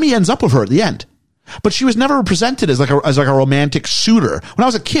 Because Semi ends up with her at the end. But she was never presented as like a romantic suitor. When I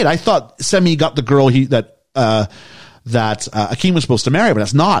was a kid, I thought Semi got the girl that Akeem was supposed to marry, but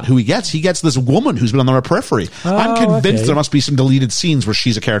that's not who he gets. He gets this woman who's been on the periphery. I'm convinced there must be some deleted scenes where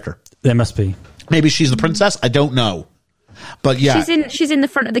she's a character. There must be. Maybe she's the princess. I don't know. But yeah, she's in the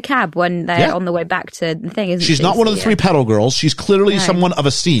front of the cab when they're on the way back to the thing. Isn't she? she's not one of the three petal girls. She's clearly someone of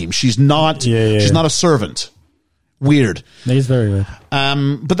esteem. She's not. She's not a servant. Weird. It is very weird.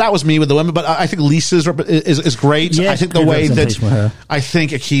 But that was me with the women. But I think Lisa's is great. Yeah, I think the good way that representation with her. I think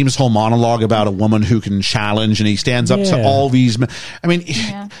Akeem's whole monologue about a woman who can challenge and he stands up to all these. I mean,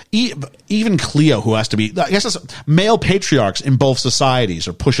 even Cleo, who has to be, I guess, it's male patriarchs in both societies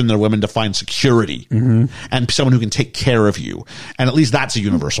are pushing their women to find security and someone who can take care of you. And at least that's a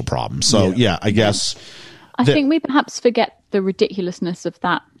universal problem. So I guess. I think we perhaps forget the ridiculousness of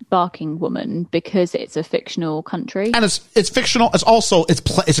that barking woman because it's a fictional country. And it's fictional. It's also it's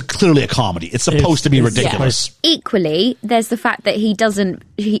clearly a comedy. It's supposed to be ridiculous. Equally, there's the fact that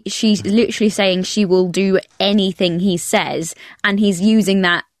she's literally saying she will do anything he says, and he's using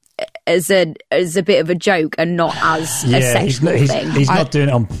that as a bit of a joke and not as a sexual thing. He's not doing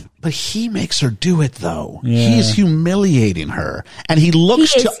it on. But he makes her do it, though. Yeah. He's humiliating her. And he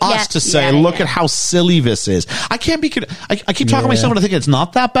looks to us to say, look at how silly this is. I can't be... I keep talking to myself and I think it's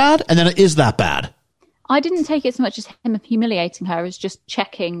not that bad, and then it is that bad. I didn't take it so much as him humiliating her as just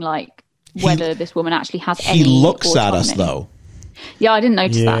checking, whether this woman actually has any He looks at us, autonomy. though. Yeah, I didn't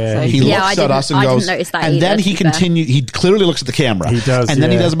notice that. So. He looks at us and I goes... didn't notice that and either, then he continues... He clearly looks at the camera. He does, And then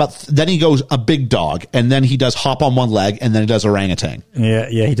he does then he goes a big dog, and then he does hop on one leg, and then he does orangutan. Yeah,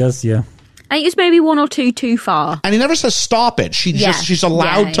 he does, yeah. I think it's maybe one or two too far. And he never says stop it. She's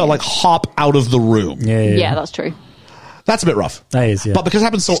allowed to hop out of the room. Yeah, that's true. That's a bit rough. That is, yeah. But because it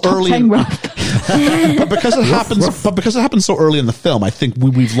happens so Stop early, saying rough. but because it happens so early in the film, I think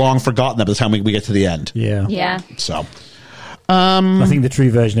we've long forgotten that by the time we get to the end. Yeah. Yeah. So, I think the true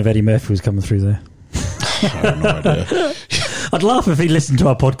version of Eddie Murphy was coming through there. I have no idea. I'd laugh if he listened to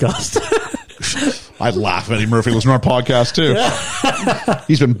our podcast. I'd laugh if Eddie Murphy listened to our podcast too.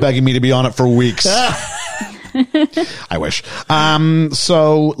 He's been begging me to be on it for weeks. I wish.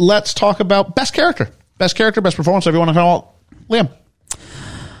 So let's talk about best character, best performance. If you want to call it, Liam.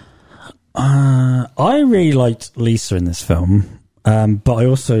 I really liked Lisa in this film. But I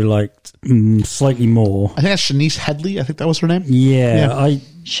also liked slightly more. I think that's Shanice Headley. I think that was her name. Yeah.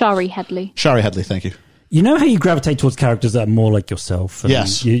 Shari Headley. Shari Headley, thank you. You know how you gravitate towards characters that are more like yourself? And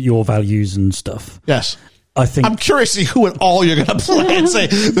Yes. Your values and stuff. Yes. I think. I'm curious to see who at all you're going to play and say,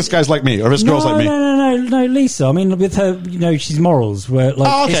 this guy's like me, or this girl's like me. No, Lisa. I mean, with her, she's morals. Where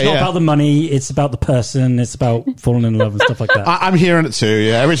like it's not about the money, it's about the person, it's about falling in love and stuff like that. I'm hearing it too.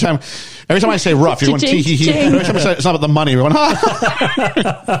 Yeah, every time I say rough, you're going tee hee hee. Every time I say it's not about the money, we're going.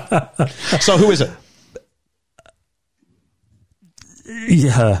 So who is it?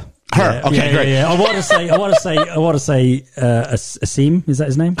 Yeah. Her. Okay, great. Yeah. I want to say Asim. Is that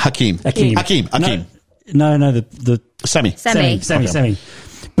his name? Hakeem. No, the Semi.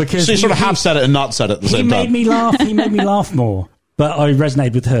 Because So you sort of have said it and not said it at the same time. He made me laugh more, but I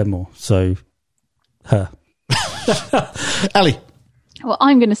resonated with her more. So, her. Ellie. Well,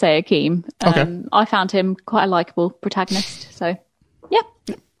 I'm going to say Akeem. Okay. I found him quite a likable protagonist. So, yeah.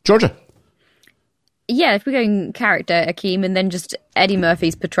 Georgia. Yeah, if we're going character, Akeem, and then just Eddie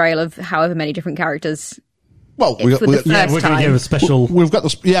Murphy's portrayal of however many different characters. Well, we're going to give a special. We've got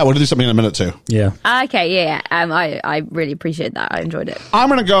this. Yeah, we'll do something in a minute too. Yeah. Okay, yeah. I really appreciate that. I enjoyed it. I'm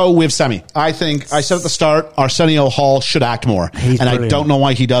going to go with Semi. I think I said at the start, Arsenio Hall should act more, Brilliant. I don't know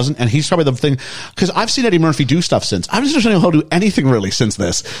why he doesn't. And he's probably the thing because I've seen Eddie Murphy do stuff since. I haven't seen Arsenio Hall do anything really since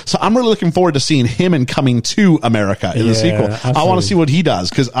this. So I'm really looking forward to seeing him in Coming to America in the sequel. Absolutely. I want to see what he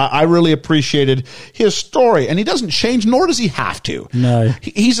does because I really appreciated his story, and he doesn't change, nor does he have to. No,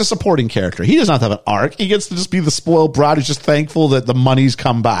 he's a supporting character. He doesn't have to have an arc. He gets to just be the spoiled brat who's just thankful that the money's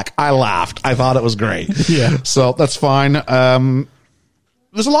come back. I laughed. I thought it was great. Yeah. So that's fine.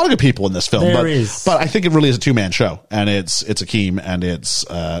 There's a lot of good people in this film, but I think it really is a two-man show, and it's Akeem, and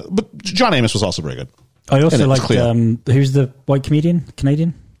but John Amos was also very good. I also liked who's the white Canadian?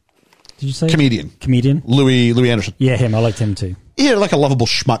 Did you say comedian? Louis Anderson. Yeah, him. I liked him too. Yeah, like a lovable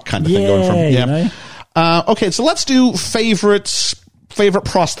schmuck kind of thing going from. Yeah. Okay, so let's do favorite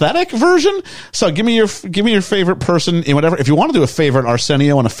prosthetic version. So give me your favorite person in whatever. If you want to do a favorite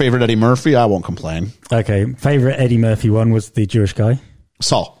Arsenio and a favorite Eddie Murphy, I won't complain. Okay, favorite Eddie Murphy one was the Jewish guy.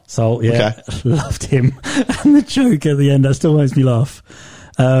 Saul, yeah. Okay. Loved him. And the joke at the end, that still makes me laugh.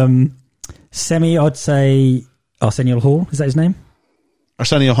 Semi, I'd say Arsenio Hall. Is that his name?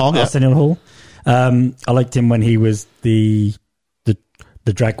 Arsenio Hall, yeah. Arsenio Hall. I liked him when he was the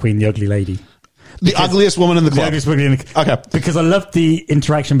drag queen, the ugly lady. The ugliest woman in the club. Okay. Because I loved the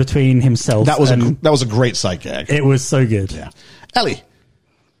interaction between himself. That was a great sight gag. It was so good. Yeah. Ellie.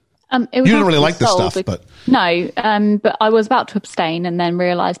 You didn't really like this stuff, but... No, but I was about to abstain and then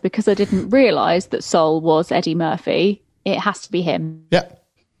realised, because I didn't realise that Sol was Eddie Murphy, it has to be him. Yeah,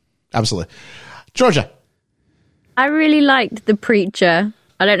 absolutely. Georgia. I really liked the preacher.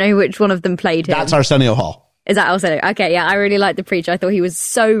 I don't know which one of them played him. That's Arsenio Hall. Is that Arsenio? Okay, yeah, I really liked the preacher. I thought he was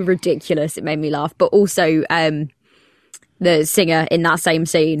so ridiculous, it made me laugh. But also... the singer in that same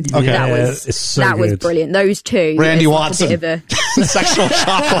scene. Okay. That was brilliant. Those two. Randy Watson. Sexual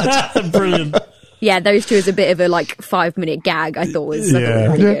chocolate. Brilliant. Yeah, those two is a bit of a 5-minute gag, I thought was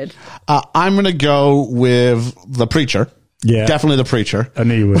really good. I'm going to go with the preacher. Yeah. Definitely the preacher. I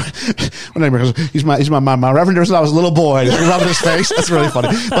knew you would. he's my reverend since I was a little boy. Just rubbing his face. That's really funny.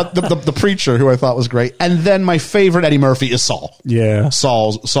 But the preacher, who I thought was great. And then my favorite Eddie Murphy is Saul. Yeah.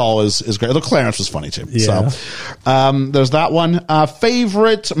 Saul is great. Although Clarence was funny too. Yeah. So there's that one.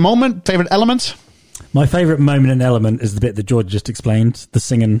 Favorite moment, favorite element? My favorite moment and element is the bit that George just explained, the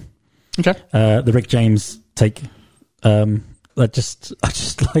singing. Okay. The Rick James take. I just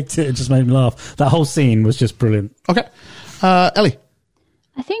liked it. It just made me laugh. That whole scene was just brilliant. Okay. Ellie.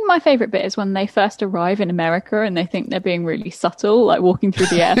 I think my favourite bit is when they first arrive in America and they think they're being really subtle, like walking through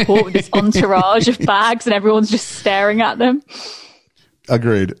the airport with this entourage of bags and everyone's just staring at them.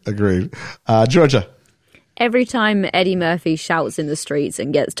 Agreed. Georgia. Every time Eddie Murphy shouts in the streets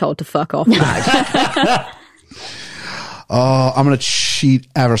and gets told to fuck off back. I'm going to cheat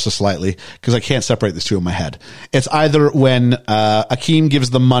ever so slightly because I can't separate these two in my head. It's either when Akeem gives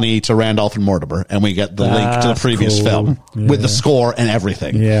the money to Randolph and Mortimer and we get the link to the previous film with the score and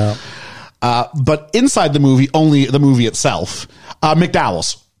everything. Yeah. But inside the movie, only the movie itself,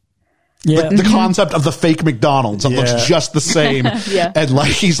 McDowell's. Yeah. The concept of the fake McDonald's that looks just the same. And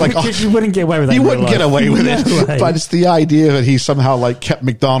he's like, you wouldn't get away with that. You wouldn't get away with it. Way. But it's the idea that he somehow kept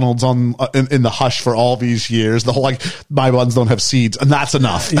McDonald's on in the hush for all these years. The whole my buns don't have seeds, and that's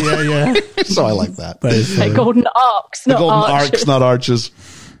enough. Yeah. So I like that. Golden arcs, not arches. Not arches.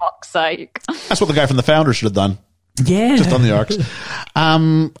 Fuck's sake. That's what the guy from The Founder should have done. Yeah. Just on the arcs.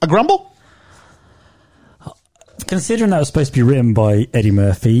 A grumble? Considering that was supposed to be written by Eddie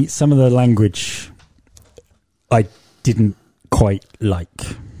Murphy, some of the language I didn't quite like.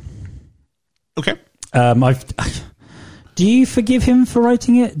 Okay. Do you forgive him for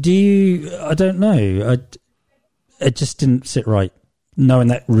writing it? Do you? I don't know. It just didn't sit right, knowing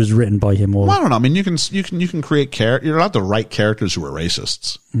that it was written by him. Or Well, I don't know. I mean, you can create characters. You're allowed to write characters who are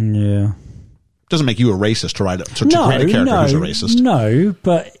racists. yeah. Doesn't make you a racist to create a character who's a racist. No,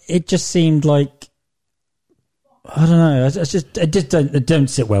 but it just seemed like, I don't know. It don't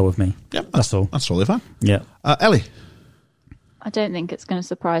sit well with me. Yeah, that's all. That's totally fine. Yeah. Ellie. I don't think it's going to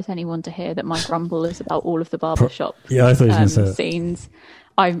surprise anyone to hear that my grumble is about all of the barbershop Yeah, I thought you were going to say that. scenes.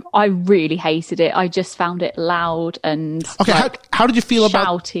 I really hated it. I just found it loud and Okay, how did you feel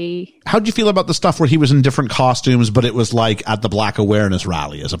shouty. How did you feel about the stuff where he was in different costumes, but it was like at the Black Awareness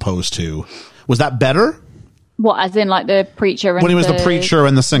rally as opposed to? Was that better? What, as in like the preacher? And When he was the preacher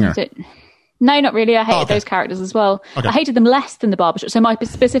and the singer? No, not really. I hated okay. those characters as well. Okay. I hated them less than the barbershop. So my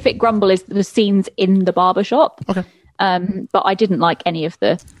specific grumble is the scenes in the barbershop. Okay. But I didn't like any of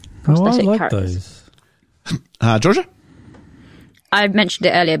the Oh, I prosthetic like characters. those. Georgia? I mentioned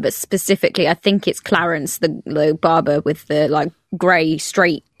it earlier, but specifically, I think it's Clarence, the barber with the like grey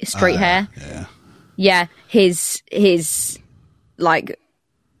straight hair. Yeah, his like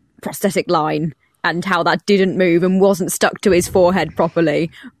prosthetic line and how that didn't move and wasn't stuck to his forehead properly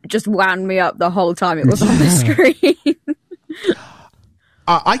just wound me up the whole time it was on the screen.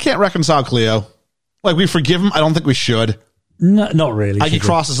 I can't reconcile Cleo. Like, we forgive him. I don't think we should. No, not really. Like, he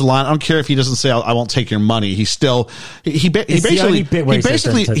crosses the line. I don't care if he doesn't say, I won't take your money. He's still, he only bit where he says,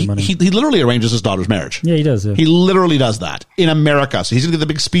 "Don't take the money." he literally arranges his daughter's marriage. Yeah, he does. Yeah. He literally does that in America. So he's going to give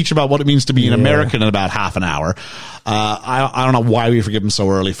the big speech about what it means to be an American in about half an hour. I don't know why we forgive him so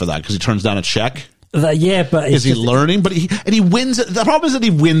early for that, because he turns down a check. But Is he learning? But he wins. The problem is that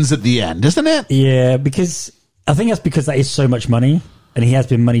he wins at the end, isn't it? Yeah, because I think that's because that is so much money, and he has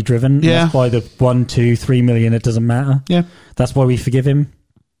been money driven. Yeah. That's why the 1, 2, 3 million, it doesn't matter. Yeah. That's why we forgive him.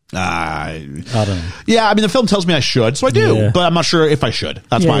 I don't know. Yeah, I mean, the film tells me I should, so I do, Yeah. but I'm not sure if I should.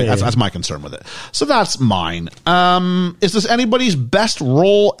 That's that's my concern with it. So that's mine. Is this anybody's best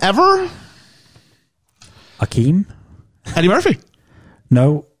role ever? Akeem? Eddie Murphy.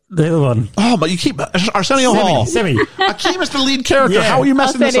 No, the other one. Oh, but you keep Arsenio Hall. Semi. Akeem is the lead character. Yeah. How are you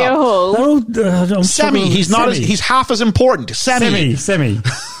messing this Arsenio up? Hall. No, Semi. He's not. Semi. He's half as important. Semi. Semi.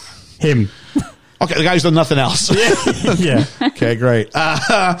 Him. Okay, the guy who's done nothing else. Yeah. Okay, great.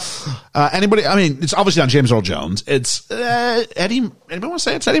 Anybody? I mean, it's obviously not James Earl Jones. It's Eddie. Anybody want to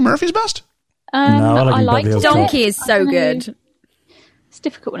say it's Eddie Murphy's best? No, I like I liked Beverly it. Hills Cop. Donkey is so good. It's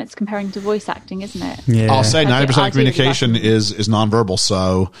difficult when it's comparing to voice acting, isn't it? Yeah. I'll say 90% I of do communication is nonverbal.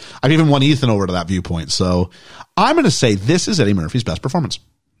 So I've even won Ethan over to that viewpoint. So I'm going to say this is Eddie Murphy's best performance.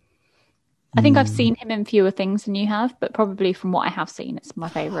 I think I've seen him in fewer things than you have, but probably from what I have seen, it's my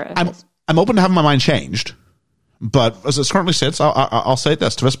favourite of his. I'm open to having my mind changed, but as it currently sits, I'll say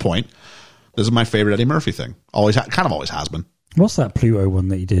this to this point. This is my favorite Eddie Murphy thing. Always has been. What's that Pluto one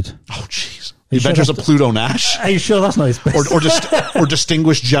that he did? Oh, jeez. You The Adventures sure of that's- Pluto Nash. Are you sure that's not his best? or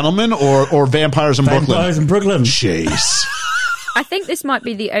Distinguished Gentlemen or Vampires in Brooklyn. Vampires in Brooklyn. Jeez. I think this might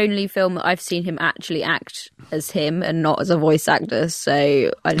be the only film that I've seen him actually act as him and not as a voice actor.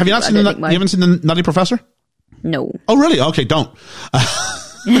 So Have you not seen you haven't seen the Nutty Professor? No. Oh, really? Okay, don't.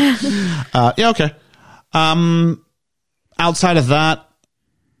 Yeah, okay. Outside of that,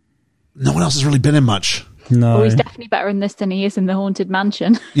 no one else has really been in much. No. Oh, he's definitely better in this than he is in The Haunted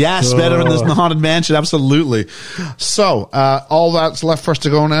Mansion. Yes, better than this Haunted Mansion, absolutely. So, all that's left for us to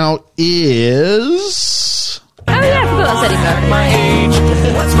go now is... Oh yeah, I forgot that's Eddie Murphy. My age.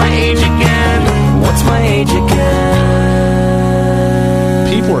 What's my age again? What's my age again?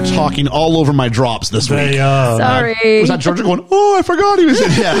 People are talking all over my drops this week. They are. Sorry. Was that Georgia going, oh, I forgot he was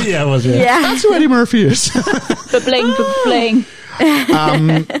in Yeah. Yeah, it was. Yeah. Yeah. That's who Eddie Murphy is. Bling, bling.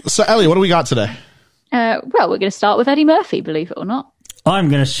 So, Ellie, what do we got today? Well, we're going to start with Eddie Murphy, believe it or not. I'm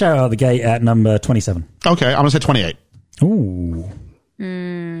going to shout out the gate at number 27. Okay, I'm going to say 28. Ooh.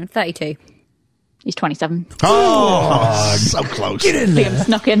 32. He's 27. Oh, so close. Liam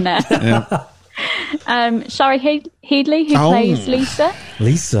snuck in there. Yeah. Shari Headley, who plays Lisa.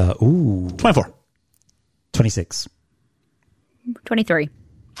 Lisa. Ooh. 24. 26. 23.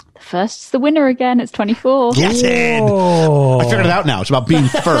 The first's the winner again. It's 24. Yes, Ed. Oh. I figured it out now. It's about being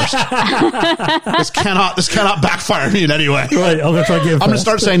first. This cannot backfire me in any way. Right, I'm going to try and get I'm going to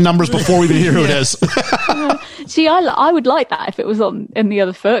start saying numbers before we even hear who it is. See, I would like that if it was in the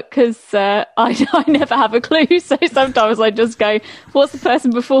other foot, because I never have a clue. So sometimes I just go, what's the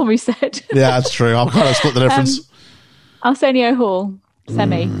person before me said? Yeah, that's true. I'll kind of split the difference. Arsenio Hall,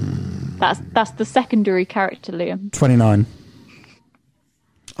 Semi. That's the secondary character, Liam. 29.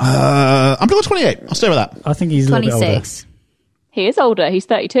 I'm going to go 28. I'll stay with that. I think he's a little bit older. 26. He is older. He's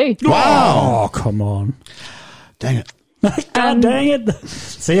 32. Wow. Oh, come on. Dang it. God dang it.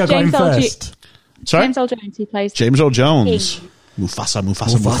 See, I got him James Earl first. Sorry? James Earl Jones, he plays James Earl Jones. King.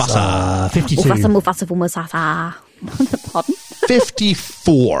 Mufasa. 52. Mufasa. Pardon?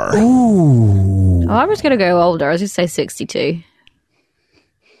 54. Ooh. Oh, I was going to go older. I was going to say 62.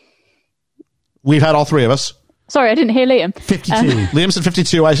 We've had all three of us. Sorry, I didn't hear Liam. 52. Liam said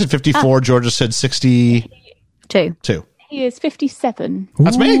 52. I said 54. Georgia said 62. He is 57.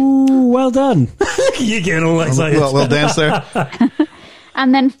 That's me. Ooh, well done. You're getting all excited. Little dance there.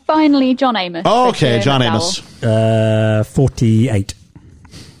 And then finally, John Amos. Oh, okay, Richard John McDowell. Amos. 48.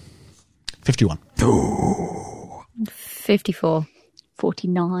 51. 54.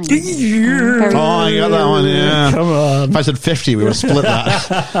 49. Oh, I got that one, yeah. Come on. If I said 50, we would have split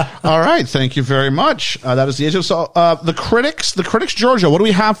that. All right, thank you very much. That is the issue. So, the critics, Georgia, what do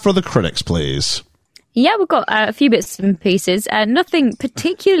we have for the critics, please? Yeah, we've got a few bits and pieces. Nothing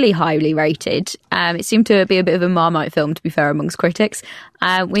particularly highly rated. It seemed to be a bit of a Marmite film, to be fair, amongst critics.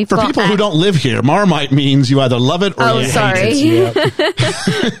 For people who don't live here, Marmite means you either love it or you sorry. hate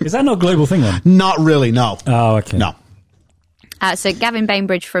it. Is that not a global thing then? Not really, no. Oh, okay. No. So Gavin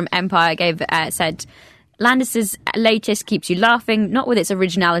Bainbridge from Empire said, Landis's latest keeps you laughing, not with its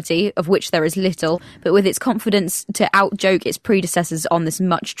originality, of which there is little, but with its confidence to out-joke its predecessors on this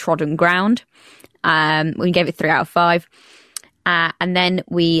much-trodden ground. We gave it 3 out of 5. And then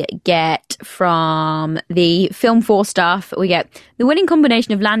we get from the Film 4 staff, we get the winning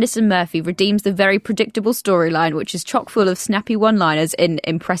combination of Landis and Murphy redeems the very predictable storyline, which is chock full of snappy one-liners in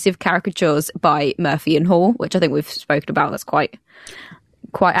impressive caricatures by Murphy and Hall, which I think we've spoken about. That's quite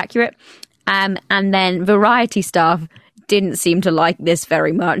accurate. And then Variety staff didn't seem to like this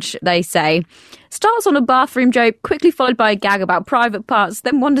very much. They say, starts on a bathroom joke, quickly followed by a gag about private parts,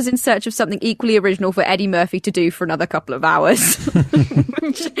 then wanders in search of something equally original for Eddie Murphy to do for another couple of hours.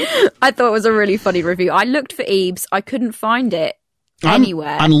 Which I thought was a really funny review. I looked for Eebs. I couldn't find it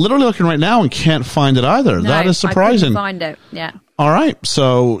anywhere. I'm literally looking right now and can't find it either. No, that is surprising. I couldn't find it, yeah. All right,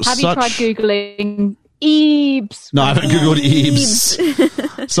 so Have you tried Googling Eebs? No, I haven't Googled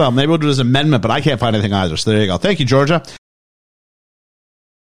Eebs. So maybe we'll do this amendment, but I can't find anything either. So there you go. Thank you, Georgia.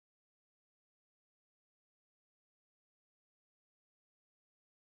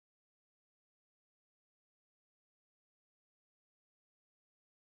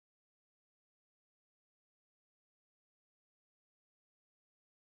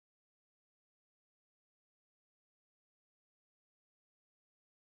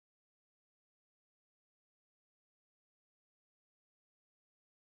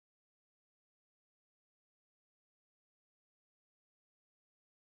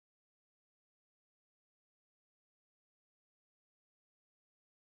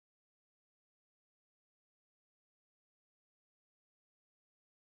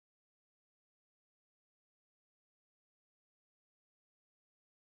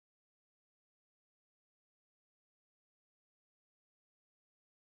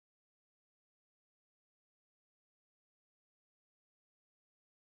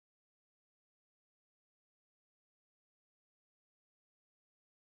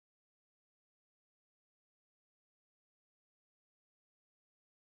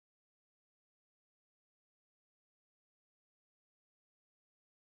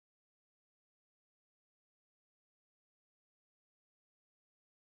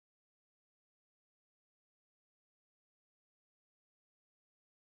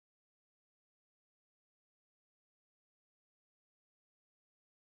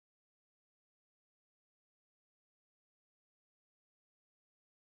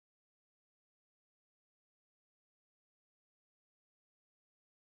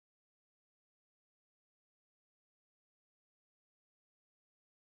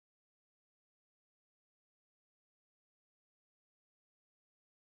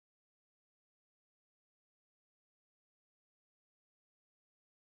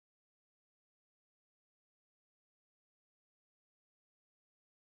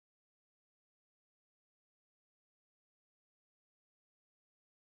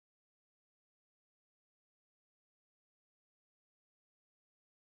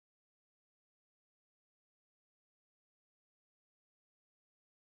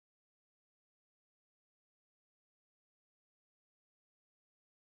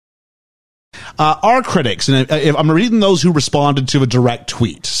 Our critics, and if I'm reading those who responded to a direct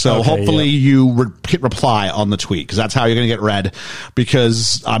tweet, so okay, hopefully you hit reply on the tweet, because that's how you're going to get read.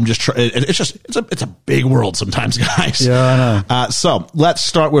 Because I'm just, it's a big world sometimes, guys. Yeah, I know. So let's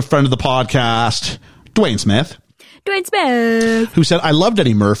start with friend of the podcast, Dwayne Smith. Dwayne Smith. Who said, I loved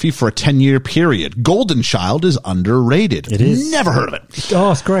Eddie Murphy for a 10-year period. Golden Child is underrated. It is. Never heard of it.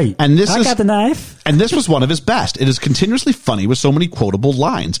 Oh, it's great. And this I got the knife. And this was one of his best. It is continuously funny with so many quotable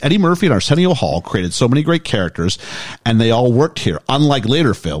lines. Eddie Murphy and Arsenio Hall created so many great characters, and they all worked here, unlike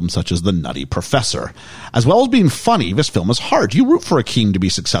later films such as The Nutty Professor. As well as being funny, this film is hard. You root for Akeem to be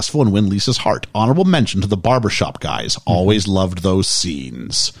successful and win Lisa's heart. Honorable mention to the barbershop guys. Always loved those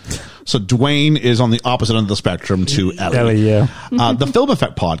scenes. So Dwayne is on the opposite end of the spectrum to Ellie. Ellie, yeah. The Film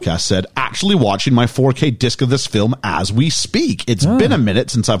Effect podcast said, actually watching my 4K disc of this film as we speak. It's been a minute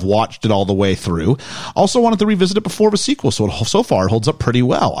since I've watched it all the way through. Also wanted to revisit it before the sequel, so far it holds up pretty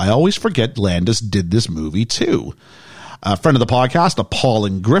well. I always forget Landis did this movie too. A friend of the podcast, the Paul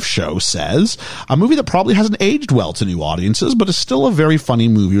and Griff Show, says, a movie that probably hasn't aged well to new audiences, but is still a very funny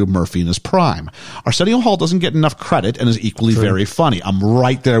movie with Murphy in his prime. Arsenio Hall doesn't get enough credit and is equally very funny. I'm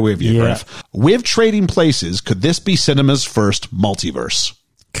right there with you, Griff. With Trading Places, could this be cinema's first multiverse?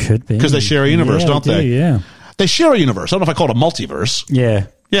 Could be. Because they share a universe, don't they? Yeah. They share a universe. I don't know if I call it a multiverse. Yeah.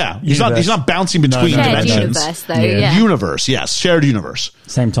 Yeah. He's not bouncing between Shared dimensions. universe, though, yeah. Universe, yes. Shared universe.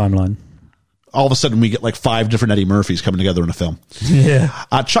 Same timeline. All of a sudden we get like 5 different Eddie Murphys coming together in a film. Yeah.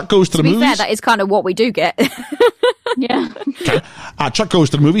 Chuck Goes to the To be Movies. fair, that is kind of what we do get. Yeah. Chuck Goes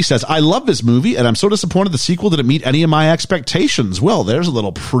to the Movie says, I love this movie and I'm so disappointed the sequel didn't meet any of my expectations. Well, there's a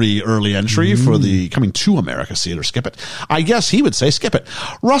little pre-early entry for the Coming to America theater. Skip it. I guess he would say skip it.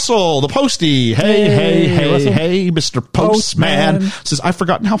 Russell, the Postie. Hey, Mr. Postman. Says, I've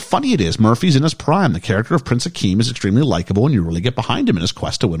forgotten how funny it is. Murphy's in his prime. The character of Prince Akeem is extremely likable and you really get behind him in his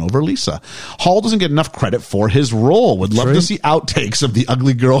quest to win over Lisa. Hall doesn't get enough credit for his role. Would love to see outtakes of the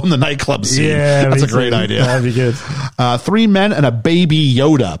ugly girl in the nightclub scene. Yeah, that's a great idea. That'd be good. 3 Men and a Baby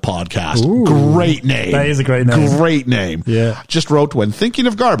Yoda podcast. Ooh, great name. that is a great name. Great name. Yeah. Just wrote, when thinking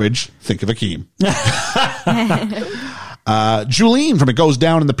of garbage, think of Akeem. Julene from It Goes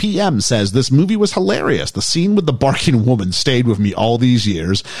Down in the PM says, this movie was hilarious. The scene with the barking woman stayed with me all these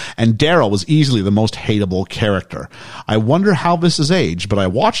years, and Daryl was easily the most hateable character. I wonder how this has aged, but I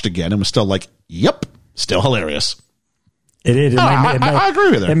watched again and was still like, yep, still hilarious. It is. I agree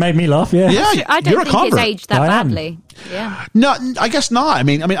with her. It made me laugh, yeah. Yeah, I you're don't a think convert. it's aged that I am. badly. Yeah. No, I guess not. I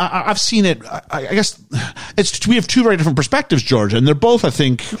mean, I've seen it. I guess we have 2 very different perspectives, Georgia, and they're both, I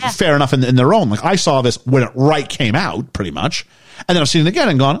think, fair enough in their own. Like, I saw this when it came out, pretty much, and then I've seen it again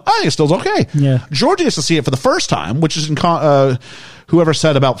and gone, I think it still's okay. Yeah. Georgia has to see it for the first time, which is whoever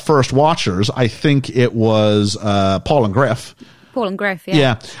said about first watchers. I think it was Paul and Griff. Paul and Griff, yeah.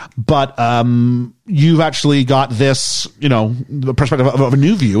 Yeah, but you've actually got this, the perspective of a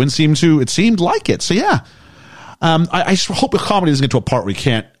new view, and it seemed like it. So yeah, I hope the comedy doesn't get to a part where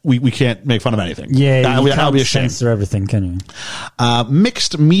we can't make fun of anything. Yeah, that'll be a shame. Censor everything, can you?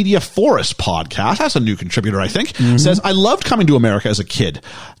 Mixed Media Forest podcast, that's a new contributor, I think, says, I loved Coming to America as a kid.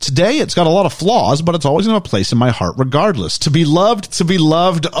 Today, it's got a lot of flaws, but it's always in a place in my heart regardless. To be loved.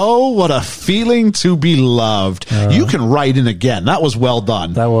 Oh, what a feeling to be loved. You can write in again. That was well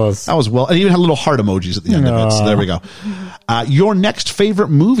done. That was well. And even had little heart emojis at the end of it. So there we go. Your next favorite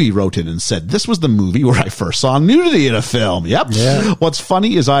movie wrote in and said, this was the movie where I first saw nudity in a film. Yep. Yeah. What's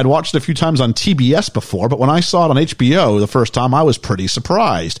funny is I had watched it a few times on TBS before, but when I saw it on HBO the first time, I was pretty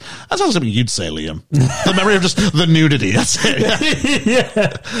surprised. That sounds like something you'd say, Liam. The memory of just the nudity. That's it.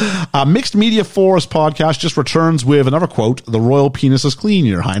 Yeah. Mixed Media Forest podcast just returns with another quote, the royal penis is clean,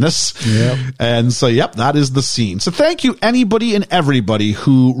 Your Highness. Yep. And so, yep, that is the scene. So thank you, anybody and everybody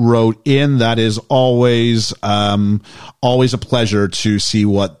who wrote in. That is always a pleasure to see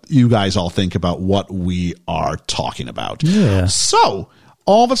what you guys all think about what we are talking about. Yeah. So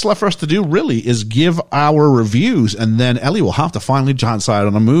all that's left for us to do really is give our reviews, and then Ellie will have to finally decide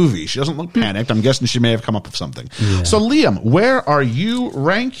on a movie. She doesn't look panicked. I'm guessing she may have come up with something. Yeah. So Liam, where are you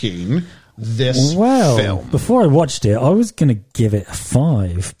ranking this film? Before I watched it, I was going to give it a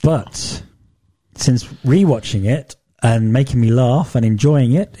 5, but since rewatching it and making me laugh and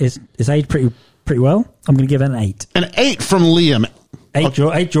enjoying it, it's aged pretty well. I'm going to give it an 8. An 8 from Liam.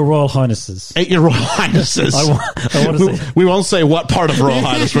 8 your Royal Highnesses. 8 your Royal Highnesses. I want to say. We won't say what part of Royal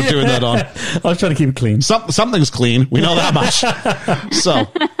Highness we're doing that on. I was trying to keep it clean. Something's clean. We know that much. So,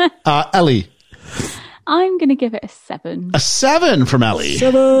 Ellie. I'm going to give it a 7. A 7 from Ellie.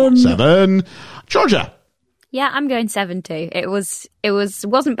 7. Georgia. Yeah, I'm going 7 too. It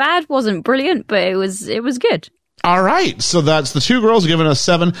wasn't bad, wasn't brilliant, but it was good. All right, so that's the 2 girls giving it a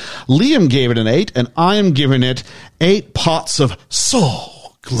 7. Liam gave it an 8, and I am giving it 8 pots of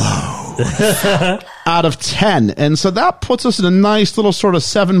soul Glow out of 10. And so that puts us in a nice little sort of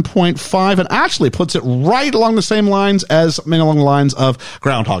 7.5 and actually puts it right along the same lines as, along the lines of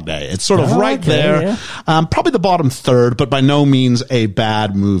Groundhog Day. It's sort of right there. Yeah. Probably the bottom third, but by no means a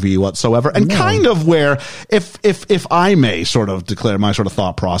bad movie whatsoever. And kind of where, if I may sort of declare my sort of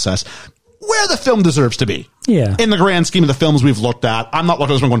thought process, where the film deserves to be. Yeah. In the grand scheme of the films we've looked at, I'm not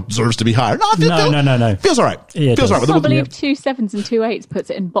looking at this one going, deserves to be higher. No. Feels all right. Yeah, feels all right. I can't believe 2 7s and 2 8s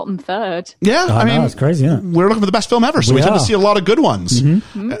puts it in bottom third. Yeah. I mean, it's crazy, isn't it? We're looking for the best film ever, so we tend to see a lot of good ones.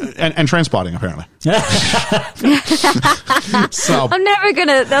 Mm-hmm. And Trainspotting, apparently. So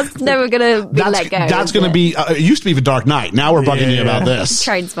that's never gonna be let go. That's going to be, it used to be The Dark Knight. Now we're bugging you about this.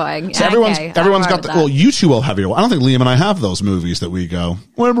 Trainspotting. So everyone's got well, you two will have your, I don't think Liam and I have those movies that we go,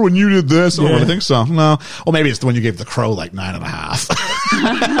 remember when you did this? I don't really think so. No. Well, maybe it's the one you gave The Crow like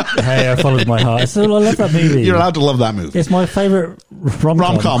 9.5. Hey, I followed my heart. I love that movie. You're allowed to love that movie. It's my favorite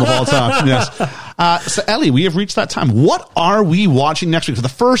rom-com of all time. Yes. So Ellie, we have reached that time. What are we watching next week for the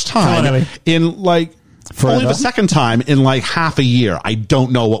first time in like only the second time in like half a year? I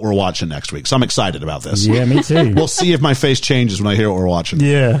don't know what we're watching next week, so I'm excited about this. Yeah, me too. We'll see if my face changes when I hear what we're watching.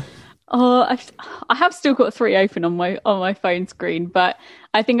 Yeah. I have still got 3 open on my phone screen, but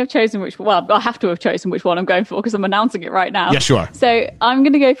I think I've chosen I have to have chosen which one I'm going for because I'm announcing it right now. Yeah, sure. So I'm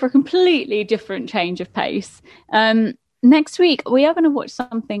going to go for a completely different change of pace. Next week, we are going to watch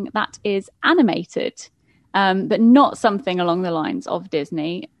something that is animated, but not something along the lines of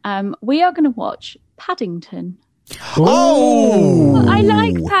Disney. We are going to watch Paddington. Oh, I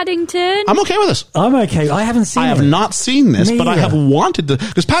like Paddington. I'm okay with this. I'm okay. I haven't seen it. I have not seen this, but I have wanted to,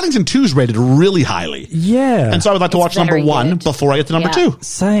 because Paddington 2 is rated really highly. Yeah. And so I would like to watch number 1 before I get to number 2.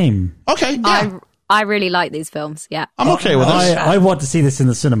 Same. Okay, yeah. I really like these films, yeah. I'm okay with this. I want to see this in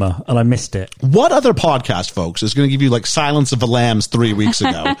the cinema, and I missed it. What other podcast, folks, is going to give you like Silence of the Lambs 3 weeks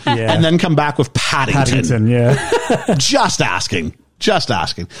ago, and then come back with Paddington? Yeah. Just asking.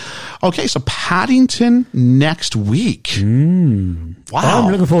 Okay, so Paddington next week. Wow.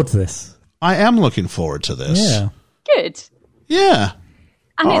 I'm looking forward to this. I am looking forward to this. Yeah. Good. Yeah.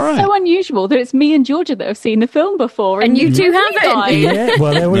 And it's so unusual that it's me and Georgia that have seen the film before. And you two haven't. Yeah,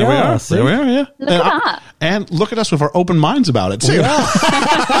 well, there we are. There we are, yeah. Look at that. And look at us with our open minds about it, too.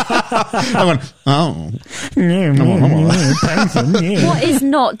 I went, What is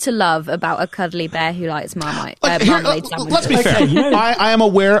not to love about a cuddly bear who likes Marmite? Marmalade sandwiches? Let's be fair. I am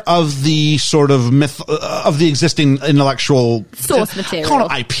aware of the sort of myth, of the existing intellectual source material. Call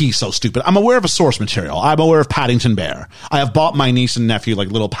it IP so stupid. I'm aware of a source material. I'm aware of Paddington Bear. I have bought my niece and nephew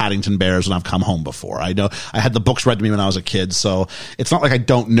like little Paddington bears when I've come home before. I know I had the books read to me when I was a kid, so it's not like I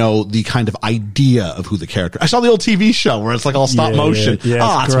don't know the kind of idea of who the character. I saw the old TV show where it's like all stop motion.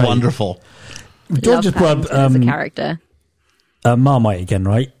 Yeah, it's wonderful. George just brought as a character. Marmite again,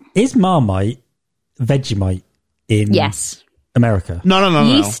 right? Is Marmite Vegemite in America?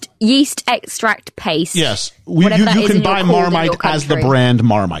 No. Yeast extract paste. Yes, you can buy Marmite as the brand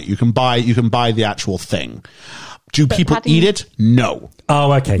Marmite. You can buy the actual thing. Do people eat it? No.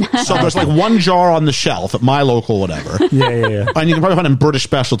 Oh, okay. So there's like one jar on the shelf at my local whatever. Yeah. And you can probably find it in British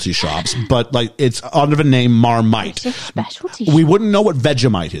specialty shops, but like it's under the name Marmite. We wouldn't know what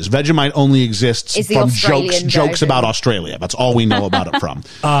Vegemite is. Vegemite only exists from jokes about Australia. That's all we know about it from.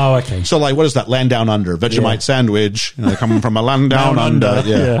 Oh, okay. So like, what is that? Land Down Under, Vegemite sandwich. Coming from a land down under.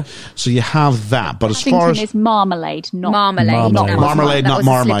 Yeah. So you have that. But as far as is marmalade, not marmalade, not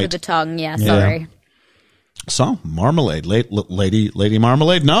Marmite. Of the tongue. Yeah. Sorry. So, Marmalade, Lady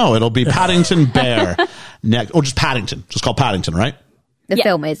Marmalade? No, it'll be Paddington Bear next. Or just Paddington. Just called Paddington, right? The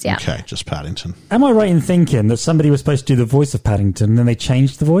film is, yeah. Okay, just Paddington. Am I right in thinking that somebody was supposed to do the voice of Paddington and then they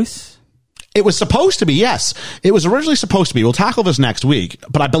changed the voice? It was supposed to be, yes. It was originally supposed to be. We'll tackle this next week.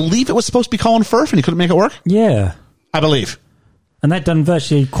 But I believe it was supposed to be Colin Firth and he couldn't make it work? Yeah. I believe. And they've done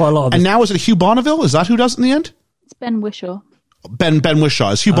virtually quite a lot of this. And now is it Hugh Bonneville? Is that who does it in the end? It's Ben Whishaw. Ben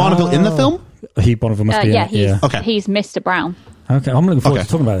Whishaw. Is Hugh Bonneville in the film? Hugh Bonneville must be in it. He's Mr. Brown. Okay, I'm looking forward to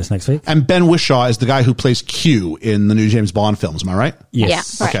talking about this next week. And Ben Whishaw is the guy who plays Q in the new James Bond films, am I right?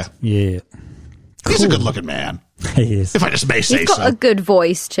 Yes. Yeah, okay. Yeah. Cool. He's a good looking man. He is. If I just may say so. He's got a good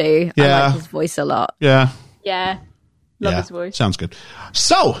voice too. Yeah. I like his voice a lot. Yeah. Yeah. Love his voice. Sounds good.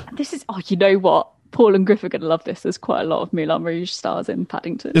 So. This is, you know what? Paul and Griff are going to love this. There's quite a lot of Moulin Rouge stars in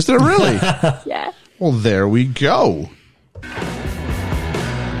Paddington. Is there really? Yeah. Well, there we go.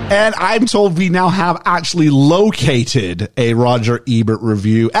 And I'm told we now have actually located a Roger Ebert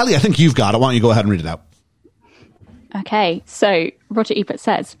review. Ellie, I think you've got it. Why don't you go ahead and read it out? Okay, so Roger Ebert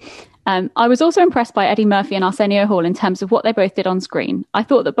says, I was also impressed by Eddie Murphy and Arsenio Hall in terms of what they both did on screen. I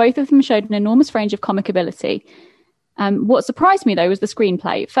thought that both of them showed an enormous range of comic ability. What surprised me, though, was the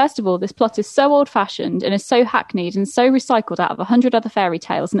screenplay. First of all, this plot is so old-fashioned and is so hackneyed and so recycled out of 100 other fairy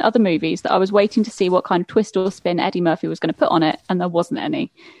tales and other movies that I was waiting to see what kind of twist or spin Eddie Murphy was going to put on it, and there wasn't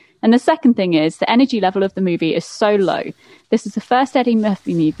any. And the second thing is, the energy level of the movie is so low. This is the first Eddie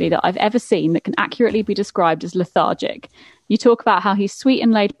Murphy movie that I've ever seen that can accurately be described as lethargic. You talk about how he's sweet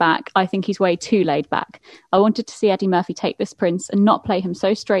and laid back. I think he's way too laid back. I wanted to see Eddie Murphy take this prince and not play him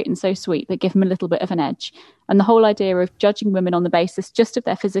so straight and so sweet, but give him a little bit of an edge. And the whole idea of judging women on the basis just of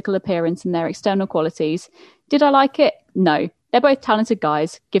their physical appearance and their external qualities. Did I like it? No. They're both talented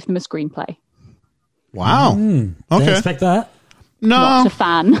guys. Give them a screenplay. Wow. Didn't Okay. expect that. No. Not a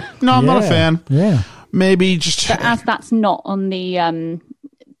fan. No, I'm not a fan. Yeah. Maybe just... But as that's not on the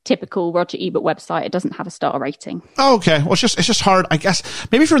typical Roger Ebert website, it doesn't have a star rating. Oh, okay. Well, it's just hard, I guess.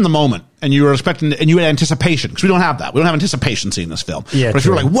 Maybe if you're in the moment and you were expecting, and you had anticipation, because we don't have that. We don't have anticipation seeing this film. Yeah, but if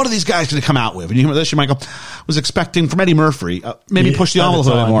you were true. like, what are these guys going to come out with? And you hear this, you might go, was expecting from Eddie Murphy, maybe Yeah, push the at envelope a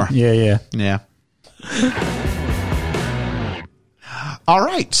little bit more. Yeah. Yeah. All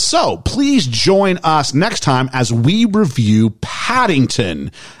right. So please join us next time as we review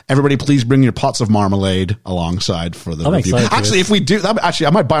Paddington. Everybody, please bring your pots of marmalade alongside for the I'm review. excited for Actually, this. if we do, I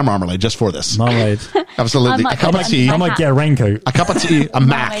might buy marmalade just for this. Marmalade. Absolutely. I A cup of might- tea. I might get a raincoat. A cup of tea. A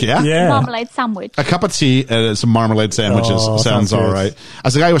Mac, yeah? Yeah. Marmalade sandwich. A cup of tea and some marmalade sandwiches Oh, sounds sounds all good. right.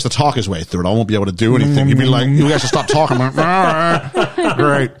 As the guy who has to talk his way through it, I won't be able to do anything. He'd be like, you guys should stop talking. I'm like, all right.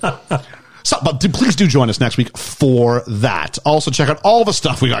 Great. So, but please do join us next week for that. Also, check out all the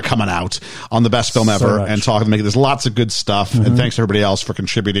stuff we got coming out on the Best Film Ever much. and talking to make. There's lots of good stuff. And thanks to everybody else for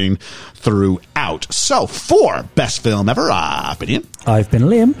contributing throughout. So, for Best Film Ever, I've been Ian. I've been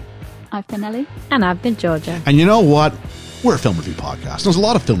Liam. I've been Ellie. And I've been Georgia. And you know what? We're a film review podcast. There's a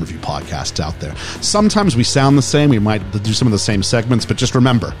lot of film review podcasts out there. Sometimes we sound the same. We might do some of the same segments, but just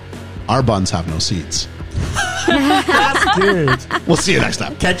remember, our buns have no seeds. That's good. We'll see you next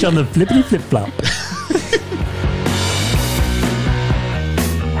time. Catch you on the flippity flip flop.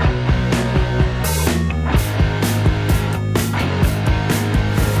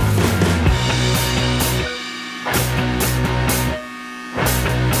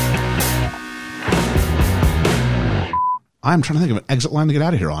 I'm trying to think of an exit line to get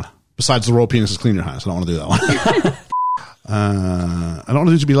out of here on. Besides the royal penis is clean, your highness. I don't want to do that one. I don't want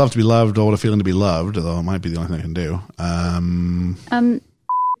to do to be loved, or what a feeling to be loved, although it might be the only thing I can do.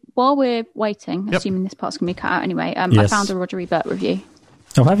 While we're waiting, Yep. assuming this part's going to be cut out anyway, I Yes. found a Roger Ebert review.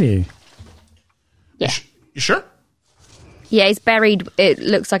 Oh, have you? Yeah. You sure? Yeah, it's buried. It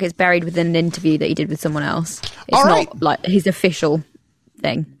looks like it's buried within an interview that he did with someone else. It's All not right. like his official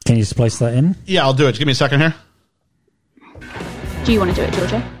thing. Can you splice that in? Yeah, I'll do it. Just give me a second here. Do you want to do it,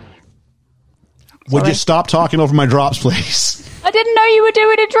 Georgia? Would you Sorry. stop talking over my drops, please? I didn't know you were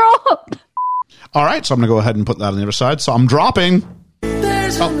doing a drop. All right, so I'm going to go ahead and put that on the other side. So I'm dropping.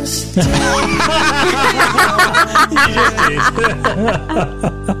 There's a mistake.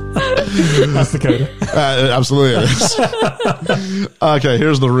 That's the code. Absolutely it is. Okay,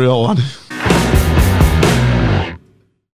 here's the real one.